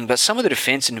one thing, but some of the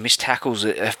defence and the missed tackles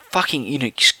are fucking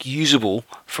inexcusable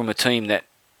from a team that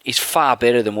is far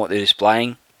better than what they're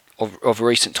displaying of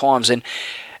recent times. And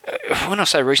when I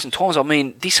say recent times, I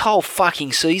mean this whole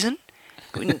fucking season.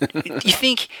 You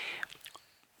think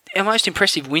our most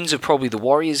impressive wins are probably the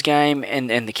Warriors game and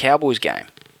the Cowboys game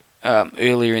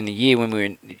earlier in the year when we were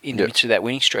in the midst of that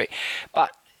winning streak.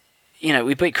 But,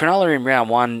 we beat Cronulla in round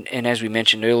one, and as we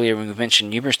mentioned earlier, and we've mentioned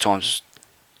numerous times,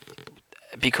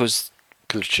 because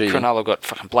Cronulla got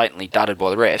fucking blatantly dudded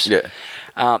by the refs. Yeah.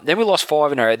 Then we lost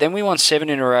 5 in a row. Then we won 7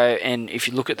 in a row, and if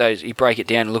you look at those, you break it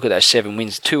down and look at those 7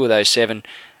 wins, 2 of those 7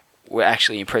 were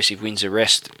actually impressive wins. The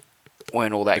rest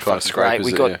weren't all that fucking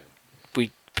great.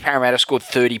 Parramatta scored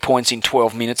 30 points in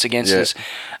 12 minutes against us.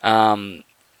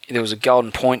 There was a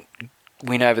Golden Point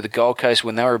win over the Gold Coast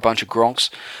when they were a bunch of gronks.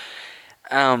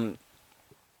 And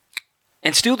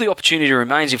still the opportunity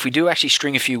remains, if we do actually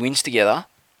string a few wins together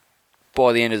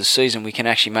by the end of the season, we can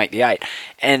actually make the 8.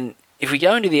 And if we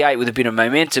go into the 8 with a bit of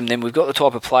momentum, then we've got the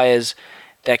type of players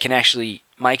that can actually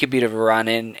make a bit of a run.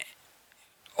 And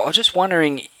I was just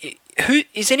wondering,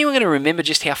 is anyone going to remember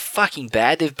just how fucking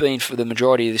bad they've been for the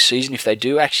majority of the season if they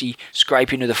do actually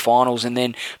scrape into the finals and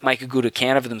then make a good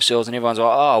account of themselves, and everyone's like,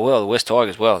 oh, well, the West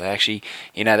Tigers, well, they actually,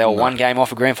 they were one game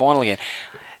off a grand final again.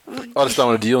 I just don't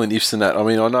want to deal in ifs and that. I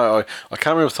mean, I know I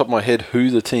can't remember off the top of my head who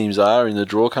the teams are in the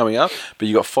draw coming up, but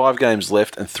you got 5 games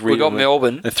left and 3 we got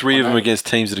Melbourne, and 3 of them against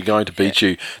teams that are going to beat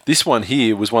you. This one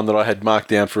here was one that I had marked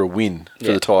down for a win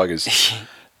for the Tigers.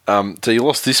 So you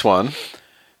lost this one.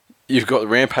 You've got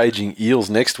rampaging Eels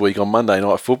next week on Monday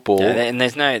Night Football. Yeah, and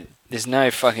there's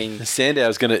no fucking...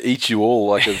 Sandow's going to eat you all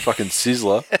like a fucking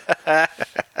sizzler.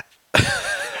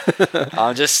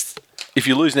 I'm just... If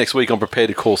you lose next week, I'm prepared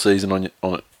to call season on it.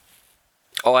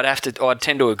 I'd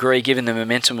tend to agree, given the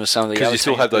momentum of some of the other teams. Because you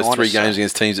still have those 3 games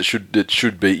against teams that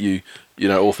should beat you,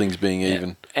 all things being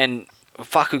even. And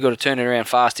fuck, we've got to turn it around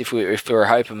fast if we're a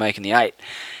hope of making the 8.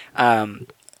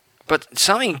 But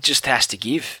something just has to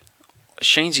give.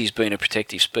 Sheensy's been a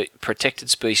protected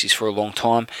species for a long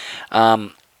time,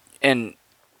 and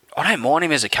I don't mind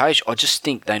him as a coach. I just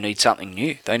think they need something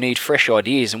new. They need fresh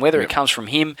ideas, and whether it comes from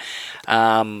him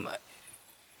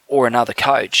or another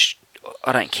coach,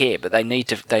 I don't care. But they need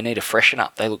to freshen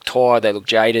up. They look tired. They look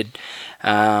jaded,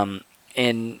 and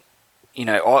I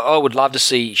would love to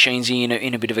see Sheensy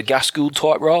in a bit of a Gus Gould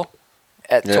type role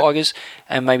at the Tigers,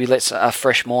 and maybe let a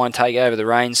fresh mind take over the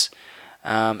reins.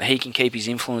 He can keep his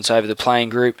influence over the playing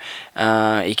group.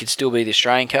 He could still be the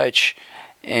Australian coach,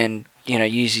 and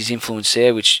use his influence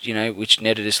there, which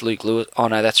netted us Luke Lewis. Oh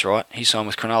no, that's right. He signed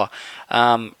with Cronulla.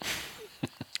 And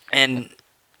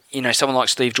someone like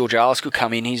Steve Georgalis could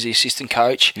come in. He's the assistant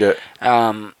coach. Yeah.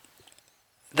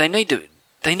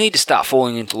 They need to start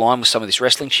falling into line with some of this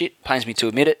wrestling shit. Pains me to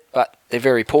admit it, but they're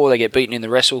very poor. They get beaten in the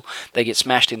wrestle. They get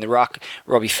smashed in the ruck.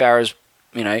 Robbie Farah's,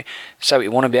 say what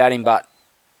you want about him, but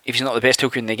if he's not the best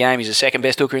hooker in the game, he's the second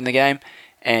best hooker in the game,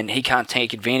 and he can't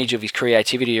take advantage of his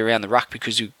creativity around the ruck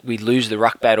because we lose the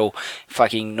ruck battle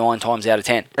fucking 9 times out of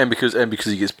 10. And because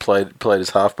he gets played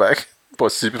as halfback by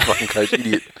super fucking coach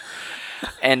idiot.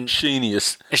 And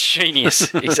genius,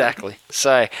 exactly.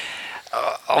 So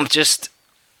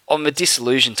I'm a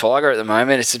disillusioned Tiger at the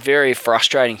moment. It's very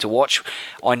frustrating to watch.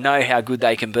 I know how good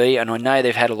they can be, and I know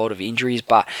they've had a lot of injuries,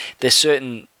 but there's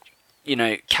certain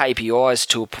KPIs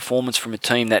to a performance from a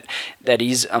team that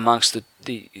is amongst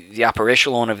the upper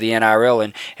echelon of the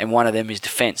NRL, and one of them is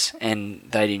defence, and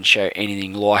they didn't show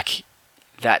anything like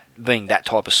that, being that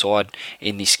type of side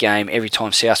in this game. Every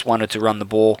time South wanted to run the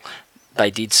ball, they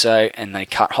did so, and they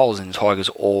cut holes in the Tigers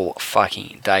all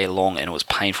fucking day long, and it was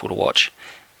painful to watch.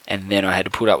 And then I had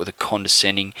to put up with a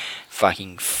condescending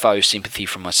fucking faux sympathy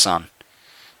from my son.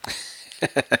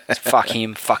 Fuck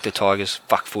him, fuck the Tigers,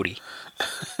 fuck footy.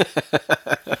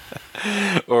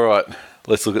 All right,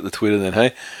 let's look at the Twitter then,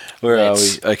 hey? Where are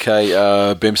we?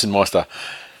 Okay, Bemson Meister.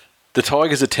 The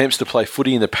Tigers' attempts to play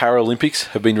footy in the Paralympics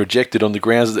have been rejected on the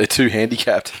grounds that they're too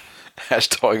handicapped.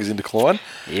 #Tigers in decline.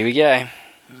 Here we go.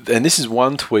 And this is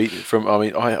one tweet from,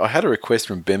 I had a request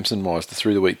from Bemson Meister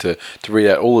through the week to read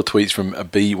out all the tweets from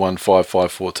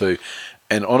B15542.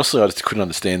 And honestly, I just couldn't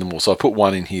understand them all. So I put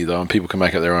one in here, though, and people can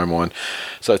make up their own mind.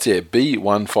 So it's,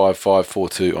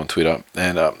 B15542 on Twitter.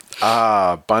 And,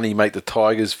 Bunny, make the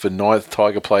Tigers for 9th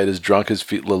Tiger played as drunk as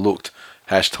Fitler looked.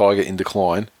 #Tiger in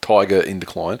decline. Tiger in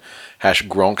decline.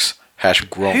 #Gronks.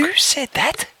 #Gronk. Who said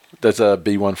that? That's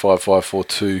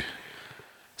B15542.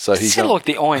 So he's sounded like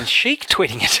the Iron Sheik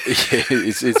tweeting it. Yeah,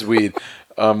 it's weird.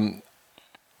 And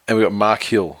we got Mark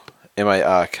Hill,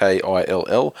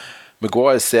 MARKILL.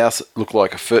 Maguire's South looked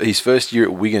like his first year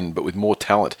at Wigan, but with more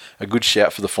talent. A good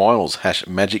shout for the finals.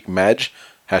 #Magic Madge.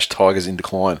 #Tigers in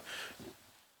decline.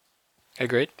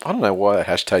 Agreed. I don't know why that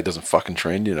hashtag doesn't fucking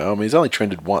trend, he's only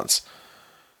trended once.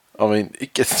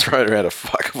 It gets thrown around a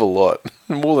fuck of a lot.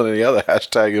 More than any other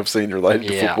hashtag I've seen related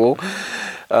to football.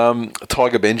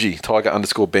 Tiger Benji,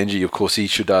 Tiger_Benji, of course, he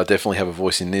should definitely have a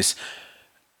voice in this.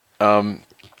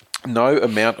 No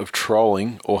amount of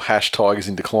trolling or #Tigers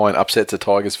in decline upsets a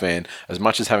Tigers fan as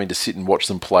much as having to sit and watch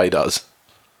them play does.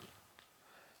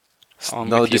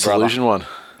 Another disillusion one.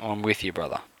 I'm with you,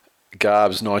 brother.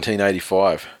 Garbs,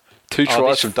 1985. 2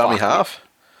 tries from dummy half.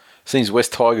 Seems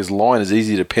West Tigers' line is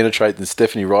easier to penetrate than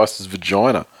Stephanie Rice's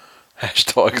vagina.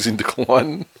 #Tigers in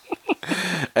decline.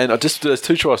 And there's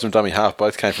 2 tries from dummy half,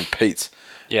 both came from Pete's.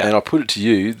 Yeah. And I put it to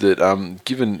you that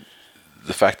given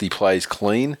the fact he plays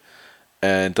clean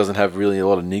and doesn't have really a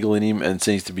lot of niggle in him and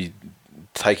seems to be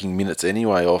taking minutes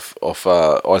anyway off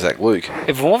Isaac Luke.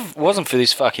 If it wasn't for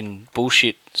this fucking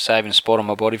bullshit saving a spot on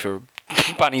my body for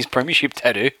Bunny's premiership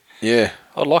tattoo, yeah,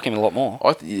 I'd like him a lot more.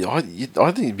 I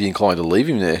think you'd be inclined to leave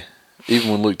him there,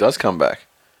 even when Luke does come back.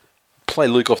 Play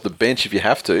Luke off the bench if you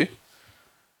have to,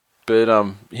 but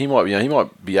he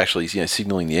might be actually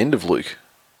signalling the end of Luke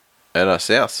at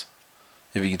South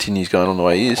if he continues going on the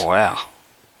way he is. Wow.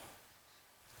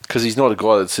 Because he's not a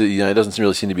guy that's he doesn't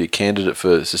really seem to be a candidate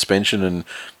for suspension and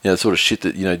the sort of shit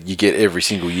that you get every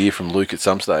single year from Luke at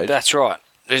some stage. That's right.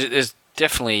 There's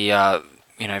definitely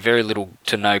very little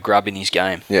to no grub in his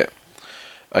game. Yeah.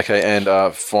 Okay, and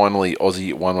finally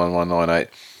Aussie 11198.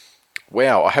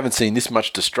 Wow, I haven't seen this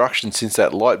much destruction since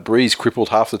that light breeze crippled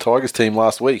half the Tigers team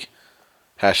last week.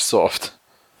 #soft.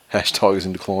 #Tigers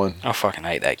in decline. I fucking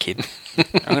hate that kid.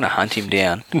 I'm going to hunt him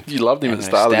down. You loved him at the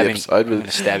start of the episode. I'm going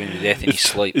to stab him to death in his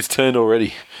sleep. It's turned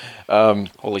already.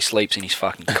 All he sleeps in his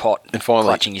fucking cot, and finally,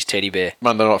 clutching his teddy bear.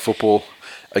 Monday Night Football,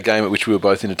 a game at which we were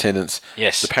both in attendance.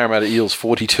 Yes. The Parramatta Eels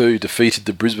 42 defeated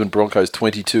the Brisbane Broncos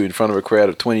 22 in front of a crowd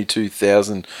of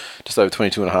 22,000, just over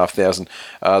 22,500.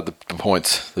 The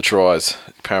points, the tries.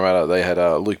 Parramatta, they had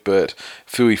Luke Burt,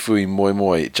 Fui Moi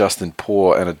Moi, Justin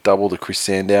Poor, and a double to Chris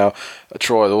Sandow. A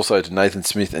try also to Nathan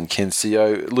Smith and Ken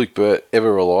Seo. Luke Burt,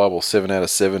 ever reliable, 7 out of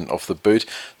 7 off the boot.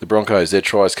 The Broncos, their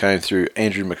tries came through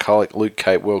Andrew McCulloch, Luke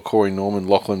Capewell, Corey Norman,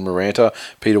 Lachlan Maranta.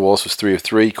 Peter Wallace was 3 of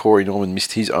 3. Corey Norman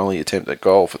missed his only attempt at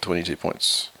goal for 22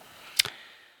 points.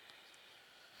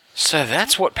 So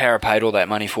that's what Para paid all that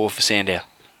money for Sandow.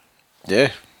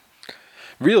 Yeah.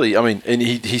 Really, and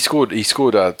he scored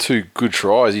 2 good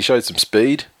tries. He showed some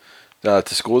speed to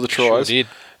score the tries. Sure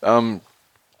did.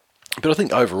 But I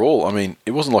think overall, I mean,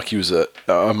 it wasn't like he was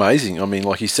amazing. I mean,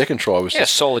 like his second try was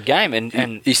just a solid game,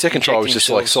 and his second try was just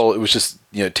like solid. It was just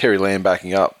Terry Lamb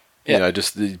backing up. Yeah. You know,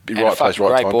 just the and right place, right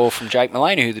great time. ball from Jake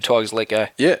Mullaney, who the Tigers let go.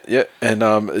 Yeah,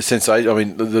 and sensation. I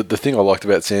mean, the thing I liked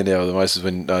about Sandow the most is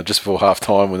when just before half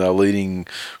time when they were leading,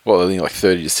 they were leading like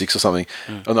 30-6 or something.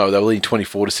 Oh no, they were leading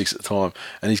 24-6 at the time,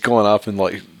 and he's gone up and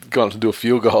gone up to do a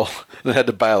field goal, and then had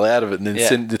to bail out of it, and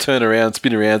then turn around,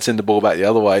 spin around, send the ball back the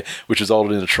other way, which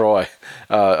resulted in a try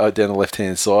down the left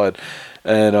hand side,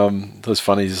 and it was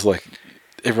funny. Just like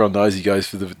everyone knows he goes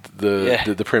for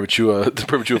the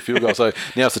premature field goal. So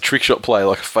now it's a trick shot play,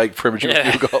 like a fake premature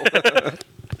field goal.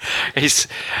 He's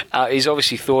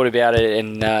obviously thought about it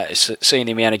and seen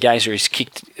the amount of games where he's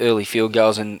kicked early field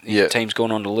goals and the team's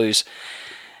gone on to lose.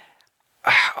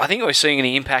 I think we're seeing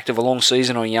the impact of a long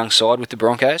season on a young side with the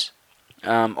Broncos.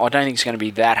 I don't think it's going to be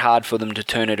that hard for them to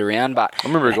turn it around. But I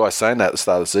remember a guy saying that at the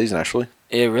start of the season, actually.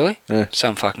 Yeah, really? Yeah.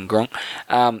 Some fucking gronk.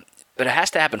 But it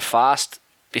has to happen fast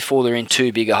before they're in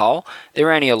too big a hole. They're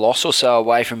only a loss or so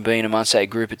away from being amongst that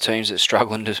group of teams that's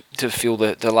struggling to fill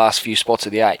the last few spots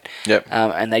of the 8. Yep.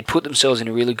 And they put themselves in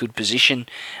a really good position,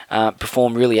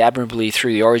 performed really admirably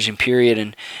through the Origin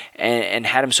period, and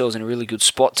had themselves in a really good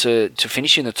spot to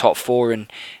finish in the top 4.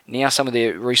 And now some of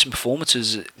their recent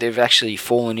performances, they've actually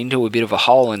fallen into a bit of a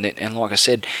hole. And like I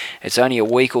said, it's only a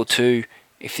week or two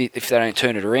if they don't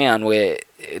turn it around where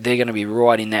they're going to be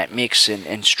right in that mix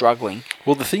and struggling.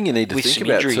 Well, the thing you need to think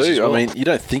about too, I mean,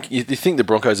 you think the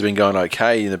Broncos have been going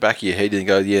okay in the back of your head and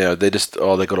go, they're just,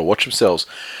 they've got to watch themselves.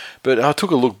 But I took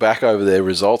a look back over their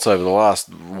results over the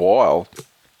last while.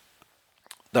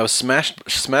 They were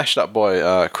smashed up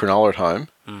by Cronulla at home.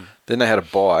 Then they had a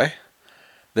bye.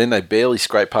 Then they barely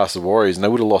scraped past the Warriors, and they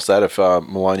would have lost that if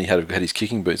Maloney had had his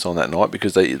kicking boots on that night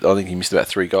because I think he missed about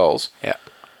 3 goals. Yeah.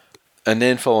 And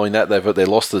then following that, they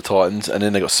lost to the Titans, and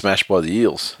then they got smashed by the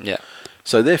Eels. Yeah.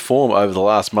 So their form over the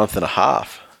last month and a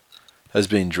half has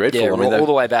been dreadful. Yeah, I mean, all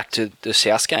the way back to the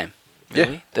South game.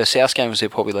 Really. Yeah. The South game was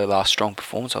probably their last strong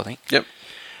performance, I think. Yep.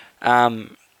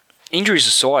 Injuries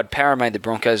aside, Para made the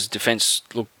Broncos' defence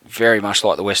look very much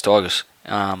like the West Tigers.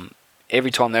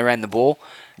 Every time they ran the ball,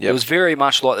 it was very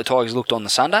much like the Tigers looked on the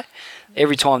Sunday.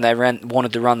 Every time they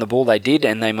wanted to run the ball, they did,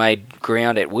 and they made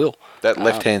ground at will. That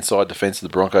left-hand side defence of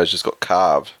the Broncos just got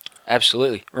carved.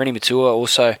 Absolutely. Rennie Matua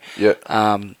also. Yeah.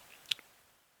 It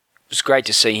was great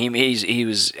to see him. He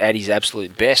was at his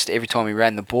absolute best every time he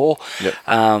ran the ball.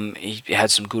 Yep. He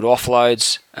had some good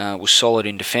offloads. Was solid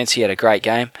in defence. He had a great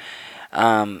game.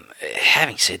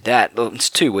 Having said that, look, it's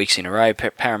 2 weeks in a row.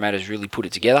 Parramatta's really put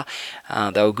it together.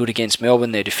 They were good against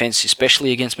Melbourne. Their defence,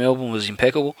 especially against Melbourne, was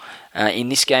impeccable. In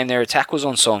this game, their attack was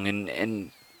on song,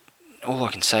 and all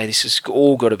I can say, this has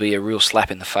all got to be a real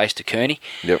slap in the face to Kearney.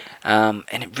 Yep. And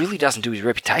it really doesn't do his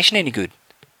reputation any good.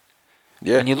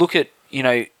 Yeah. And you look at,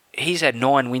 he's had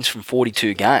 9 wins from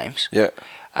 42 games. Yeah.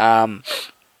 And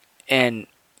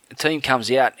the team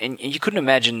comes out, and you couldn't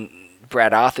imagine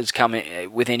Brad Arthur's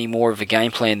coming with any more of a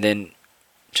game plan than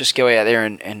just go out there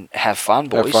and have fun,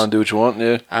 boys. Have fun, do what you want,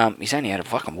 yeah. He's only had a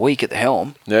fucking week at the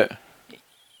helm. Yeah.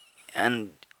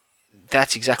 And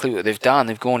that's exactly what they've done.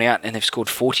 They've gone out and they've scored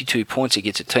 42 points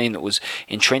against a team that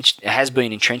has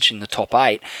been entrenched in the top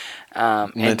 8.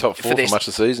 And top 4 for much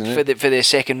of the season, yeah. For their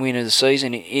second win of the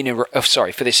season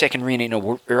for their second win in a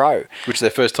row. Which is their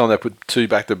first time they put 2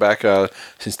 back-to-back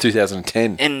since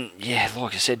 2010. And yeah,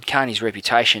 like I said, Kearney's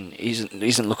reputation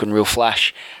isn't looking real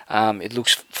flash. It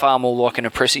looks far more like an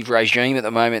oppressive regime at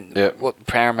the moment. Yep. What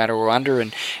Parramatta were under,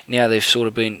 and now they've sort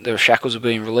of their shackles are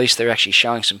being released. They're actually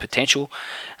showing some potential,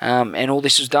 and all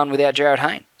this was done without Jared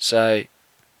Hayne. So.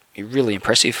 Really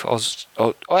impressive.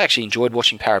 I actually enjoyed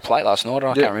watching Para play last night.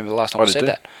 I can't remember the last time I said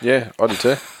that. Yeah, I did too.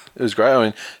 It was great. I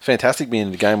mean, fantastic being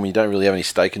in the game when you don't really have any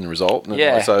stake in the result.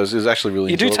 Yeah. So it was actually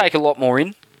really enjoyable. You do take a lot more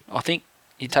in, I think.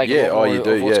 You take a lot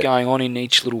more of what's going on in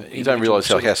each little... You don't realise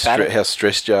how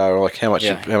stressed you are, or like how much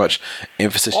emphasis you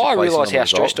place on the result. I realise how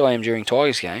stressed I am during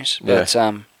Tigers games, but...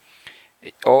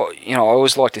 I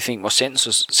always like to think my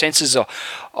senses are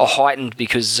heightened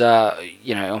because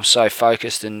I'm so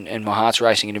focused and my heart's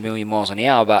racing at 1,000,000 miles an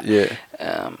hour. But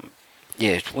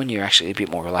when you're actually a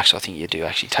bit more relaxed, I think you do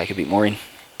actually take a bit more in.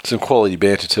 Some quality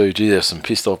banter too. Gee, there's some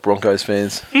pissed off Broncos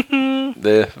fans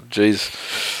there.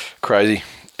 Jeez, crazy.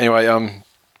 Anyway,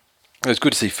 it was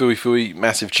good to see Fui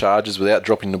massive charges without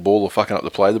dropping the ball or fucking up the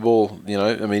play the ball.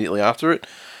 Immediately after it.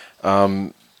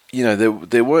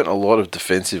 There weren't a lot of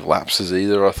defensive lapses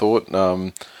either, I thought.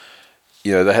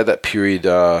 They had that period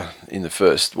in the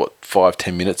first,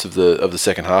 5-10 minutes of the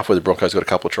second half where the Broncos got a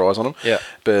couple of tries on them. Yeah.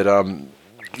 But,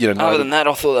 Other than that,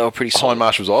 I thought they were pretty solid.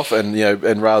 Hindmarsh was off, and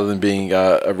and rather than being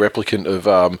a replicant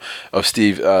of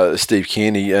Steve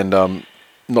Kearney and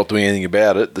not doing anything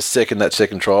about it, that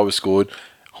second try was scored.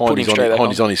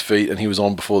 Hindy's on his feet, and he was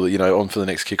on before on for the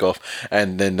next kickoff,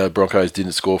 and then the Broncos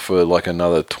didn't score for like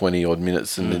another 20 odd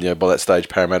minutes, and then by that stage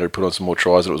Parramatta had put on some more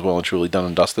tries, and it was well and truly done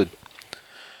and dusted.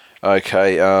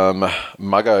 Okay,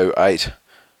 Muggo 8.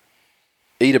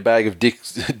 Eat a bag of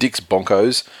Dick's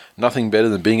bonkos. Nothing better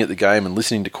than being at the game and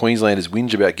listening to Queenslanders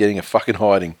whinge about getting a fucking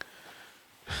hiding.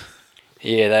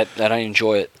 Yeah, they don't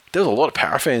enjoy it. There was a lot of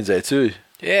Para fans there too.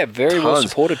 Yeah, very well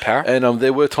supported Para. And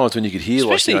there were times when you could hear,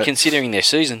 especially considering their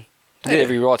season, they had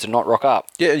every right to not rock up.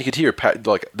 Yeah, and you could hear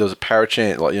there was a Para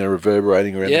chant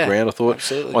reverberating around the ground. I thought,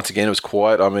 absolutely. Once again, it was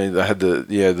quiet. I mean, they had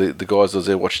the guys I was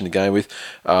there watching the game with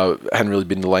hadn't really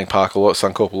been to Lang Park a lot,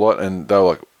 Suncorp a lot, and they were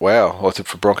like, wow,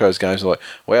 for Broncos games, they're like,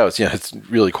 wow, it's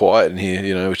really quiet in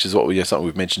here, which is something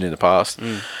we've mentioned in the past.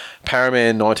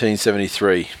 Paraman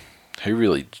 1973, who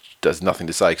really does nothing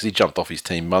to say because he jumped off his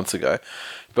team months ago.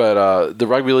 But the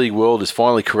rugby league world is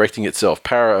finally correcting itself.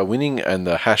 Para are winning and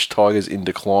the #Tigers in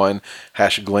decline.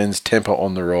 #Glen's temper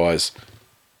on the rise.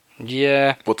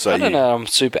 Yeah. What say you? I don't know. I'm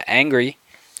super angry.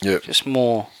 Yeah. Just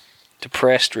more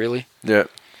depressed, really. Yeah.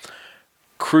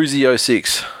 Cruzy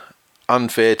 06.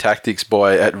 Unfair tactics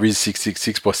at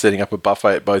Riz666 by setting up a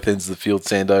buffet at both ends of the field.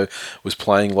 Sando was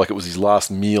playing like it was his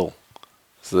last meal.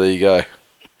 So there you go.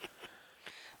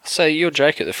 So your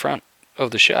joke at the front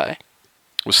of the show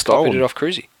was stolen. Copied it off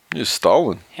Cruzy. It was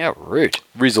stolen. How rude.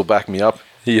 Riz will back me up.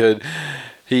 He heard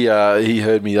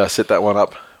me set that one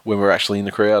up when we were actually in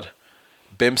the crowd.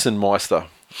 Bemson Meister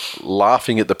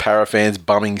laughing at the Para fans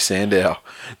bumming Sandow.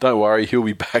 Don't worry, he'll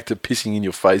be back to pissing in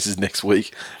your faces next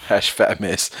week. #fat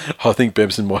mess. I think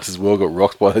Bemson Meister's well got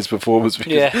rocked by those performances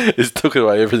because it took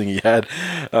away everything he had.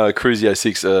 Cruzy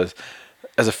 06.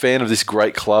 As a fan of this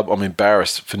great club, I'm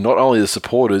embarrassed for not only the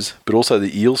supporters but also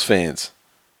the Eels fans.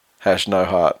 #no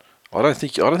heart. I don't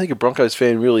think a Broncos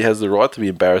fan really has the right to be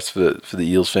embarrassed for the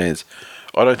Eels fans.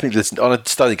 I just don't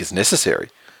think it's necessary.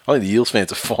 I think the Eels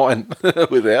fans are fine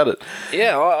without it.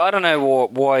 Yeah, I don't know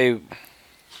why.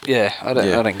 Yeah, I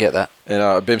don't get that.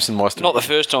 And Bemson Meister. Not the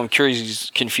first time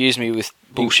Cruzy's confused me with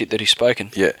bullshit that he's spoken.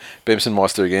 Yeah, Bemson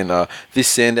Meister again. This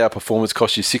Sandow performance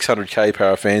cost you $600K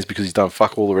Para fans because he's done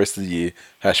fuck all the rest of the year.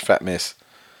 #fat mess.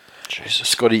 Jesus.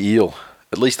 Scotty Eel.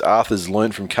 At least Arthur's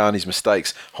learned from Carney's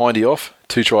mistakes. Hindy off,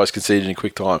 2 tries conceded in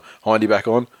quick time. Hindy back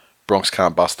on, Bronx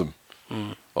can't bust them.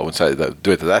 I wouldn't say they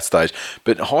do it to that stage,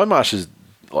 but Hindmarsh is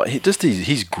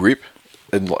his grip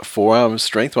and forearm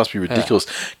strength must be ridiculous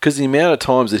because the amount of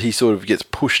times that he sort of gets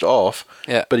pushed off,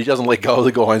 but he doesn't let go of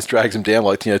the guy and drags him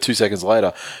down 2 seconds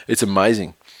later. It's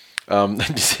amazing.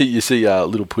 You see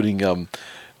Little Pudding.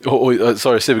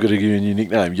 Sorry, I said we've got to give you a new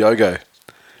nickname, Yogo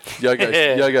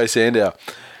Sandow.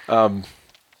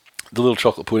 The little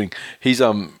chocolate pudding. He's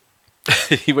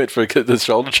he went for the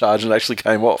shoulder charge and actually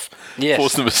came off. Yes.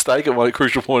 Forced a mistake at one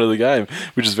crucial point of the game,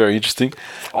 which is very interesting.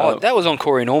 That was on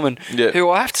Corey Norman, who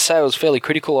I have to say I was fairly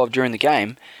critical of during the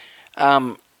game,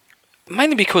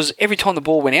 mainly because every time the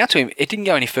ball went out to him, it didn't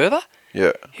go any further.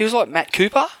 Yeah. He was like Matt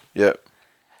Cooper. Yeah.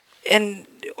 And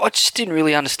I just didn't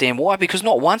really understand why, because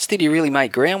not once did he really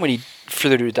make ground when he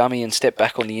threw to a dummy and stepped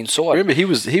back on the inside. Remember, he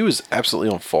was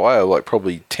absolutely on fire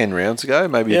probably 10 rounds ago,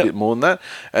 maybe a bit more than that.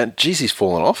 And, geez, he's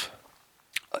fallen off.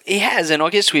 He has, and I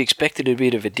guess we expected a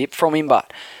bit of a dip from him,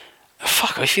 but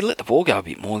fuck, if you let the ball go a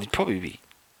bit more, he'd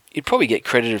probably get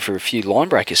credited for a few line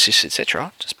break assists,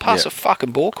 etc. Just pass a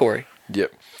fucking ball, Corey.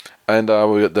 Yep. And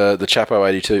we got the Chapo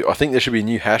 82. I think there should be a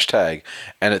new hashtag,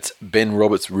 and it's Ben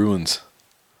Roberts Ruins.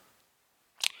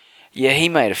 Yeah, he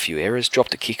made a few errors,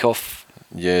 dropped a kickoff.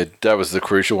 Yeah, that was the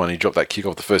crucial one. He dropped that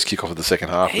kickoff, the first kickoff of the second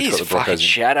half. He's a fucking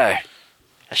shadow.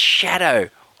 A shadow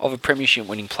of a premiership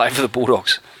winning play for the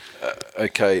Bulldogs.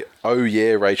 Okay. Oh,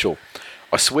 yeah, Rachel.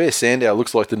 I swear Sandow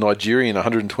looks like the Nigerian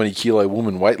 120-kilo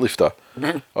woman weightlifter.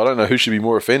 I don't know who should be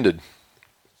more offended.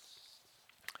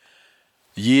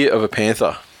 Year of a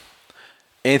Panther.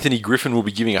 Anthony Griffin will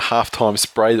be giving a halftime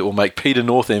spray that will make Peter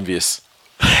North envious.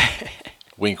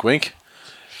 Wink, wink.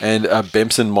 And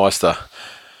Bemson Meister.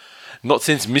 Not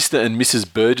since Mr. and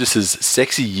Mrs. Burgess's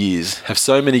sexy years have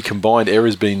so many combined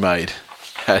errors been made.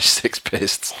 Sex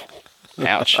pests.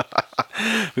 Ouch.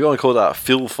 We're going to call that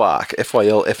Phil Fark.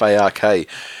 FILFARK.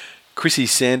 Chrissy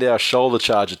Sandow shoulder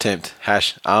charge attempt.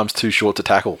 Arms too short to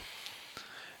tackle.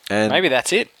 And maybe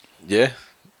that's it. Yeah.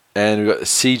 And we've got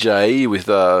CJ with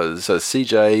so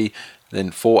CJ,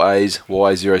 then 4 A's,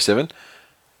 Y07.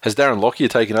 Has Darren Lockyer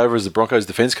taken over as the Broncos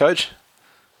defence coach?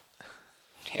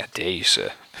 How dare you,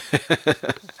 sir?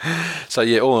 So,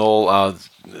 yeah, all in all,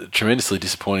 tremendously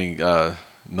disappointing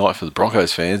night for the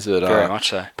Broncos fans. But, Very much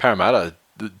so. Parramatta,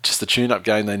 just the tune-up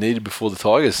game they needed before the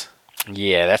Tigers.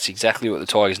 Yeah, that's exactly what the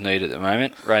Tigers need at the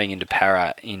moment. Running into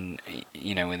Para when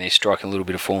they're striking a little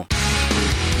bit of form.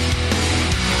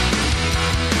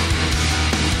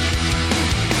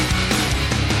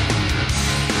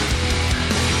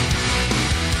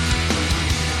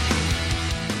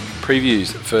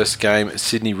 Previews. First game,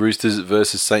 Sydney Roosters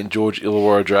versus St. George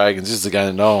Illawarra Dragons. This is the game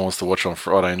that no one wants to watch on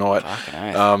Friday night.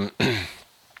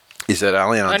 Is that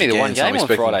Allianz? Only the one game on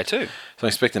Friday too. So I'm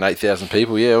expecting 8,000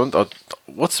 people. Yeah,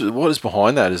 what is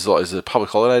behind that? Is it a public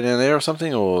holiday down there or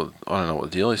something? Or I don't know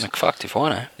what the deal is. McFucked if I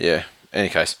know. Yeah. Any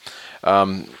case,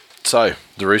 so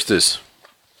the Roosters.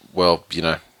 Well,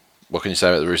 what can you say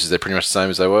about the Roosters? They're pretty much the same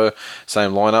as they were.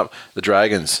 Same lineup. The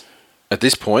Dragons. At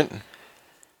this point,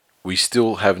 we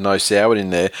still have no Soward in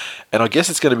there, and I guess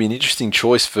it's going to be an interesting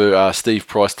choice for Steve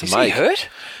Price to make. Is he hurt?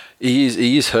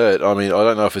 He is hurt. I mean, I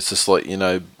don't know if it's just like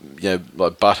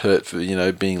like butt hurt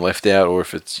for being left out, or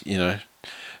if it's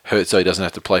hurt so he doesn't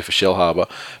have to play for Shell Harbour.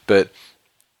 But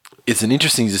it's an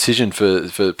interesting decision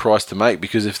for Price to make,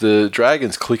 because if the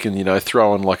Dragons click and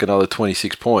throw on like another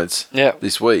 26 points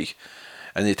this week,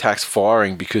 and the attack's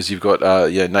firing because you've got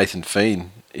Nathan Feen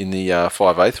in the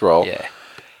 5/8 role. Yeah.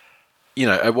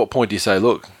 At what point do you say,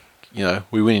 look,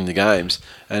 we're winning the games,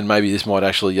 and maybe this might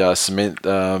actually cement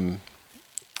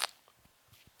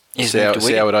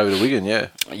Soward over to Wigan, yeah.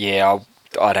 Yeah,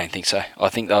 I don't think so. I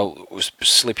think they'll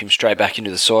slip him straight back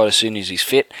into the side as soon as he's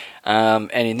fit.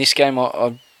 And in this game,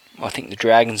 I think the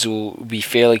Dragons will be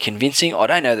fairly convincing. I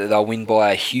don't know that they'll win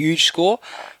by a huge score,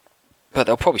 but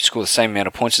they'll probably score the same amount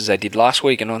of points as they did last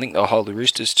week, and I think they'll hold the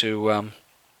Roosters to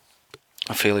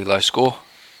a fairly low score.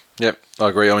 Yep, I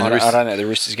agree. I don't know the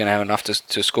Roosters are going to have enough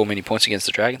to score many points against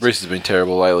the Dragons. Roosters have been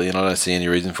terrible lately, and I don't see any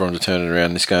reason for them to turn it around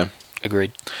in this game.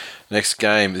 Agreed. Next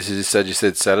game, this is, as you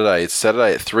said, Saturday. It's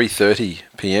Saturday at 3:30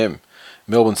 p.m.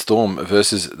 Melbourne Storm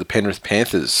versus the Penrith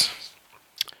Panthers.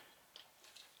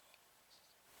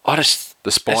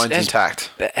 The spine's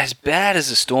intact. As bad as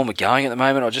the Storm are going at the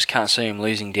moment, I just can't see them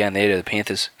losing down there to the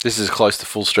Panthers. This is as close to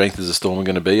full strength as the Storm are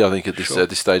going to be, I think, at this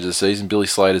stage of the season. Billy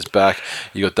Slater's back.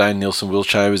 You got Dane Nielsen, Will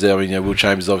Chambers there. I mean, Will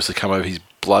Chambers obviously come over his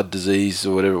blood disease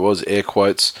or whatever it was, air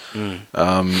quotes,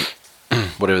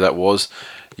 whatever that was.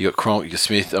 You got Cronk, you got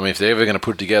Smith. I mean, if they're ever going to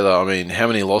put it together, I mean, how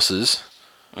many losses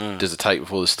does it take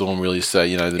before the Storm really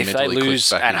say, the mentally if they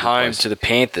lose back at home to the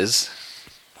Panthers,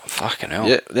 fucking hell.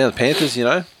 Yeah, now the Panthers,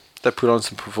 they put on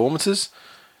some performances.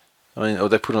 I mean, or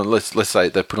they put on, let's say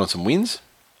they put on some wins.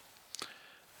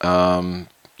 Luke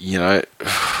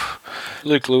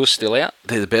Lewis still out.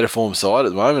 They're the better form side at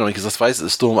the moment, because let's face it,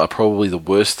 the Storm are probably the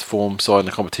worst form side in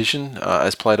the competition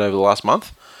as played over the last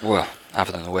month. Well,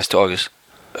 other than the West Tigers.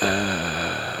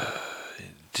 Have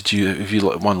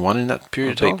you won one in that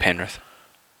period of time? Beat Penrith.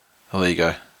 Oh, there you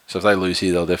go. So if they lose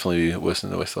here, they'll definitely be worse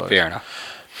than the West Tigers. Fair enough.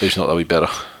 If not, they'll be better.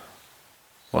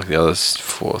 Like the other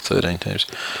 13 teams.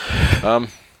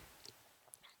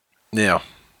 Now,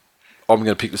 I'm going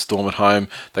to pick the Storm at home.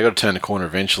 They've got to turn the corner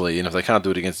eventually, and if they can't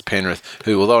do it against Penrith,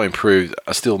 who, although improved,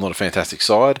 are still not a fantastic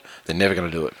side, they're never going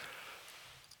to do it.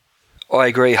 I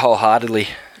agree wholeheartedly.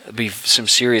 There'll be some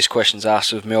serious questions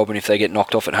asked of Melbourne if they get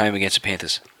knocked off at home against the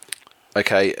Panthers.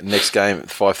 Okay, next game,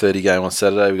 5:30 game on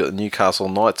Saturday. We've got the Newcastle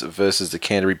Knights versus the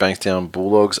Canterbury Bankstown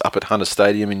Bulldogs up at Hunter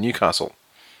Stadium in Newcastle.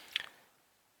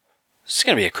 It's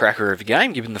going to be a cracker of a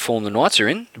game, given the form the Knights are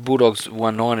in. The Bulldogs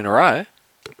won 9 in a row.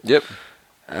 Yep.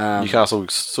 Newcastle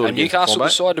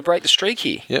decided to break the streak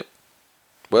here. Yep.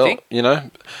 Well,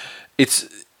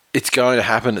 it's going to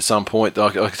happen at some point. I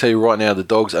can tell you right now, the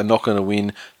Dogs are not going to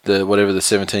win the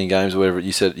 17 games, or whatever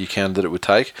you said you counted that it would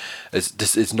take.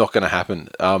 It's not going to happen.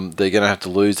 They're going to have to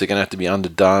lose. They're going to have to be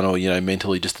underdone, or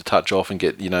mentally just a touch off and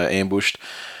get ambushed.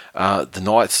 The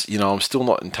Knights, I'm still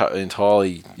not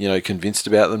entirely, convinced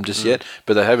about them just yet,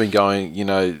 but they have been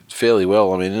going, fairly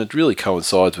well. I mean, and it really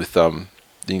coincides with the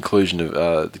inclusion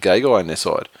of the gay guy in their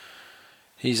side.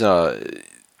 He's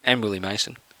and Willie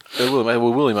Mason.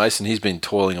 Willie Mason, he's been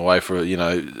toiling away for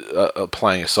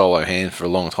playing a solo hand for a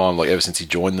long time, like ever since he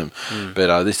joined them.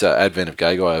 But this advent of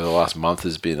gay guy over the last month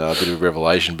has been a bit of a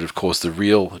revelation. But of course, the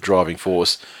real driving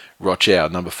force, Rochow,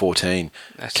 number 14,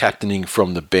 captaining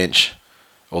from the bench.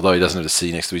 Although he doesn't have a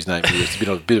C next to his name, it's been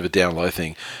a bit of a down low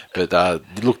thing. But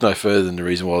look no further than the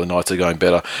reason why the Knights are going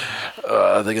better.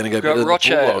 They're going to go better than the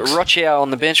Bulldogs. Rochow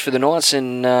on the bench for the Knights,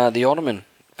 and the Ottoman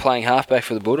playing halfback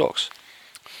for the Bulldogs.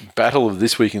 Battle of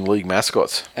this week in league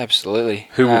mascots. Absolutely.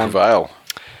 Who will prevail?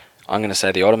 I'm going to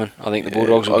say the Ottoman. I think the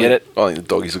Bulldogs will get it. I think the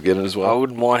Doggies will get it as well. I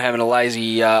wouldn't mind having a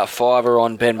lazy fiver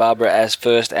on Ben Barbara as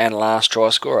first and last try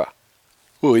scorer.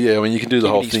 Well, yeah, I mean, you can do the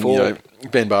whole Activities thing, forward.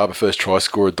 Ben Barber first try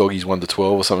scorer, doggies 1-12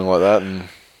 or something like that, and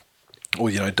or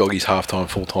doggies half-time,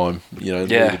 full-time,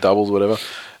 leader doubles, whatever.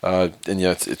 And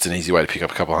it's an easy way to pick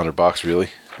up a couple $100, really.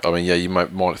 I mean, yeah, you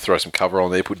might throw some cover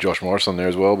on there, put Josh Morris on there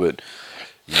as well, but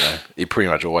it pretty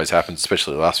much always happens,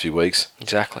 especially the last few weeks.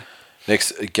 Exactly.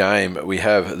 Next game, we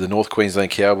have the North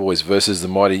Queensland Cowboys versus the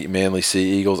mighty Manly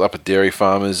Sea Eagles up at Dairy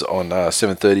Farmers on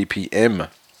 7:30 p.m.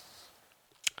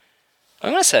 I'm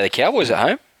going to say the Cowboys at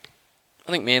home.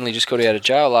 I think Manly just got out of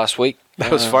jail last week.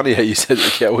 That was funny how you said that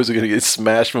the Cowboys were going to get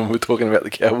smashed when we were talking about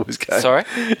the Cowboys game. Sorry?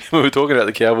 When we were talking about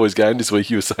the Cowboys game this week,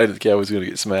 you were saying that the Cowboys were going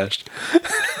to get smashed.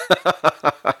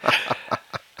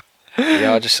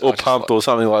 Yeah, Or pumped or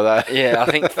something like that. Yeah,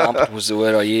 I think pumped was the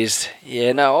word I used.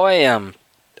 Yeah, no, I'm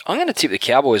going to tip the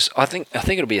Cowboys. I think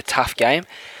it'll be a tough game.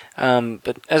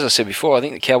 But as I said before, I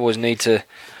think the Cowboys need to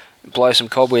blow some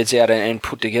cobwebs out and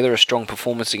put together a strong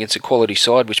performance against a quality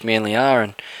side, which Manly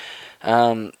are.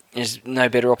 And there's no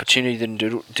better opportunity than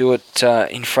to do it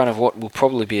in front of what will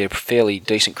probably be a fairly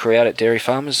decent crowd at Dairy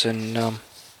Farmers. And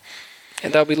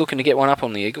they'll be looking to get one up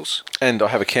on the Eagles. And I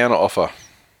have a counter offer.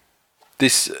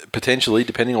 This potentially,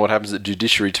 depending on what happens at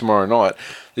Judiciary tomorrow night,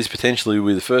 this potentially will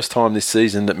be the first time this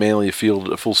season that Manly have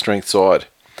fielded a full-strength side.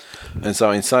 And so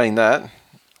in saying that,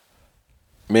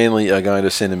 Manly are going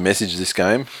to send a message this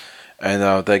game, and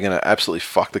they're going to absolutely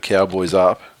fuck the Cowboys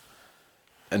up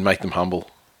and make them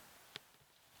humble.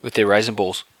 With their raisin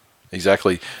balls.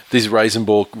 Exactly. This raisin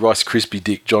ball, Rice Krispie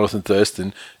Dick, Jonathan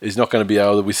Thurston, is not going to be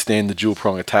able to withstand the dual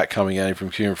prong attack coming at him from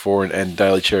Kieran Foran and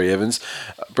Daly Cherry Evans.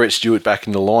 Brett Stewart back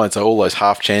in the line, so all those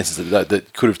half chances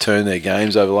that could have turned their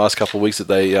games over the last couple of weeks that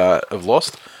they have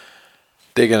lost,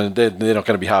 they're not going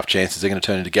to be half chances. They're going to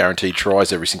turn into guaranteed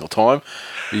tries every single time.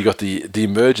 You got the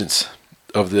emergence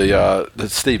of the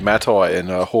Steve Matai and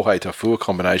Jorge Tafua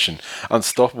combination,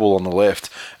 unstoppable on the left,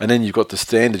 and then you've got the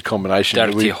standard combination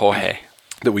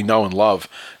that we know and love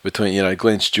between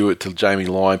Glenn Stewart to Jamie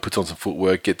Lyon, puts on some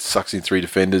footwork, sucks in 3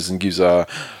 defenders, and gives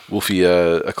Wolfie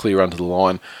a clear run to the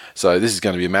line. So this is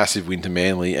going to be a massive win to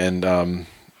Manly, and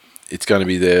it's going to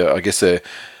be their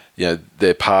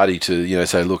party to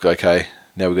say, look, okay,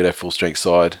 now we've got our full strength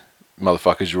side,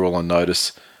 motherfuckers, you're all on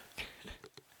notice.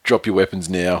 Drop your weapons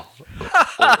now,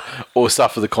 or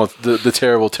suffer the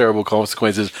terrible, terrible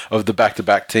consequences of the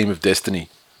back-to-back team of destiny.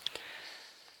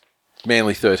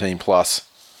 Manly 13+.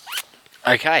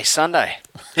 Okay, Sunday.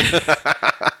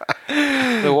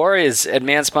 The Warriors at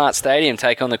Mount Smart Stadium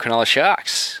take on the Cronulla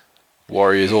Sharks.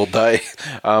 Warriors all day.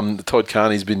 Todd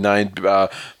Carney's been named.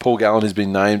 Paul Gallen has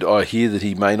been named. I hear that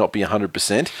he may not be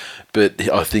 100%, but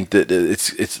I think that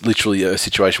it's literally a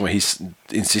situation where he's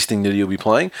insisting that he'll be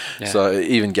playing. Yeah. So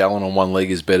even Gallen on one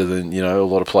leg is better than a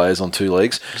lot of players on 2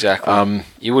 legs. Exactly.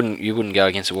 You wouldn't go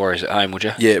against the Warriors at home, would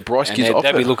you? Yeah, Bryce Gibbs.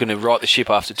 They'd be looking to right the ship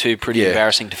after 2 pretty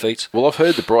embarrassing defeats. Well, I've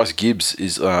heard that Bryce Gibbs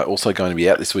is also going to be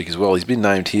out this week as well. He's been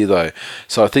named here though,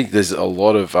 so I think there's a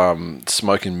lot of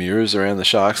smoke and mirrors around the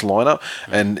Sharks lineup.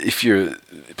 And if you're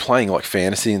playing like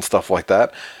fantasy and stuff like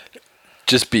that,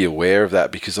 just be aware of that,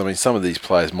 because some of these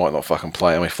players might not fucking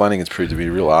play. Flanagan's proved to be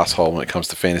a real asshole when it comes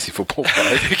to fantasy football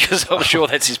play. Because I'm sure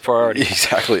that's his priority.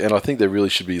 Exactly, and I think there really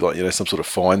should be some sort of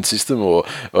fine system or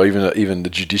even the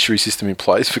judiciary system in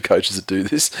place for coaches that do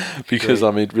this, because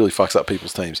it really fucks up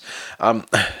people's teams.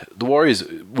 The Warriors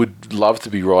would love to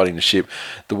be riding the ship.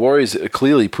 The Warriors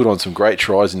clearly put on some great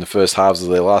tries in the first halves of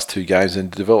their last 2 games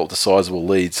and developed a sizable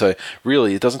lead. So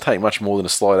really, it doesn't take much more than a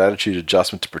slight attitude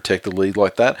adjustment to protect the lead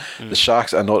like that. The Sharks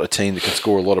are not a team that can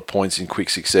score a lot of points in quick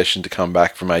succession to come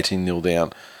back from 18-0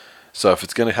 down. So if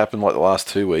it's going to happen like the last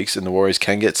 2 weeks and the Warriors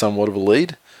can get somewhat of a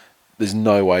lead, there's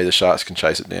no way the Sharks can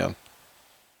chase it down.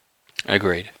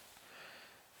 Agreed.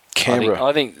 Canberra.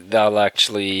 I think they'll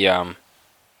actually... I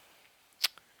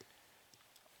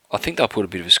think they'll put a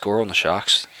bit of a score on the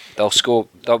Sharks. They'll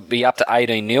be up to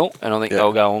 18-0, and I think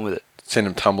they'll go on with it. Send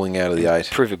them tumbling out of the 8.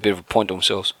 Prove a bit of a point to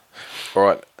themselves. All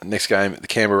right, next game, the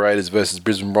Canberra Raiders versus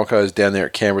Brisbane Broncos down there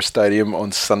at Canberra Stadium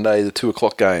on Sunday, the 2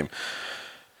 o'clock game.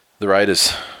 The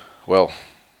Raiders, well,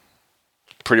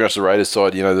 pretty much the Raiders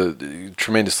side, the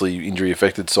tremendously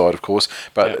injury-affected side, of course,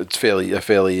 but it's a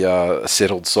fairly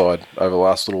settled side over the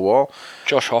last little while.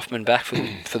 Josh Hoffman back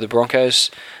for the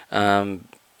Broncos.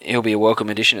 He'll be a welcome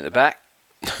addition at the back.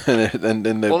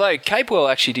 Although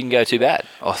Capewell actually didn't go too bad,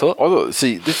 I thought.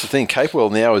 See, this is the thing.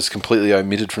 Capewell now is completely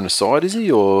omitted from the side, is he,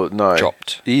 or no?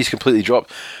 Dropped. He's completely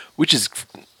dropped, which is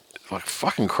like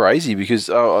fucking crazy, because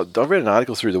I read an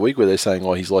article through the week where they're saying,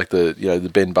 he's like the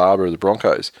Ben Barber of the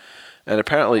Broncos, and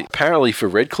apparently for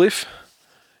Redcliffe,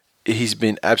 he's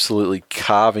been absolutely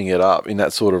carving it up in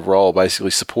that sort of role,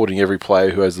 basically supporting every player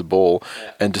who has the ball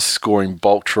and just scoring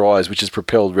bulk tries, which has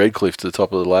propelled Redcliffe to the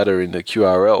top of the ladder in the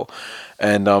QRL.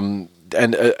 And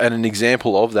an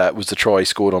example of that was the try he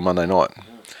scored on Monday night.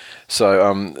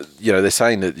 So, they're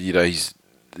saying that, he's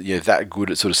that good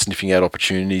at sort of sniffing out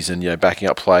opportunities and, backing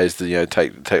up players to,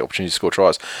 take opportunities to score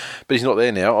tries. But he's not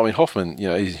there now. I mean, Hoffman,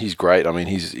 he's great. I mean,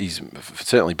 he's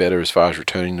certainly better as far as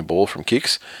returning the ball from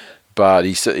kicks. But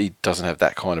he doesn't have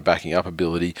that kind of backing up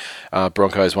ability.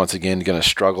 Broncos, once again, going to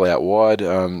struggle out wide.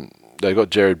 They've got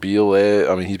Jared Beale there.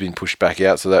 I mean, he's been pushed back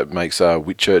out, so that makes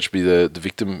Whitchurch be the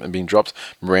victim and being dropped.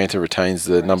 Maranta retains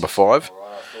the number 5.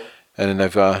 And then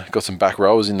they've got some back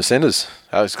rowers in the centres.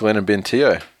 Alex Glen and Ben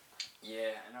Teo. Yeah,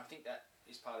 and I think that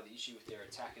is part of the issue with their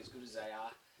attack. As good as they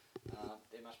are,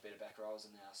 they're much better back rowers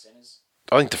than our centres.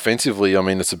 I think defensively,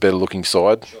 it's a better looking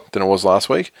side than it was last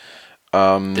week.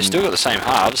 They've still got the same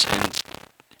halves, and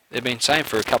they've been saying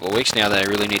for a couple of weeks now they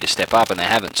really need to step up, and they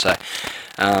haven't. So,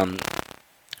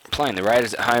 playing the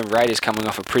Raiders at home, Raiders coming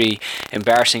off a pretty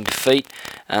embarrassing defeat.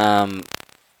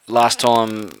 Last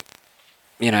time,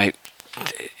 I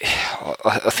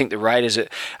think the Raiders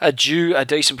are due a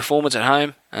decent performance at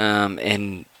home,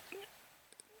 and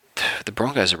the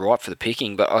Broncos are ripe for the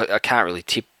picking, but I can't really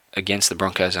tip against the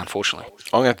Broncos, unfortunately.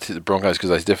 I'm going to tip the Broncos because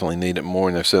they definitely need it more,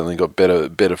 and they've certainly got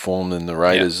better form than the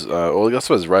Raiders. I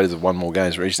suppose the Raiders have won more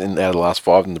games out of the last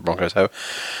 5 than the Broncos have.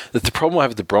 The problem I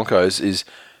have with the Broncos is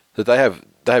that they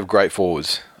have great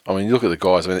forwards. I mean, you look at the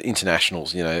guys. I mean, the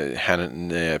internationals.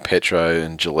 Hannon, Petro,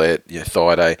 and Gillette.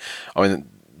 Thaiday. I mean,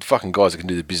 fucking guys that can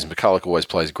do the business. McCulloch always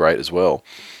plays great as well.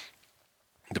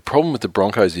 The problem with the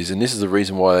Broncos is, and this is the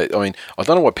reason why, I don't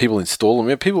know why people install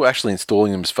them. People are actually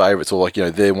installing them as favourites, or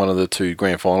they're one of the 2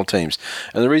 grand final teams.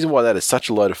 And the reason why that is such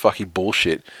a load of fucking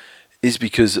bullshit is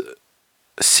because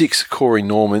 6, Corey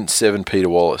Norman, 7, Peter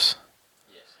Wallace.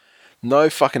 Yes. No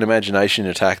fucking imagination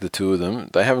to attack the 2 of them.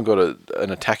 They haven't got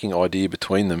an attacking idea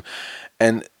between them.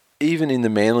 And even in the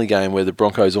Manly game where the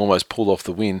Broncos almost pulled off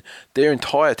the win, their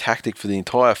entire tactic for the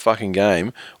entire fucking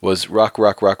game was ruck,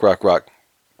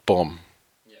 bomb.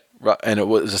 And it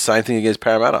was the same thing against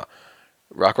Parramatta.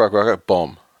 Ruck,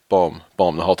 bomb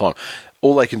the whole time.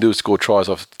 All they can do is score tries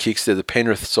off kicks. They're the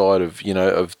Penrith side of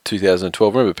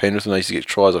 2012. Remember Penrith when they used to get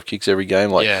tries off kicks every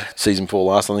game, season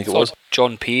 4 last, I think it was.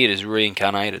 John Peart is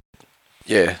reincarnated.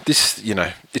 Yeah, this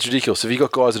it's ridiculous. If you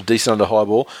got guys that are decent under high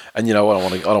ball, and I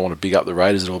don't want to big up the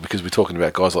Raiders at all because we're talking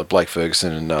about guys like Blake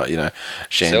Ferguson and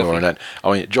Shandor and that.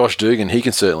 I mean, Josh Dugan, he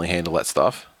can certainly handle that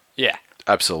stuff. Yeah.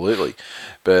 Absolutely.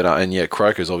 But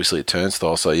Croker's obviously a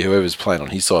turnstile, so whoever's playing on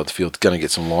his side of the field is going to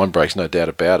get some line breaks, no doubt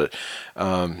about it.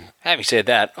 Having said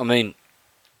that, I mean,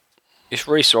 if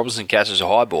Reece Robinson catches a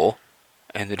high ball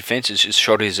and the defence is as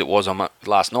shoddy as it was on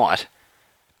last night...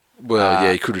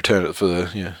 Well, he could return it for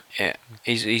the... Yeah,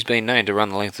 he's been known to run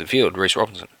the length of the field, Reece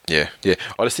Robinson. Yeah.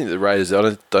 I just think the Raiders, I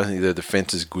don't think their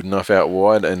defence is good enough out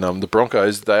wide, and the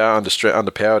Broncos, they are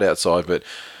underpowered outside, but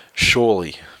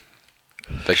surely...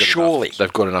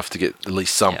 They've got enough to get at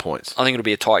least some points. I think it'll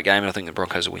be a tight game, and I think the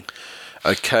Broncos will win.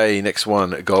 Okay, next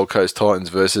one, Gold Coast Titans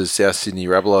versus South Sydney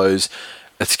Rabbitohs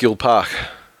at Skill Park.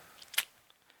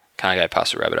 Can't go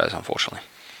past the Rabbitohs, unfortunately.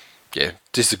 Yeah,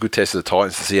 just a good test of the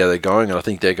Titans to see how they're going, and I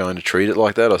think they're going to treat it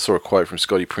like that. I saw a quote from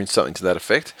Scotty Prince, something to that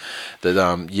effect, that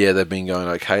they've been going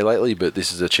okay lately, but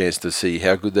this is a chance to see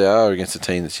how good they are against a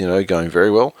team that's going very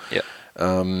well.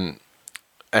 Yep.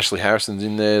 Ashley Harrison's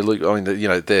in there. Look, I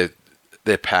mean,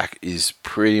 their pack is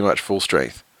pretty much full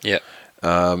strength. Yeah.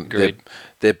 Agreed.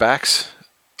 Their backs,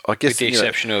 I guess... With the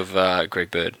exception of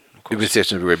Greg Bird, of course. With the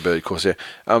exception of Greg Bird, of course, yeah.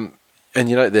 And,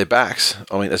 their backs,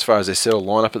 I mean, as far as their settled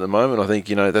lineup at the moment, I think,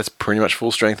 that's pretty much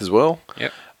full strength as well.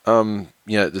 Yep.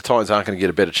 The Titans aren't going to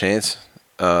get a better chance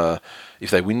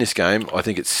if they win this game. I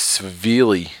think it's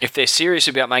severely... If they're serious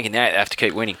about making that, they have to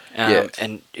keep winning.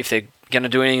 And if they're going to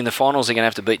do anything in the finals, they're going to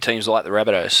have to beat teams like the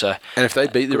Rabbitohs. So, and if they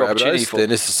beat the Rabbitohs, then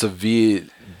it's a severe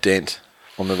dent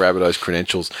on the Rabbitohs'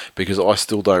 credentials, because I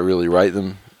still don't really rate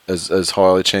them as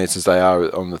highly chance as they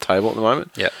are on the table at the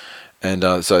moment. Yeah. And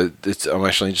so I'm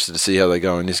actually interested to see how they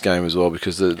go in this game as well,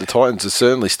 because the Titans have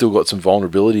certainly still got some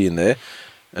vulnerability in there,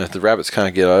 and if the Rabbits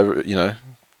can't get over it, Yeah,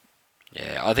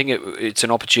 I think it's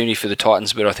an opportunity for the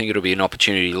Titans, but I think it'll be an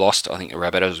opportunity lost. I think the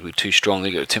Rabbitohs will be too strong.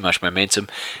 They've got too much momentum,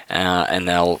 and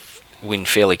they'll win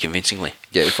fairly convincingly.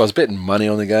 Yeah, if I was betting money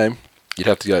on the game, you'd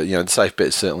have to go, the safe bet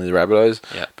is certainly the Rabbitohs.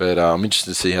 Yeah. But I'm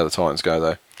interested to see how the Titans go,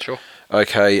 though. Sure.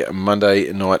 Okay,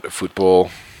 Monday night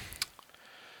football.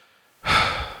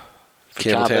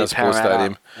 Campbelltown Sports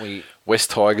Stadium. West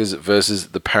Tigers versus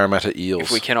the Parramatta Eels.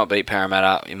 If we cannot beat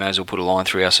Parramatta, you may as well put a line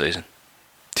through our season.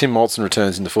 Tim Moulton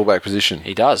returns in the fullback position.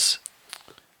 He does.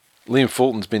 Liam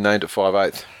Fulton's been named at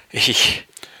 5'8".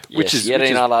 Which is yet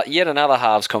another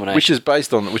halves combination. Which is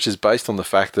based on the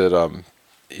fact that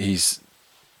he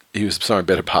was throwing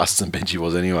better passes than Benji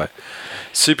was anyway.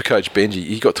 Supercoach Benji,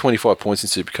 he got 25 points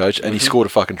in Supercoach and he scored a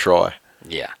fucking try.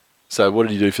 Yeah. So what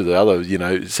did he do for the other,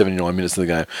 79 minutes of the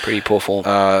game? Pretty poor form.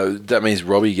 That means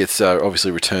Robbie gets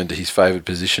obviously returned to his favoured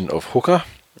position of hooker.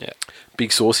 Yeah.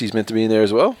 Big Saucy's meant to be in there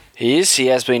as well. He is. He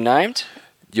has been named.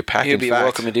 Your pack, He'll be a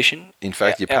welcome addition. In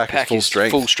fact, your pack is full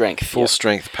strength. Full strength. Full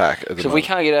strength pack. So if we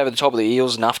can't get over the top of the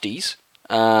Eels nufties,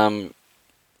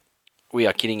 we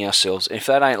are kidding ourselves. If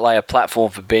they don't lay a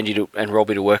platform for Benji and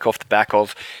Robbie to work off the back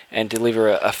of and deliver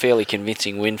a fairly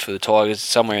convincing win for the Tigers,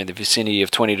 somewhere in the vicinity of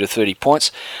 20 to 30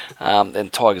 points, then the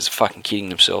Tigers are fucking kidding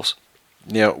themselves.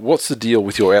 Now, what's the deal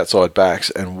with your outside backs,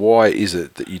 and why is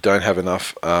it that you don't have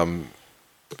enough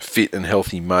fit and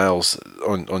healthy males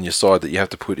on your side that you have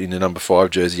to put in a number 5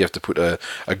 jersey? You have to put a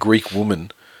Greek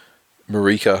woman,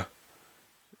 Marika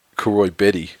Kuroi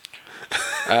Betty.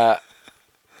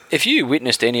 If you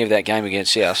witnessed any of that game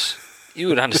against South, you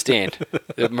would understand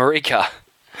that Marika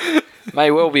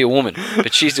may well be a woman,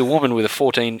 but she's a woman with a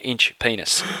 14-inch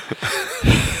penis.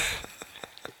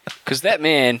 Because that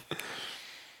man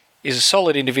is a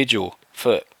solid individual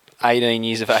for 18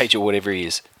 years of age or whatever he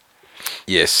is.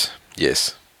 Yes.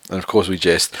 And of course we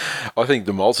jest. I think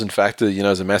the Moulton factor,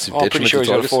 is a massive detriment. I'm pretty sure he's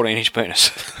got a 14-inch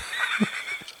penis.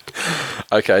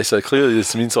 Okay, so clearly there's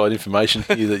some inside information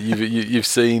here that you've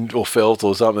seen or felt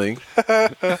or something.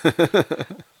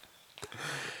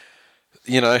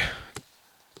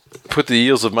 Put the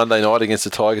Eels of Monday night against the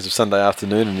Tigers of Sunday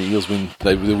afternoon, and the Eels win.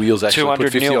 The Eels actually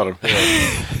put 50 on them.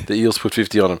 Yeah. The Eels put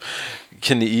 50 on them.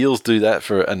 Can the Eels do that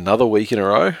for another week in a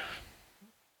row?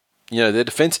 Their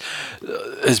defence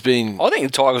has been... I think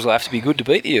the Tigers will have to be good to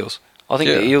beat the Eels. I think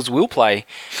the Eels will try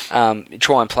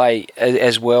and play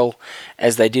as well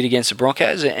as they did against the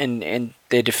Broncos, and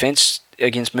their defence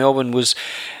against Melbourne was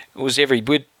every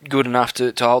bit good enough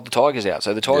to hold the Tigers out.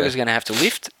 So the Tigers are going to have to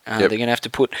lift. They're going to have to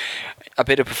put a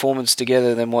better performance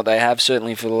together than what they have,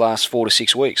 certainly for the last 4 to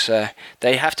 6 weeks. So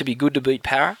they have to be good to beat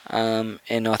Para,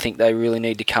 and I think they really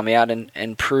need to come out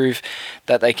and prove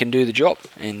that they can do the job.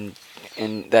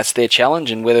 And that's their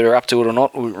challenge, and whether they're up to it or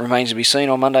not remains to be seen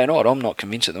on Monday night. I'm not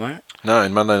convinced at the moment. No,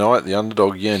 and Monday night, the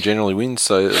underdog generally wins,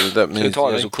 so that means the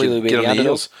Tigers will clearly be the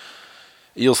underdog.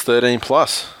 Eels 13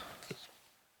 plus.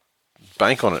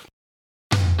 Bank on it.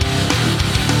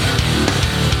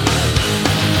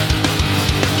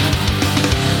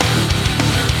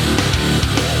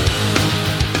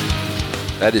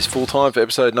 That is full time for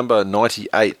episode number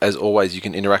 98. As always, you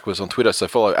can interact with us on Twitter, so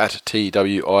follow at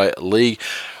TWI League.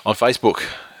 On Facebook,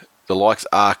 the likes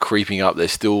are creeping up. They're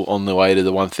still on the way to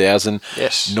the 1,000.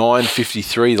 Yes.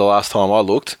 953 the last time I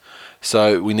looked.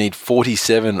 So we need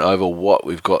 47 over what?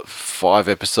 We've got 5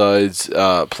 episodes,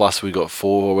 plus we've got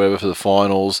 4 or whatever for the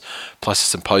finals, plus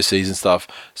some postseason stuff.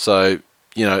 So,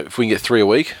 if we can get 3 a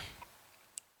week,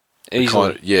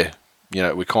 easily.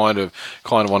 We're kind of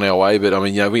on our way. But,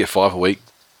 we get 5 a week.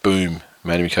 Boom,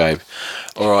 Matty McCabe.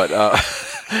 All right,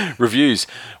 reviews.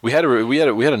 We had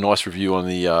a nice review on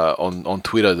the on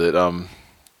Twitter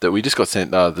that we just got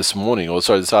sent this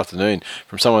afternoon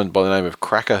from someone by the name of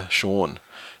Cracker Sean.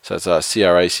 So it's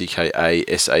CRACKASHAUN.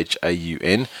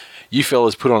 You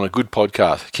fellas put on a good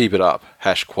podcast. Keep it up.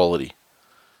 #quality.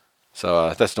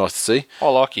 So that's nice to see. I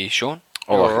like you, Sean.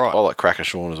 I like Cracker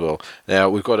Sean as well. Now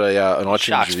we've got an iTunes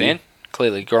Sharks review. fan,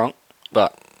 clearly Gronk,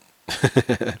 but.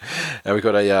 Now we've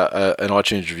got an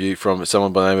iTunes review from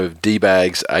someone by the name of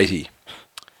dbags80.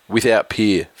 Without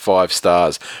peer, 5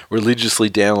 stars. Religiously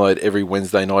download every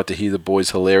Wednesday night to hear the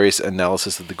boys' hilarious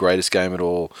analysis of the greatest game of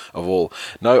all.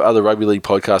 No other rugby league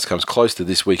podcast comes close to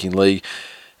This Week in League,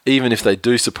 even if they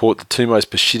do support the 2 most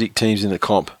pathetic teams in the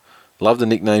comp. Love the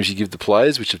nicknames you give the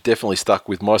players, which have definitely stuck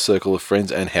with my circle of friends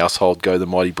and household. Go the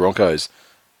mighty Broncos.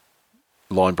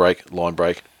 Line break.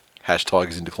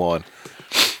 #Tigers in decline.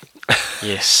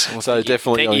 Yes. Well, so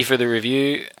definitely. Thank you for the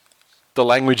review. The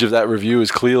language of that review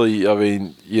is clearly, you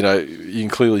can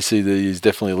clearly see that he's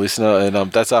definitely a listener,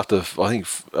 and that's after, I think,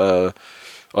 it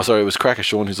was Cracker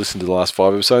Sean who's listened to the last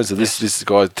 5 episodes, so this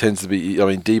guy tends to be,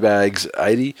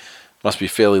 dbags80 must be a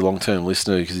fairly long-term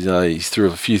listener, because he's threw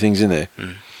a few things in there.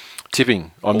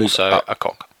 Tipping. A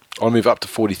cock. I move up to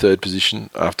 43rd position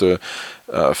after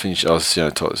I finished, I was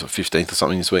 15th or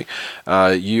something this week.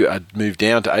 You had moved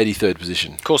down to 83rd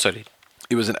position. Of course I did.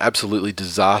 It was an absolutely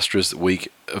disastrous week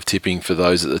of tipping for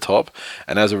those at the top,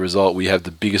 and as a result, we have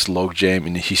the biggest logjam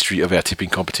in the history of our tipping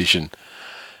competition.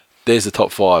 There's the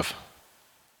top 5.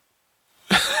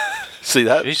 See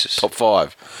that? Jesus. Top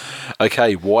 5.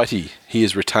 Okay, Whitey. He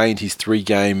has retained his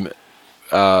 3-game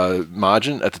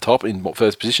margin at the top in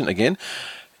first position again.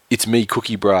 It's me,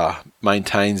 Cookie Bra,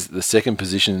 maintains the second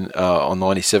position on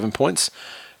 97 points.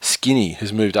 Skinny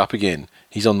has moved up again.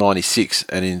 He's on 96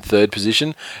 and in third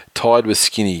position. Tied with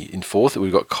Skinny in fourth,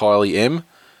 we've got Kylie M,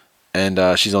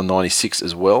 and she's on 96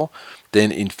 as well.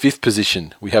 Then in fifth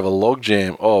position, we have a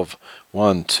logjam of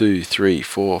 1, 2, 3,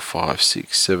 4, 5,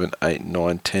 6, 7, 8,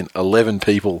 9, 10, 11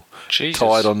 people Jesus.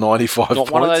 tied on 95 points.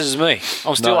 Not one of those is me.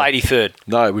 I'm still 83rd.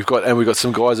 No, we've got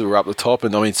some guys that were up the top,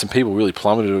 and I mean some people really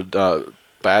plummeted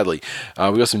badly.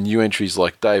 We've got some new entries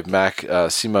like Dave Mack,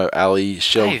 Simo Ali,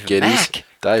 Shell Dave Geddes. Mack?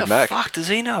 Dave Mack. What the fuck does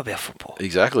he know about football?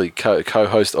 Exactly.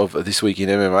 Co-host of This Week in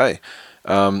MMA.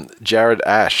 Jared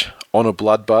Ash, Honor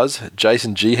Blood Buzz,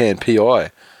 Jason Gehan,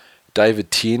 PI,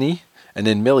 David Tierney, and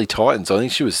then Melly Titans. I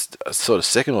think she was sort of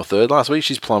second or third last week.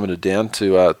 She's plummeted down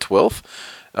to 12th,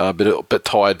 but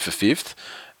tied for 5th.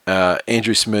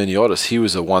 Andrew Smyrniotis, he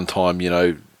was a one-time,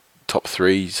 top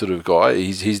 3 sort of guy.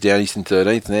 He's down. He's in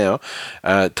 13th now.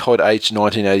 Todd H,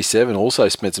 1987, also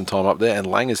spent some time up there. And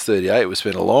Langers, 38, was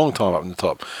spent a long time up in the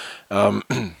top.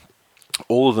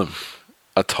 All of them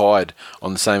are tied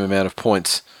on the same amount of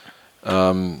points.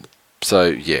 So,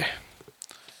 yeah.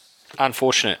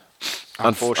 Unfortunate,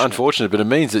 but it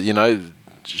means that,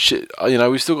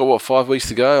 we've still got, 5 weeks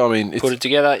to go? I mean, put it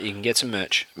together, you can get some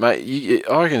merch. Mate,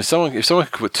 I reckon if someone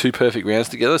could put 2 perfect rounds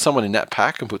together, someone in that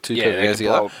pack can put 2 perfect rounds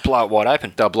together. Blow it wide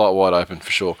open. They'll blow it wide open,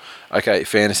 for sure. Okay,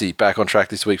 fantasy, back on track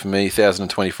this week for me.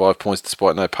 1,025 points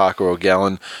despite no Parker or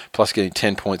Gallon, plus getting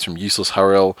 10 points from useless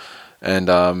Hurrell,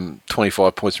 and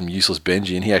 25 points from useless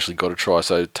Benji, and he actually got a try,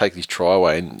 so take his try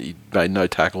away, and he made no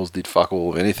tackles, did fuck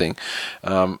all of anything.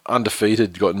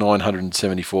 Undefeated, got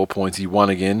 974 points. He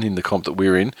won again in the comp that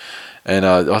we're in, and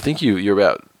I think you're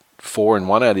about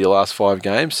 4-1 out of your last 5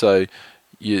 games, so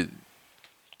you...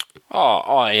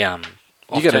 I'll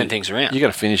turn things around. You're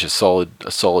going to finish a solid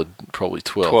probably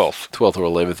 12th or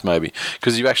 11th maybe,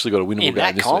 because you've actually got a winnable in game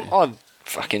that this comp, week. I'm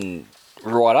fucking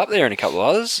right up there in a couple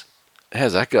of others.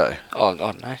 How's that go? I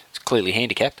don't know. It's clearly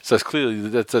handicapped. So it's clearly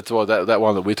that's why that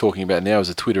one that we're talking about now is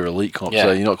a Twitter elite comp. Yeah.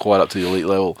 So you're not quite up to the elite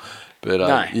level, but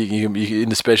No. you in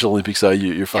the Special Olympics, though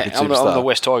you're fucking superstar. I'm the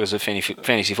West Tigers of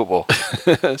fantasy football.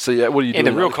 So yeah, what are you doing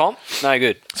In the real comp, no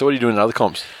good. So what are you doing in other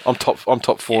comps? I'm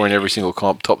top 4 in every single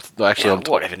comp. I'm top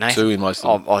whatever, Nathan. 2 in most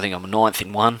of them. I think I'm 9th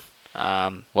in one.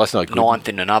 Well, that's no good. 9th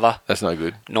in another. That's no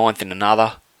good. 9th in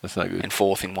another. That's no good. And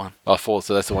 4th in one. Oh, 4th,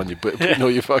 so that's the one you're putting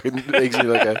all your fucking eggs in,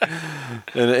 okay.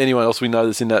 And anyone else we know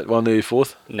that's in that one there,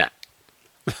 4th? No.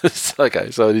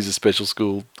 Okay, so it is a special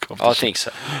school competition. I think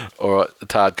so. All right, the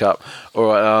Tard Cup. All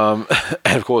right,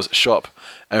 and of course, shop.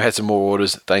 And we had some more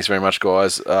orders. Thanks very much,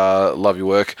 guys. Love your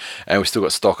work. And we've still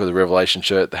got stock of the Revelation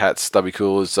shirt, the hats, stubby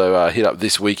coolers. So hit up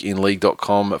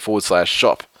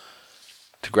thisweekinleague.com/shop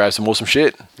to grab some awesome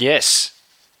shit. Yes.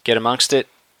 Get amongst it.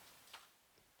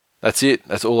 That's it.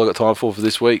 That's all I got time for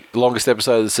this week. The longest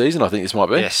episode of the season, I think this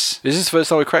might be. Yes. Is this the first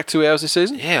time we cracked 2 hours this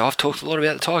season? Yeah, I've talked a lot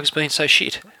about the Tigers being so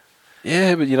shit.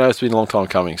 Yeah, but it's been a long time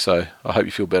coming, so I hope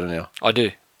you feel better now. I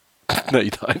do. No, you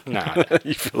don't. No, I don't.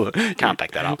 You feel it. Can't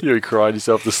back that up. You're crying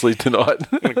yourself to sleep tonight.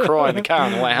 I'm going to cry in the car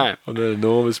on the way home. On an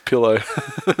enormous pillow.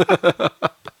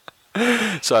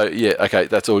 So, yeah, okay,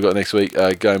 that's all we got next week.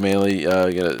 Go Manly.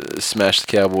 Going to smash the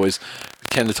Cowboys.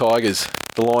 Can the Tigers?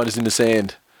 The line is in the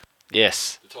sand.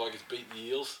 Yes. The Tigers beat the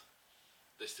Eels.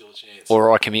 There's still a chance.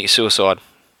 Or I commit suicide.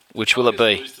 Which will it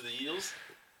be? Lose to the Eels.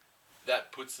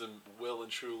 That puts them well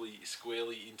and truly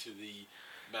squarely into the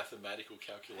mathematical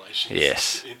calculations.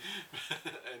 Yes. And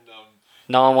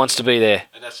No one wants to be there.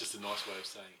 And that's just a nice way of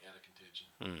saying out of contention.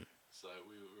 So it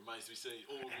remains to be seen.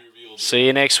 All will be revealed. See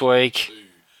you next week.